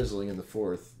ended up fizzling in the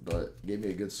 4th, but gave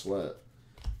me a good sweat.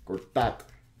 Gortat,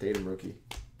 Tatum rookie.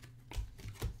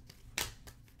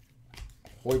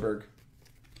 Hoiberg.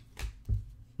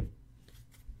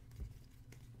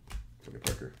 Tony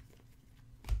Parker.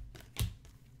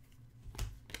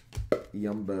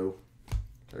 Yumbo.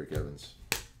 Eric Evans.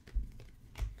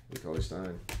 Cauley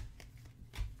Stein.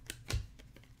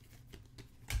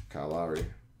 Kyle Lowry.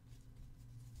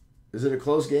 Is it a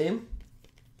close game?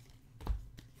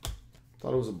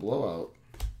 Thought it was a blowout.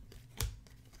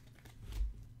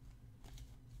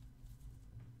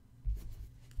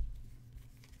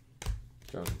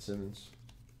 Jonathan Simmons.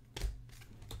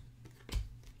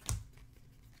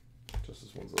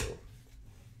 Justice Winslow.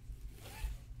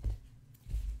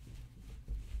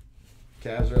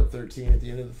 Cavs are up 13 at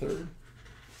the end of the 3rd.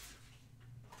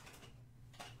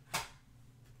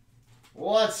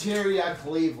 Let's hear ya,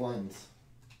 Cleveland.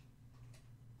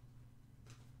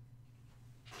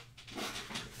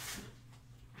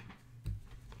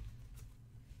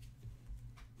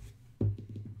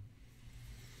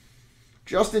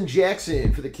 Justin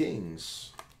Jackson for the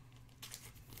Kings.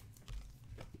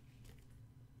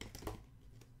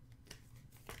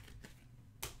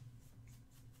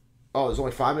 Oh, there's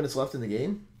only 5 minutes left in the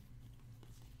game?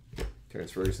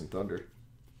 Terrence Ferguson, Thunder.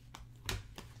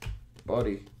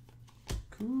 Buddy.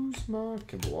 Kuzma.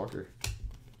 Kemba Walker.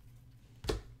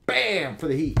 Bam! For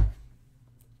the Heat.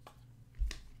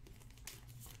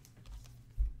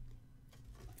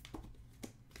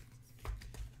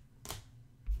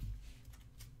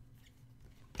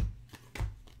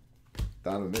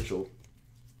 Donovan Mitchell.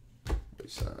 Right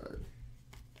side.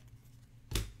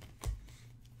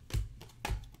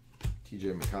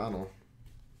 TJ McConnell.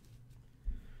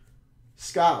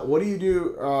 Scott, what do you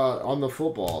do on the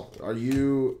football? Are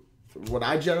you... What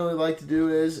I generally like to do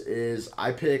is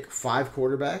I pick 5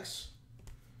 quarterbacks.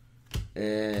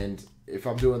 And if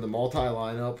I'm doing the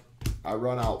multi-lineup, I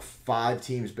run out 5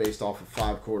 teams based off of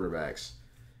 5 quarterbacks.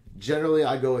 Generally,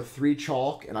 I go with 3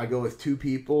 chalk, and I go with 2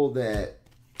 people that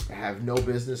have no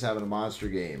business having a monster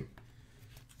game.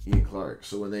 Ian Clark.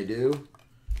 So when they do,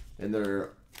 and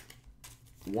their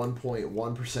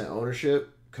 1.1%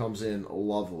 ownership comes in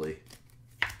lovely.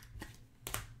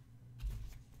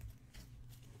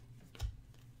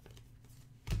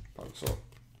 So,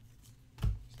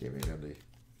 Steve McGundy.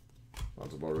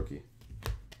 Lonzo Ball rookie.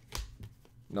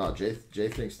 No, Jay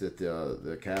thinks that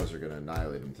the Cavs are going to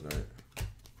annihilate him tonight.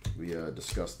 We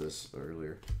discussed this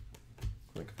earlier.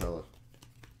 Clint Capella.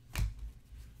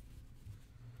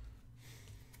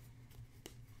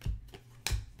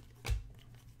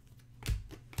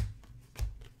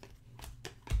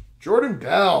 Jordan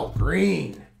Bell,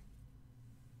 green.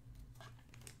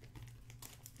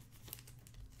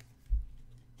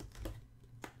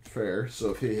 Fair.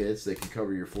 So if he hits, they can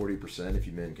cover your 40% if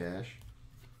you min cash.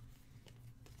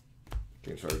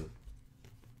 James Harden.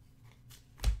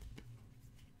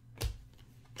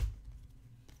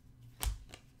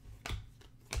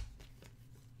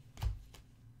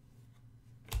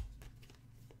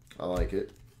 I like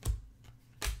it.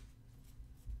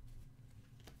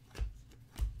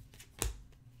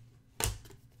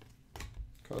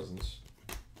 Cousins.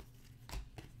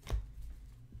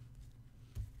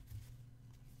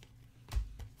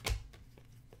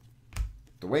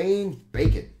 Dwayne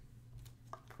Bacon.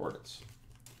 Hornets.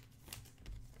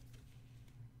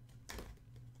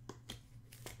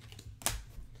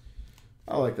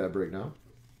 I like that break now.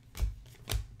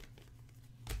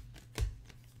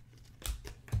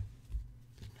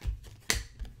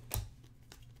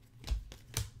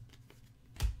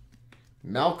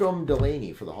 Malcolm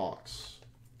Delaney for the Hawks.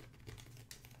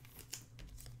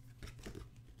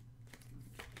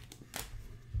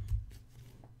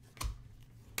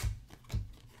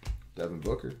 Devin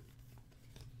Booker.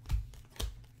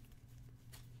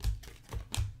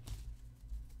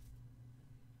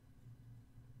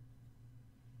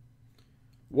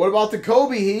 What about the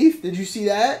Kobe, Heath? Did you see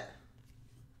that?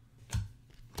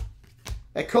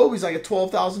 That Kobe's like a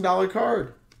 $12,000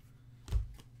 card.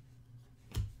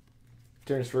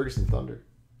 Terrence Ferguson, Thunder.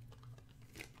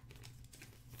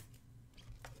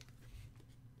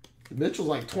 Mitchell's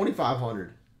like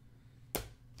 $2,500.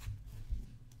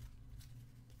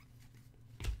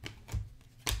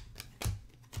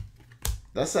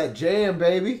 That's that jam,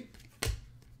 baby.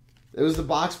 It was the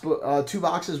box, 2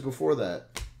 boxes before that.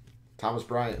 Thomas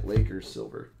Bryant, Lakers,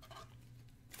 silver.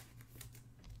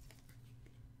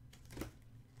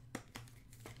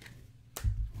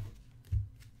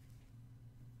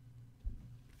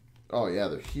 Oh, yeah,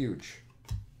 they're huge.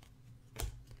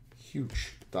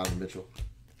 Huge. Donovan Mitchell.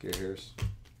 Gary Harris.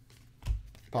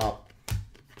 Pop.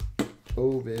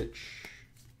 Ovich.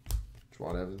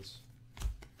 Juwan Evans.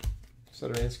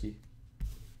 Sederansky.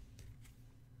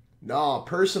 No,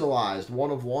 personalized.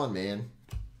 1 of 1, man.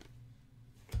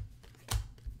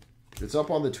 It's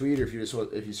up on the Twitter if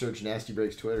you search Nasty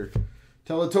Breaks Twitter.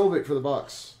 Teletovic for the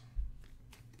Bucks.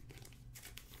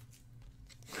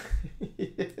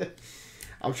 Yeah.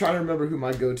 I'm trying to remember who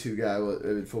my go-to guy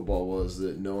in football was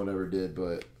that no one ever did,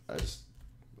 but I just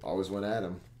always went at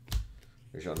him.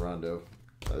 Rajon Rondo.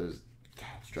 It's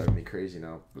driving me crazy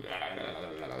now.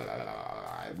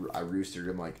 I roosted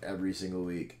him like every single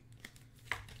week.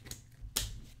 Trying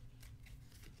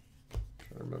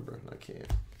to remember. I can't.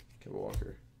 Kemba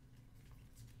Walker.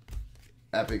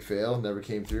 Epic fail. Never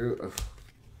came through. Ugh.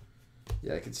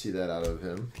 Yeah, I could see that out of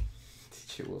him.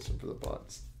 TJ Wilson for the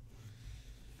Bucks.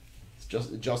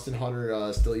 Justin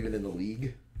Hunter still even in the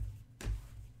league?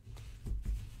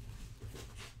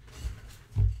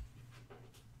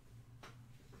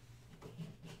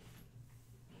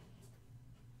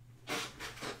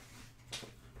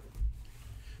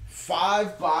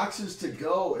 Five boxes to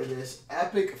go in this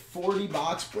epic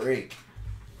 40-box break.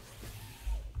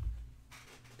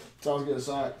 Sounds good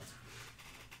aside.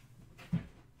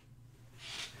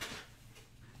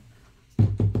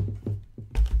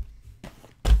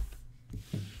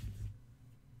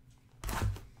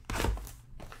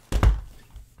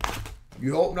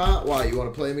 You hope not? Why? You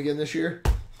want to play him again this year?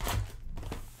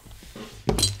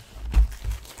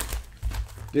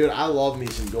 Dude, I love me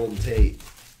some Golden Tate.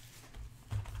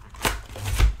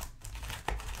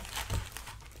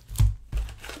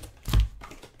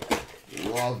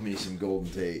 Love me some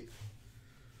Golden Tate.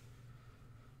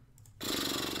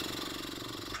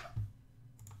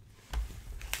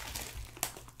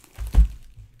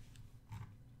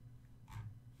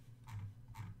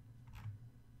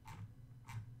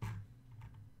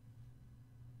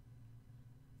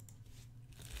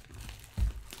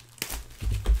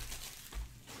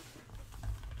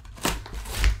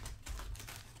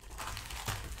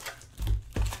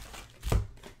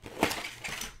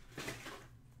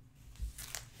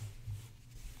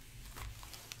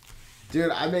 Dude,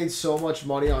 I made so much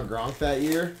money on Gronk that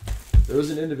year. There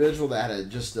was an individual that had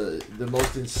just the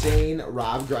most insane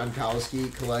Rob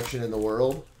Gronkowski collection in the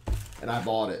world, and I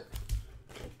bought it.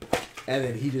 And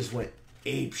then he just went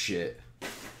ape shit.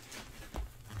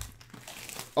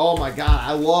 Oh my god,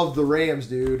 I love the Rams,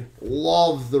 dude.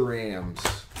 Love the Rams.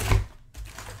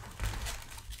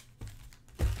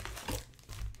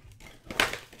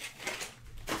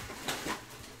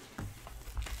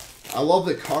 I love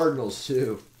the Cardinals,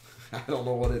 too. I don't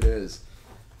know what it is.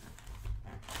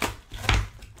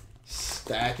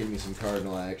 Stacking me some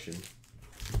Cardinal action.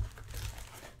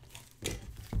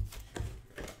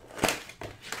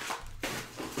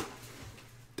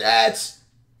 That's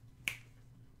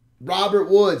Robert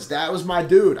Woods. That was my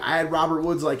dude. I had Robert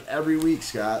Woods like every week,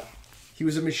 Scott. He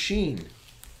was a machine.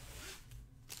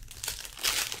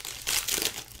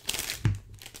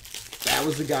 That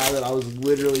was the guy that I was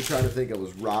literally trying to think of,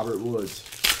 was Robert Woods.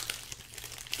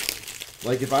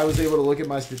 Like, if I was able to look at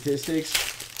my statistics,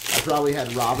 I probably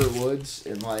had Robert Woods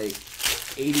in like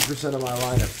 80% of my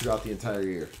lineup throughout the entire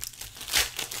year.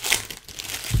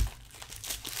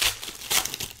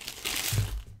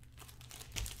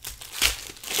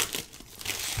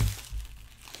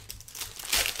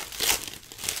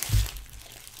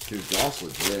 Dude, Goff's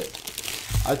legit.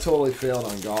 I totally failed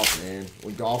on Goff, man.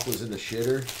 When Goff was in the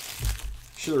shitter,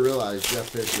 should have realized Jeff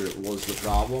Fisher was the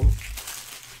problem.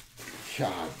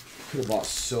 God, could have bought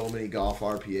so many Goff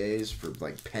RPAs for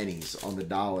like pennies on the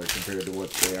dollar compared to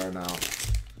what they are now.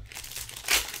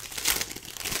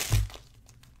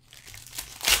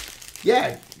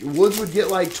 Yeah, Woods would get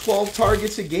like 12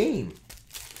 targets a game.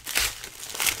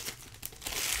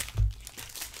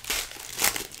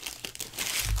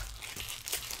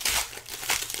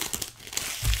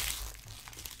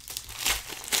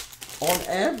 On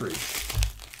average.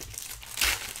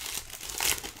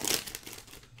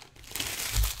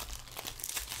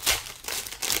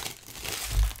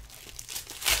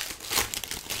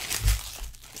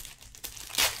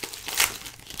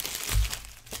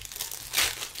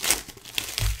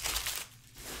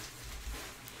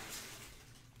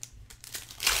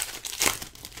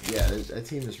 Yeah, that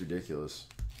team is ridiculous.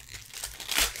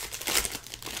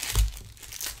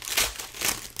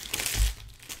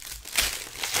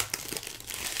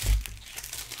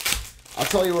 I'll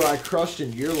tell you where I crushed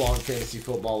in year-long fantasy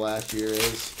football last year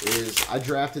is I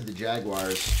drafted the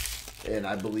Jaguars, and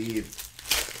I believe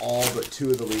all but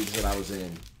 2 of the leagues that I was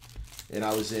in. And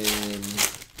I was in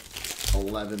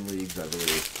 11 leagues, I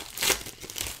believe.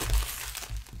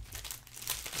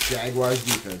 Jaguars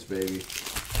defense, baby.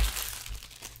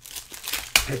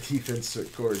 That defense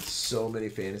scored so many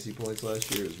fantasy points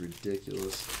last year. It was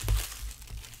ridiculous.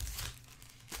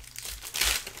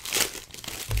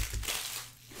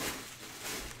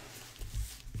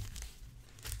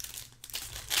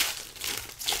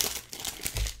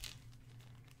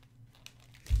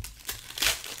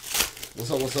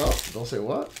 What's up? Don't say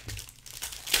what?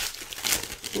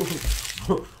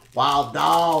 Wild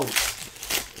dogs.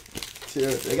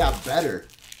 Dude, they got better.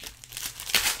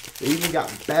 They even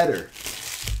got better.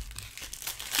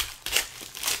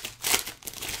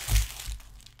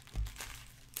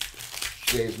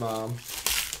 Jay's mom.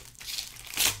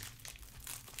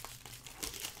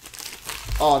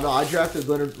 Oh no, I drafted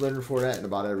Leonard Fournette in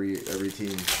about every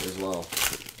team as well.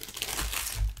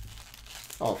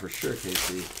 Oh, for sure,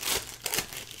 KC.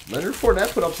 Leonard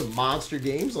Fournette put up some monster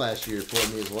games last year for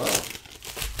me as well.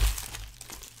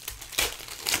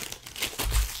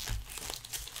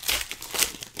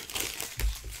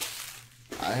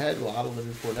 I had a lot of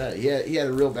Leonard Fournette. He had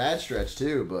a real bad stretch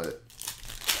too, but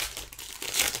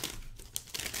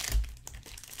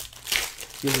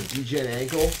he has a degen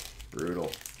ankle.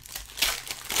 Brutal.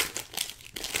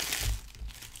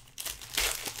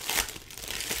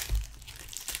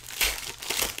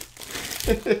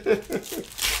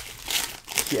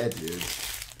 Yeah, dude.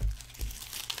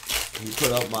 He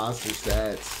put up monster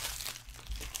stats.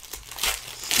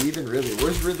 Steven Ridley.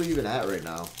 Where's Ridley even at right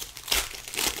now?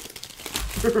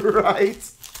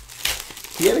 Right?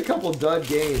 He had a couple dud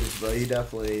games, but he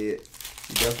definitely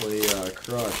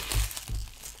crushed.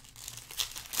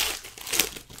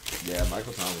 Yeah,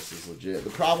 Michael Thomas is legit. The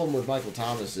problem with Michael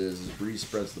Thomas is Breeze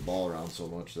spreads the ball around so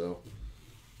much, though.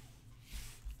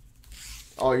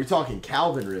 Oh, you're talking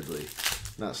Calvin Ridley,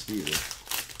 not Steven.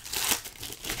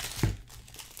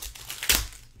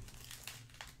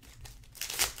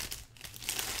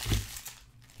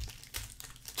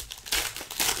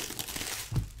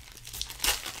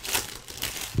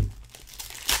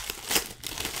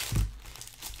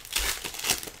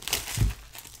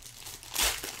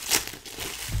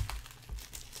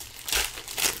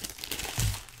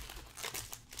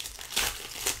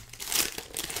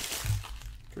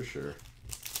 sure.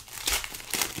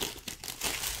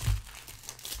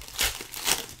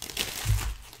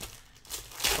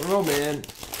 I don't know, man.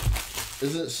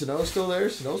 Isn't Sano still there?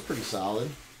 Sano's pretty solid.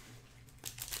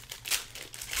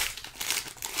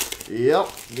 Yep,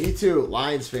 me too.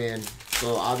 Lions fan.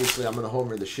 So obviously I'm going to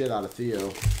homer the shit out of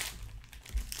Theo.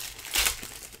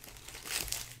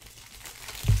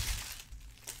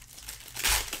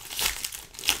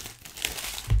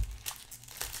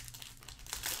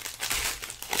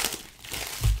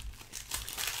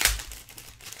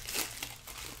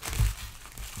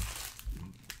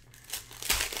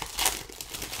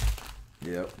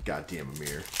 Yep, goddamn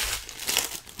Amir.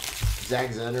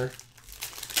 Zach Zenner.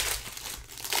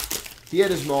 He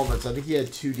had his moments. I think he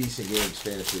had 2 decent games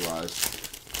fantasy-wise.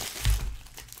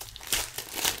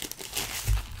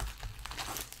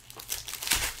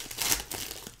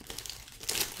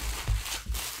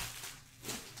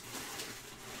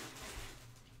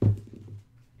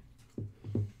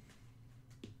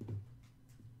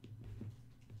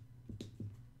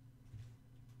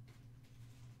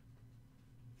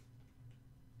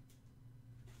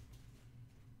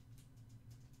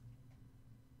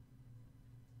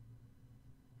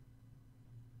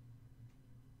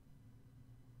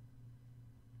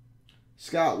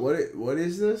 Scott, what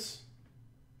is this?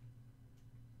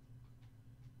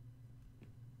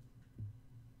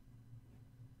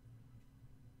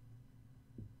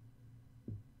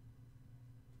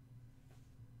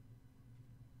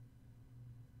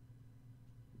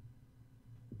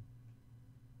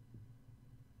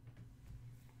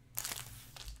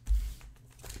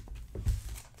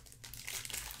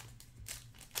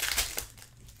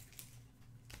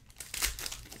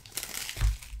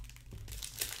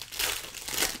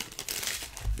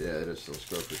 Yeah, it is still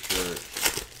Scrub for sure.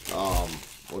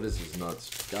 What is his nuts?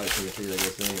 God, I can't figure out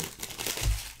his name.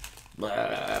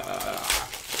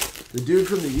 The dude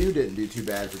from the U didn't do too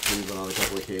bad for Cleveland on a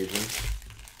couple occasions.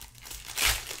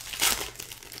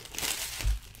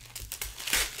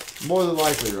 More than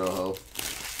likely, Rojo.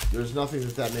 There's nothing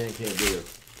that man can't do.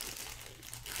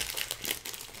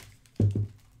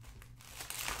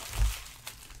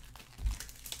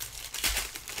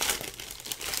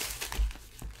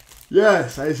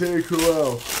 Yes, Isaiah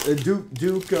Crowell and Duke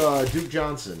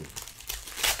Johnson.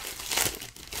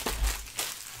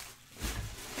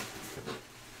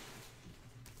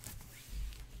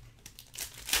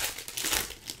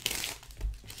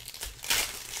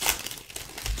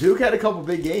 Duke had a couple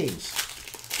big games.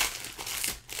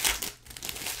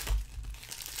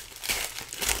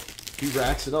 He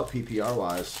racks it up PPR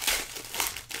wise.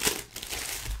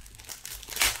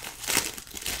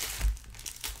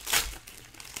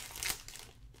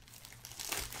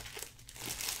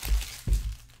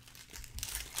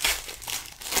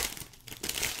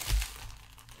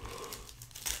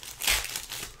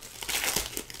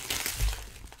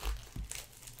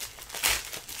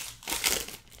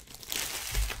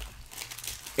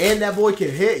 And that boy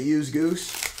can hit, Use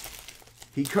Goose.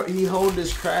 He honed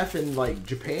his craft in, like,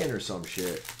 Japan or some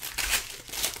shit.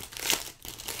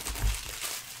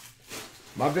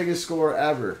 My biggest score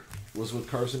ever was with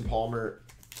Carson Palmer,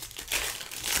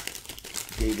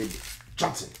 David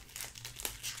Johnson.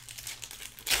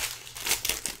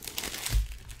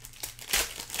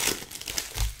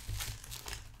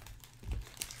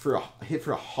 Hit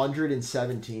for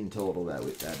 117 total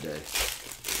that day.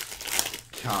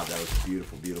 God, that was a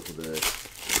beautiful, beautiful day.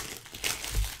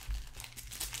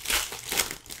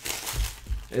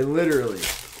 And literally,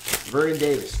 Vernon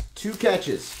Davis, 2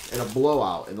 catches and a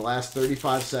blowout in the last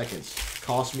 35 seconds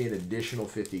cost me an additional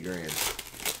 50 grand.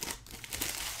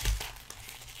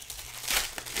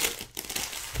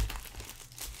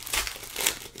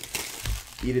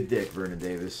 Eat a dick, Vernon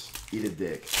Davis. Eat a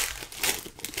dick.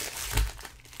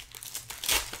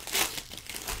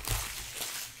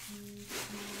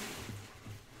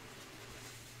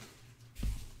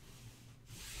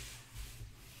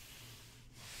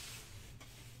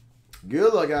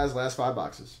 Good luck, guys. Last 5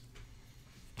 boxes.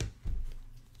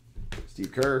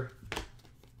 Steve Kerr.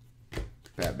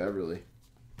 Pat Beverly.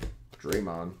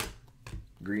 Draymond.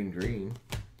 Green.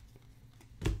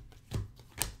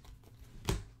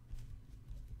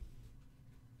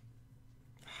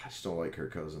 I just don't like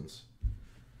Kirk Cousins.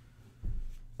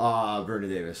 Vernon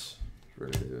Davis.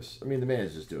 I mean, the man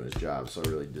is just doing his job, so I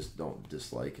really just don't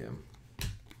dislike him.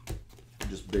 I'm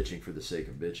just bitching for the sake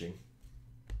of bitching.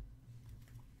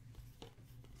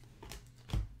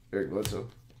 Eric Bledsoe.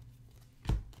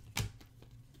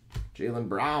 Jaylen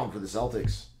Brown for the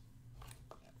Celtics.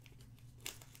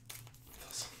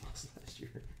 Last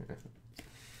year.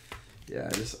 Yeah,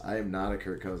 I am not a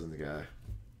Kirk Cousins guy.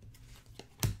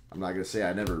 I'm not going to say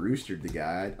I never roostered the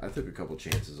guy. I took a couple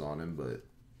chances on him, but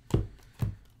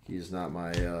he's not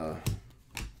my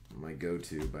my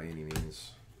go-to by any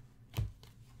means.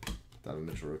 Donovan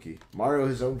Mitchell rookie. Mario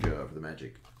Hezonja for the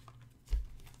Magic.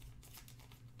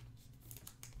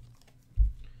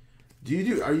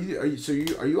 Are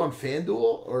you on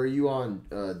FanDuel or are you on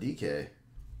DK?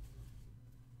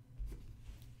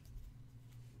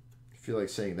 I feel like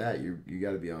saying that you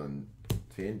got to be on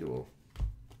FanDuel.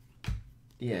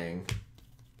 Yang.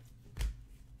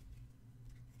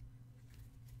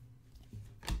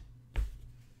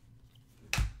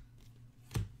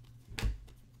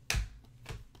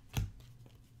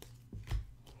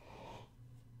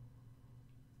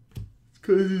 It's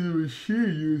because he's a machine,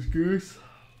 use Goose.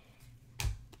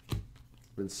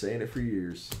 Been saying it for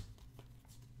years.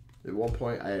 At one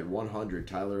point, I had 100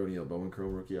 Tyler O'Neill Bowman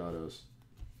Chrome rookie autos.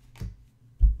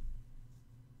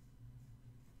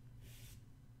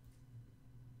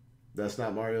 That's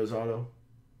not Mario's auto.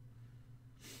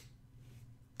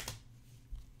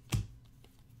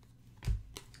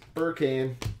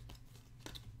 Burkan.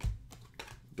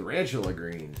 Durantula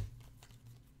green.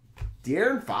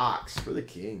 De'Aaron Fox for the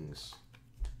Kings.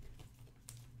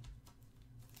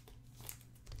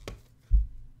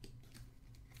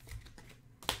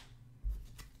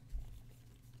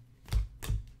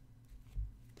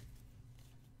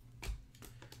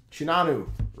 Chinanu,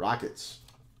 Rockets.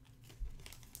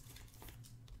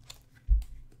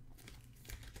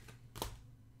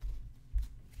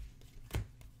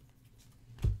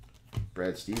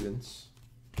 Brad Stevens.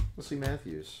 Wesley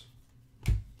Matthews.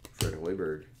 Fred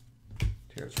Hoiberg.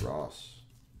 Terrence Ross.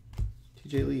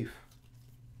 TJ Leaf.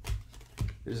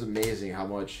 It is amazing how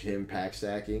much him pack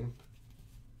stacking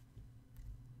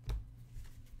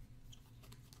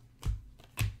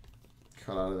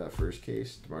cut out of that first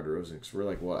case. DeMar DeRozan, because we're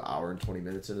like, what, hour and 20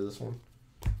 minutes into this one?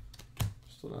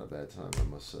 Still not a bad time, I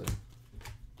must say.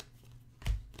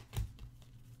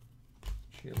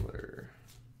 Chandler.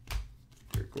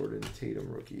 Eric Gordon,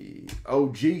 Tatum rookie.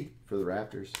 OG for the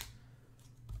Raptors.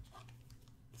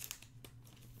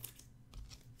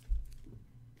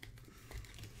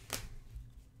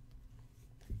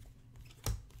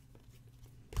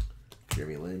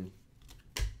 Jeremy Lin.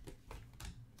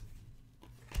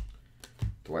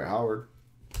 Dwight Howard.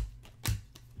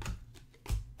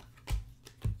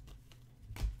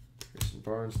 Harrison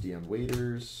Barnes, Deion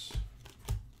Waiters.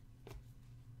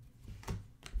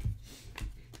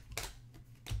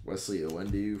 Wesley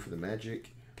Iwundu for the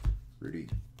Magic. Rudy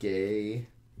Gay.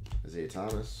 Isaiah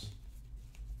Thomas.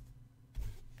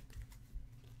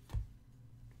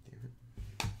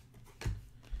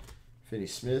 Finney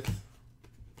Smith.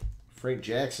 Frank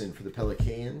Jackson for the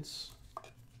Pelicans.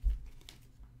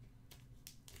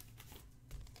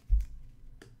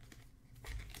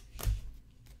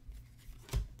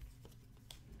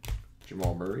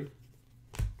 Jamal Murray.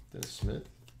 Dennis Smith.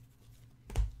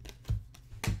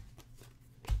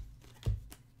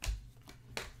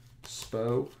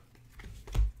 Spo.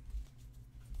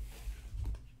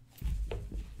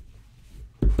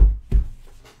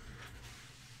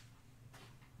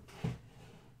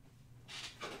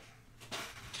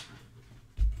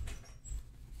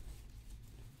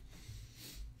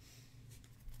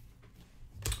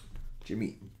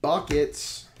 Jimmy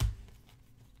Buckets.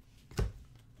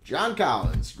 John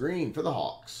Collins, green for the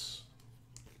Hawks.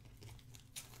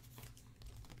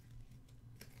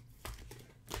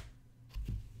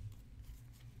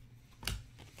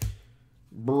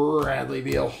 Bradley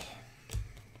Beal.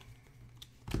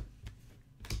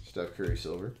 Steph Curry,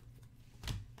 silver.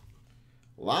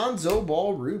 Lonzo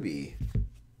Ball, ruby.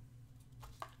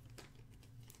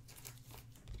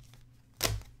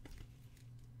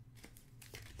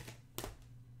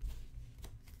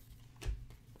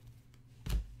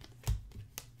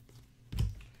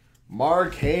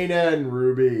 Mark Hannon,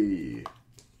 ruby.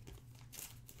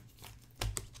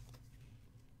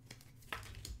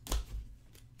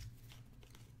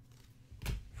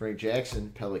 Frank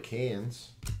Jackson,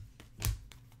 Pelicans.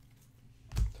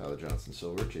 Tyler Johnson,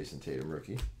 silver. Jason Tatum,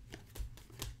 rookie.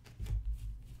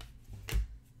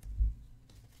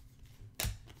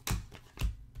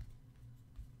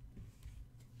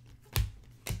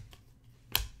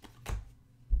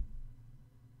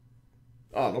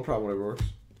 Oh, no problem, whatever works.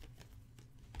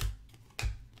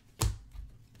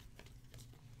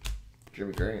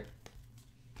 Jimmy Grant.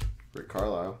 Rick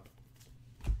Carlisle.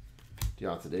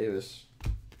 Deonta Davis.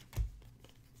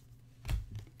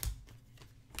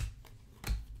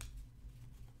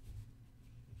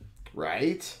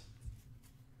 Right?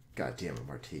 God damn it,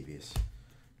 Martavius.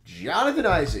 Jonathan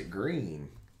Isaac, green.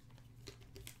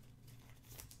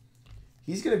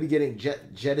 He's going to be getting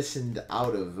jettisoned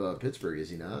out of Pittsburgh, is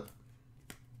he not?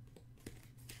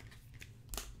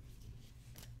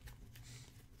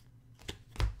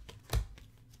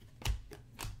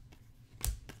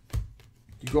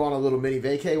 You go on a little mini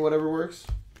vacay, whatever works.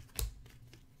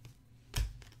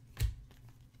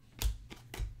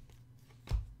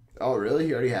 Oh, really?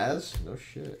 He already has? No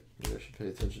shit. Maybe I should pay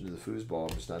attention to the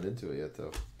foosball. I'm just not into it yet,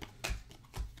 though.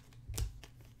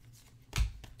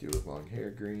 Dude with long hair,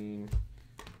 green.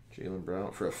 Jaylen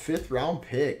Brown for a 5th round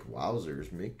pick.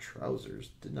 Wowzers, make trousers.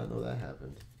 Did not know that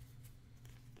happened.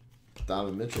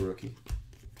 Donovan Mitchell rookie.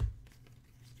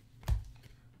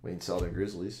 Wayne Selden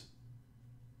Grizzlies.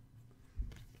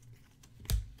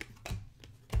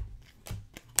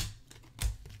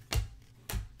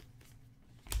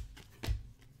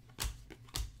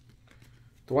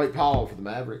 Dwight Powell for the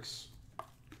Mavericks.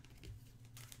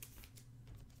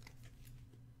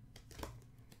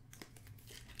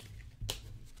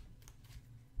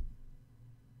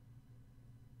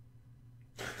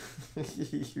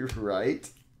 You're right.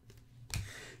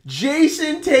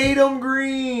 Jason Tatum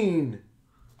Green.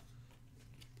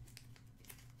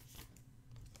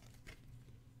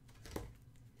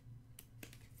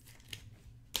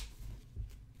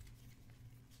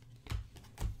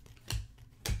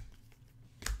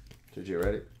 JJ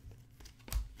Redick.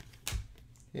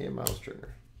 And Miles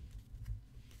Turner.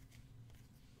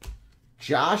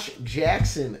 Josh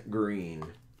Jackson Green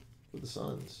for the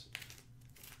Suns.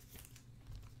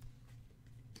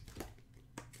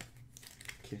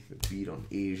 Can't even beat on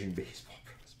Asian baseball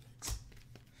prospects.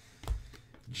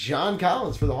 John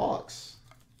Collins for the Hawks.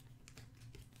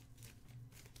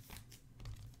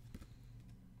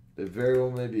 It very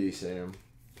well may be, Sam.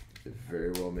 It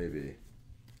very well may be.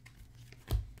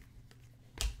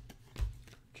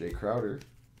 Jay Crowder.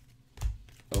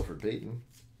 Elfrid Payton.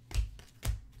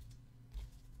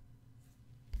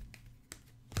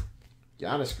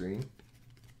 Giannis Green.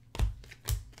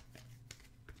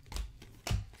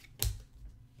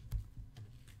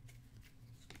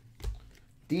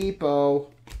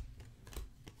 Depot.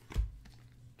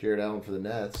 Jared Allen for the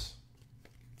Nets.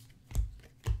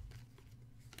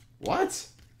 What?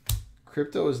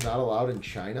 Crypto is not allowed in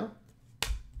China?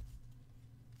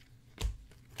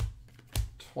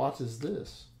 What is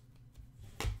this?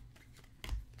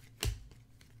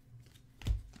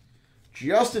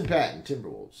 Justin Patton,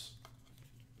 Timberwolves.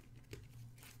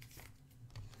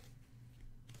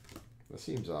 That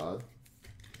seems odd.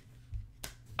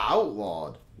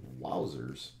 Outlawed.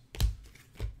 Wowzers.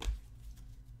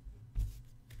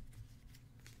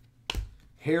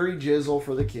 Harry Jizzle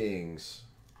for the Kings.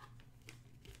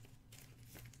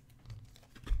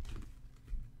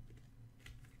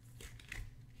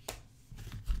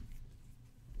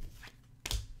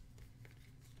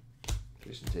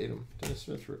 Jason Tatum. Dennis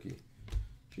Smith rookie.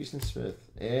 Jason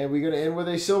Smith. And we're going to end with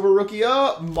a silver rookie.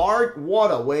 Oh, Mark. What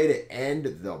a way to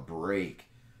end the break.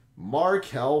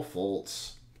 Markelle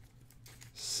Fultz.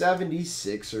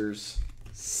 76ers.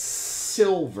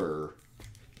 Silver.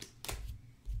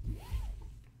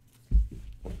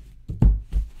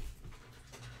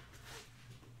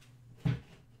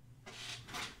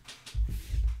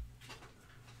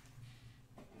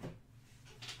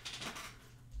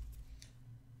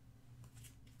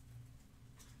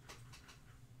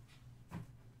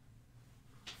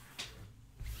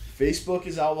 Facebook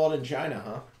is outlawed in China,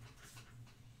 huh?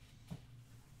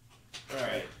 All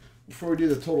right. Before we do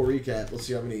the total recap, let's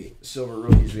see how many silver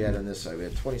rookies we had on this side. We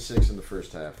had 26 in the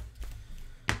first half.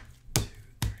 2,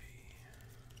 3.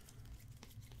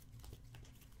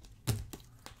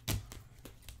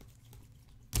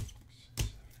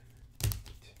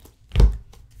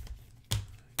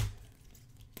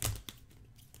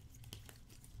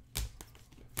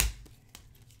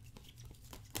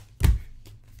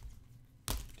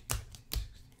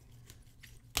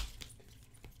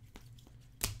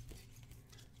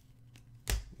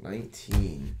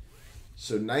 19.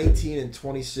 So 19 and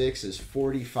 26 is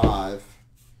 45.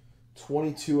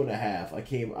 22 and a half.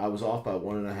 I was off by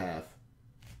 1.5.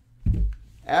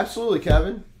 Absolutely,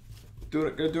 Kevin.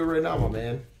 Gonna do it right now, my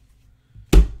man.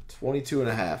 22 and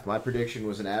a half. My prediction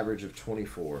was an average of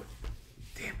 24.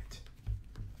 Damn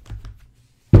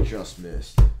it. Just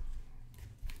missed.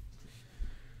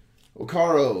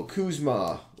 Okaro,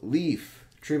 Kuzma, Leaf,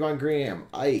 Trayvon Graham,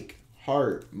 Ike,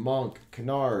 Hart, Monk,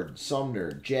 Kennard,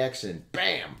 Sumner, Jackson,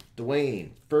 Bam,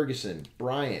 Dwayne, Ferguson,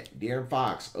 Bryant, De'Aaron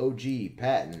Fox, OG,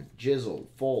 Patton, Jizzle,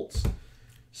 Fultz,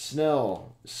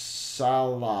 Snell,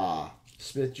 Salah,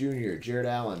 Smith Jr., Jared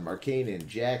Allen, Markkanen,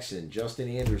 Jackson, Justin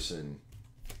Anderson.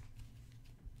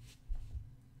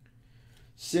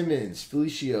 Simmons,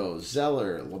 Felicio,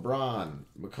 Zeller, LeBron,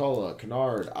 McCullough,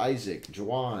 Kennard, Isaac,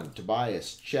 Jawan,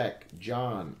 Tobias, Check,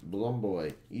 John,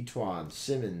 Blumboy, Etwan,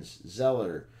 Simmons,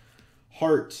 Zeller,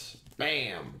 Hart,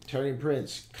 Bam, Turning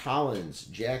Prince, Collins,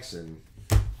 Jackson.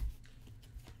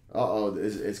 Uh-oh,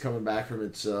 it's coming back from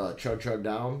its chug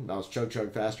down. Now it's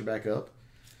chug faster back up.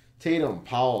 Tatum,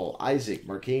 Powell, Isaac,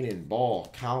 Markkanen,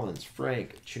 Ball, Collins,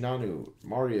 Frank, Chinanu,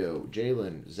 Mario,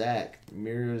 Jalen, Zach,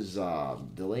 Mirza,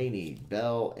 Delaney,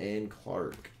 Bell, and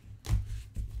Clark.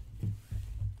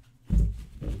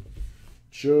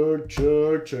 Chug,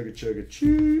 choo,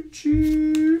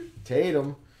 choo.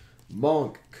 Tatum,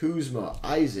 Monk, Kuzma,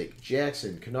 Isaac,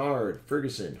 Jackson, Kennard,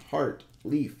 Ferguson, Hart,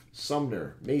 Leaf,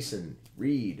 Sumner, Mason,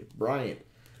 Reed, Bryant,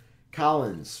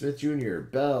 Collins, Smith Jr.,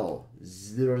 Bell,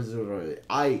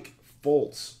 Ike,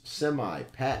 Fultz, Semi,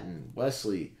 Patton,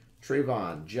 Wesley,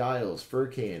 Trayvon, Giles,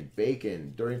 Furcan,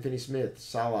 Bacon, Dorian Finney-Smith,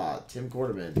 Salah, Tim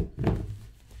Quarterman,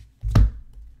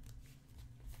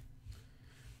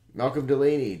 Malcolm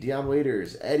Delaney, Deion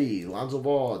Waiters, Eddie, Lonzo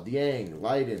Ball, Dieng,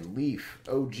 Leiden, Leaf,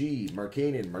 OG,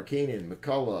 Markkanen,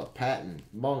 McCullough, Patton,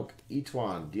 Monk,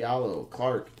 Etwan, Diallo,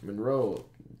 Clark, Monroe,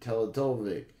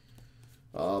 Teletovic,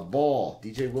 Ball,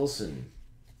 DJ Wilson,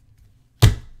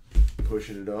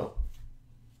 pushing it up.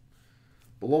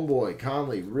 Blumboy,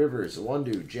 Conley, Rivers,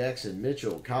 Wundu, Jackson,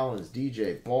 Mitchell, Collins,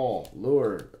 DJ, Ball,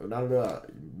 Lure,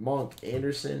 Monk,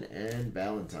 Anderson, and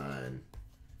Valentine.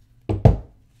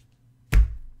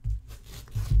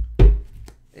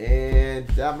 And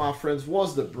that, my friends,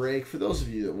 was the break. For those of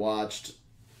you that watched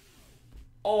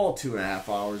all 2.5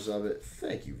 hours of it,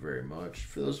 thank you very much.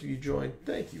 For those of you who joined,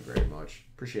 thank you very much.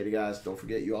 Appreciate it, guys. Don't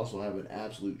forget, you also have an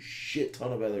absolute shit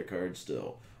ton of other cards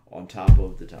still on top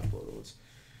of the top load ones.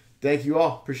 Thank you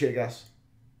all. Appreciate it, guys.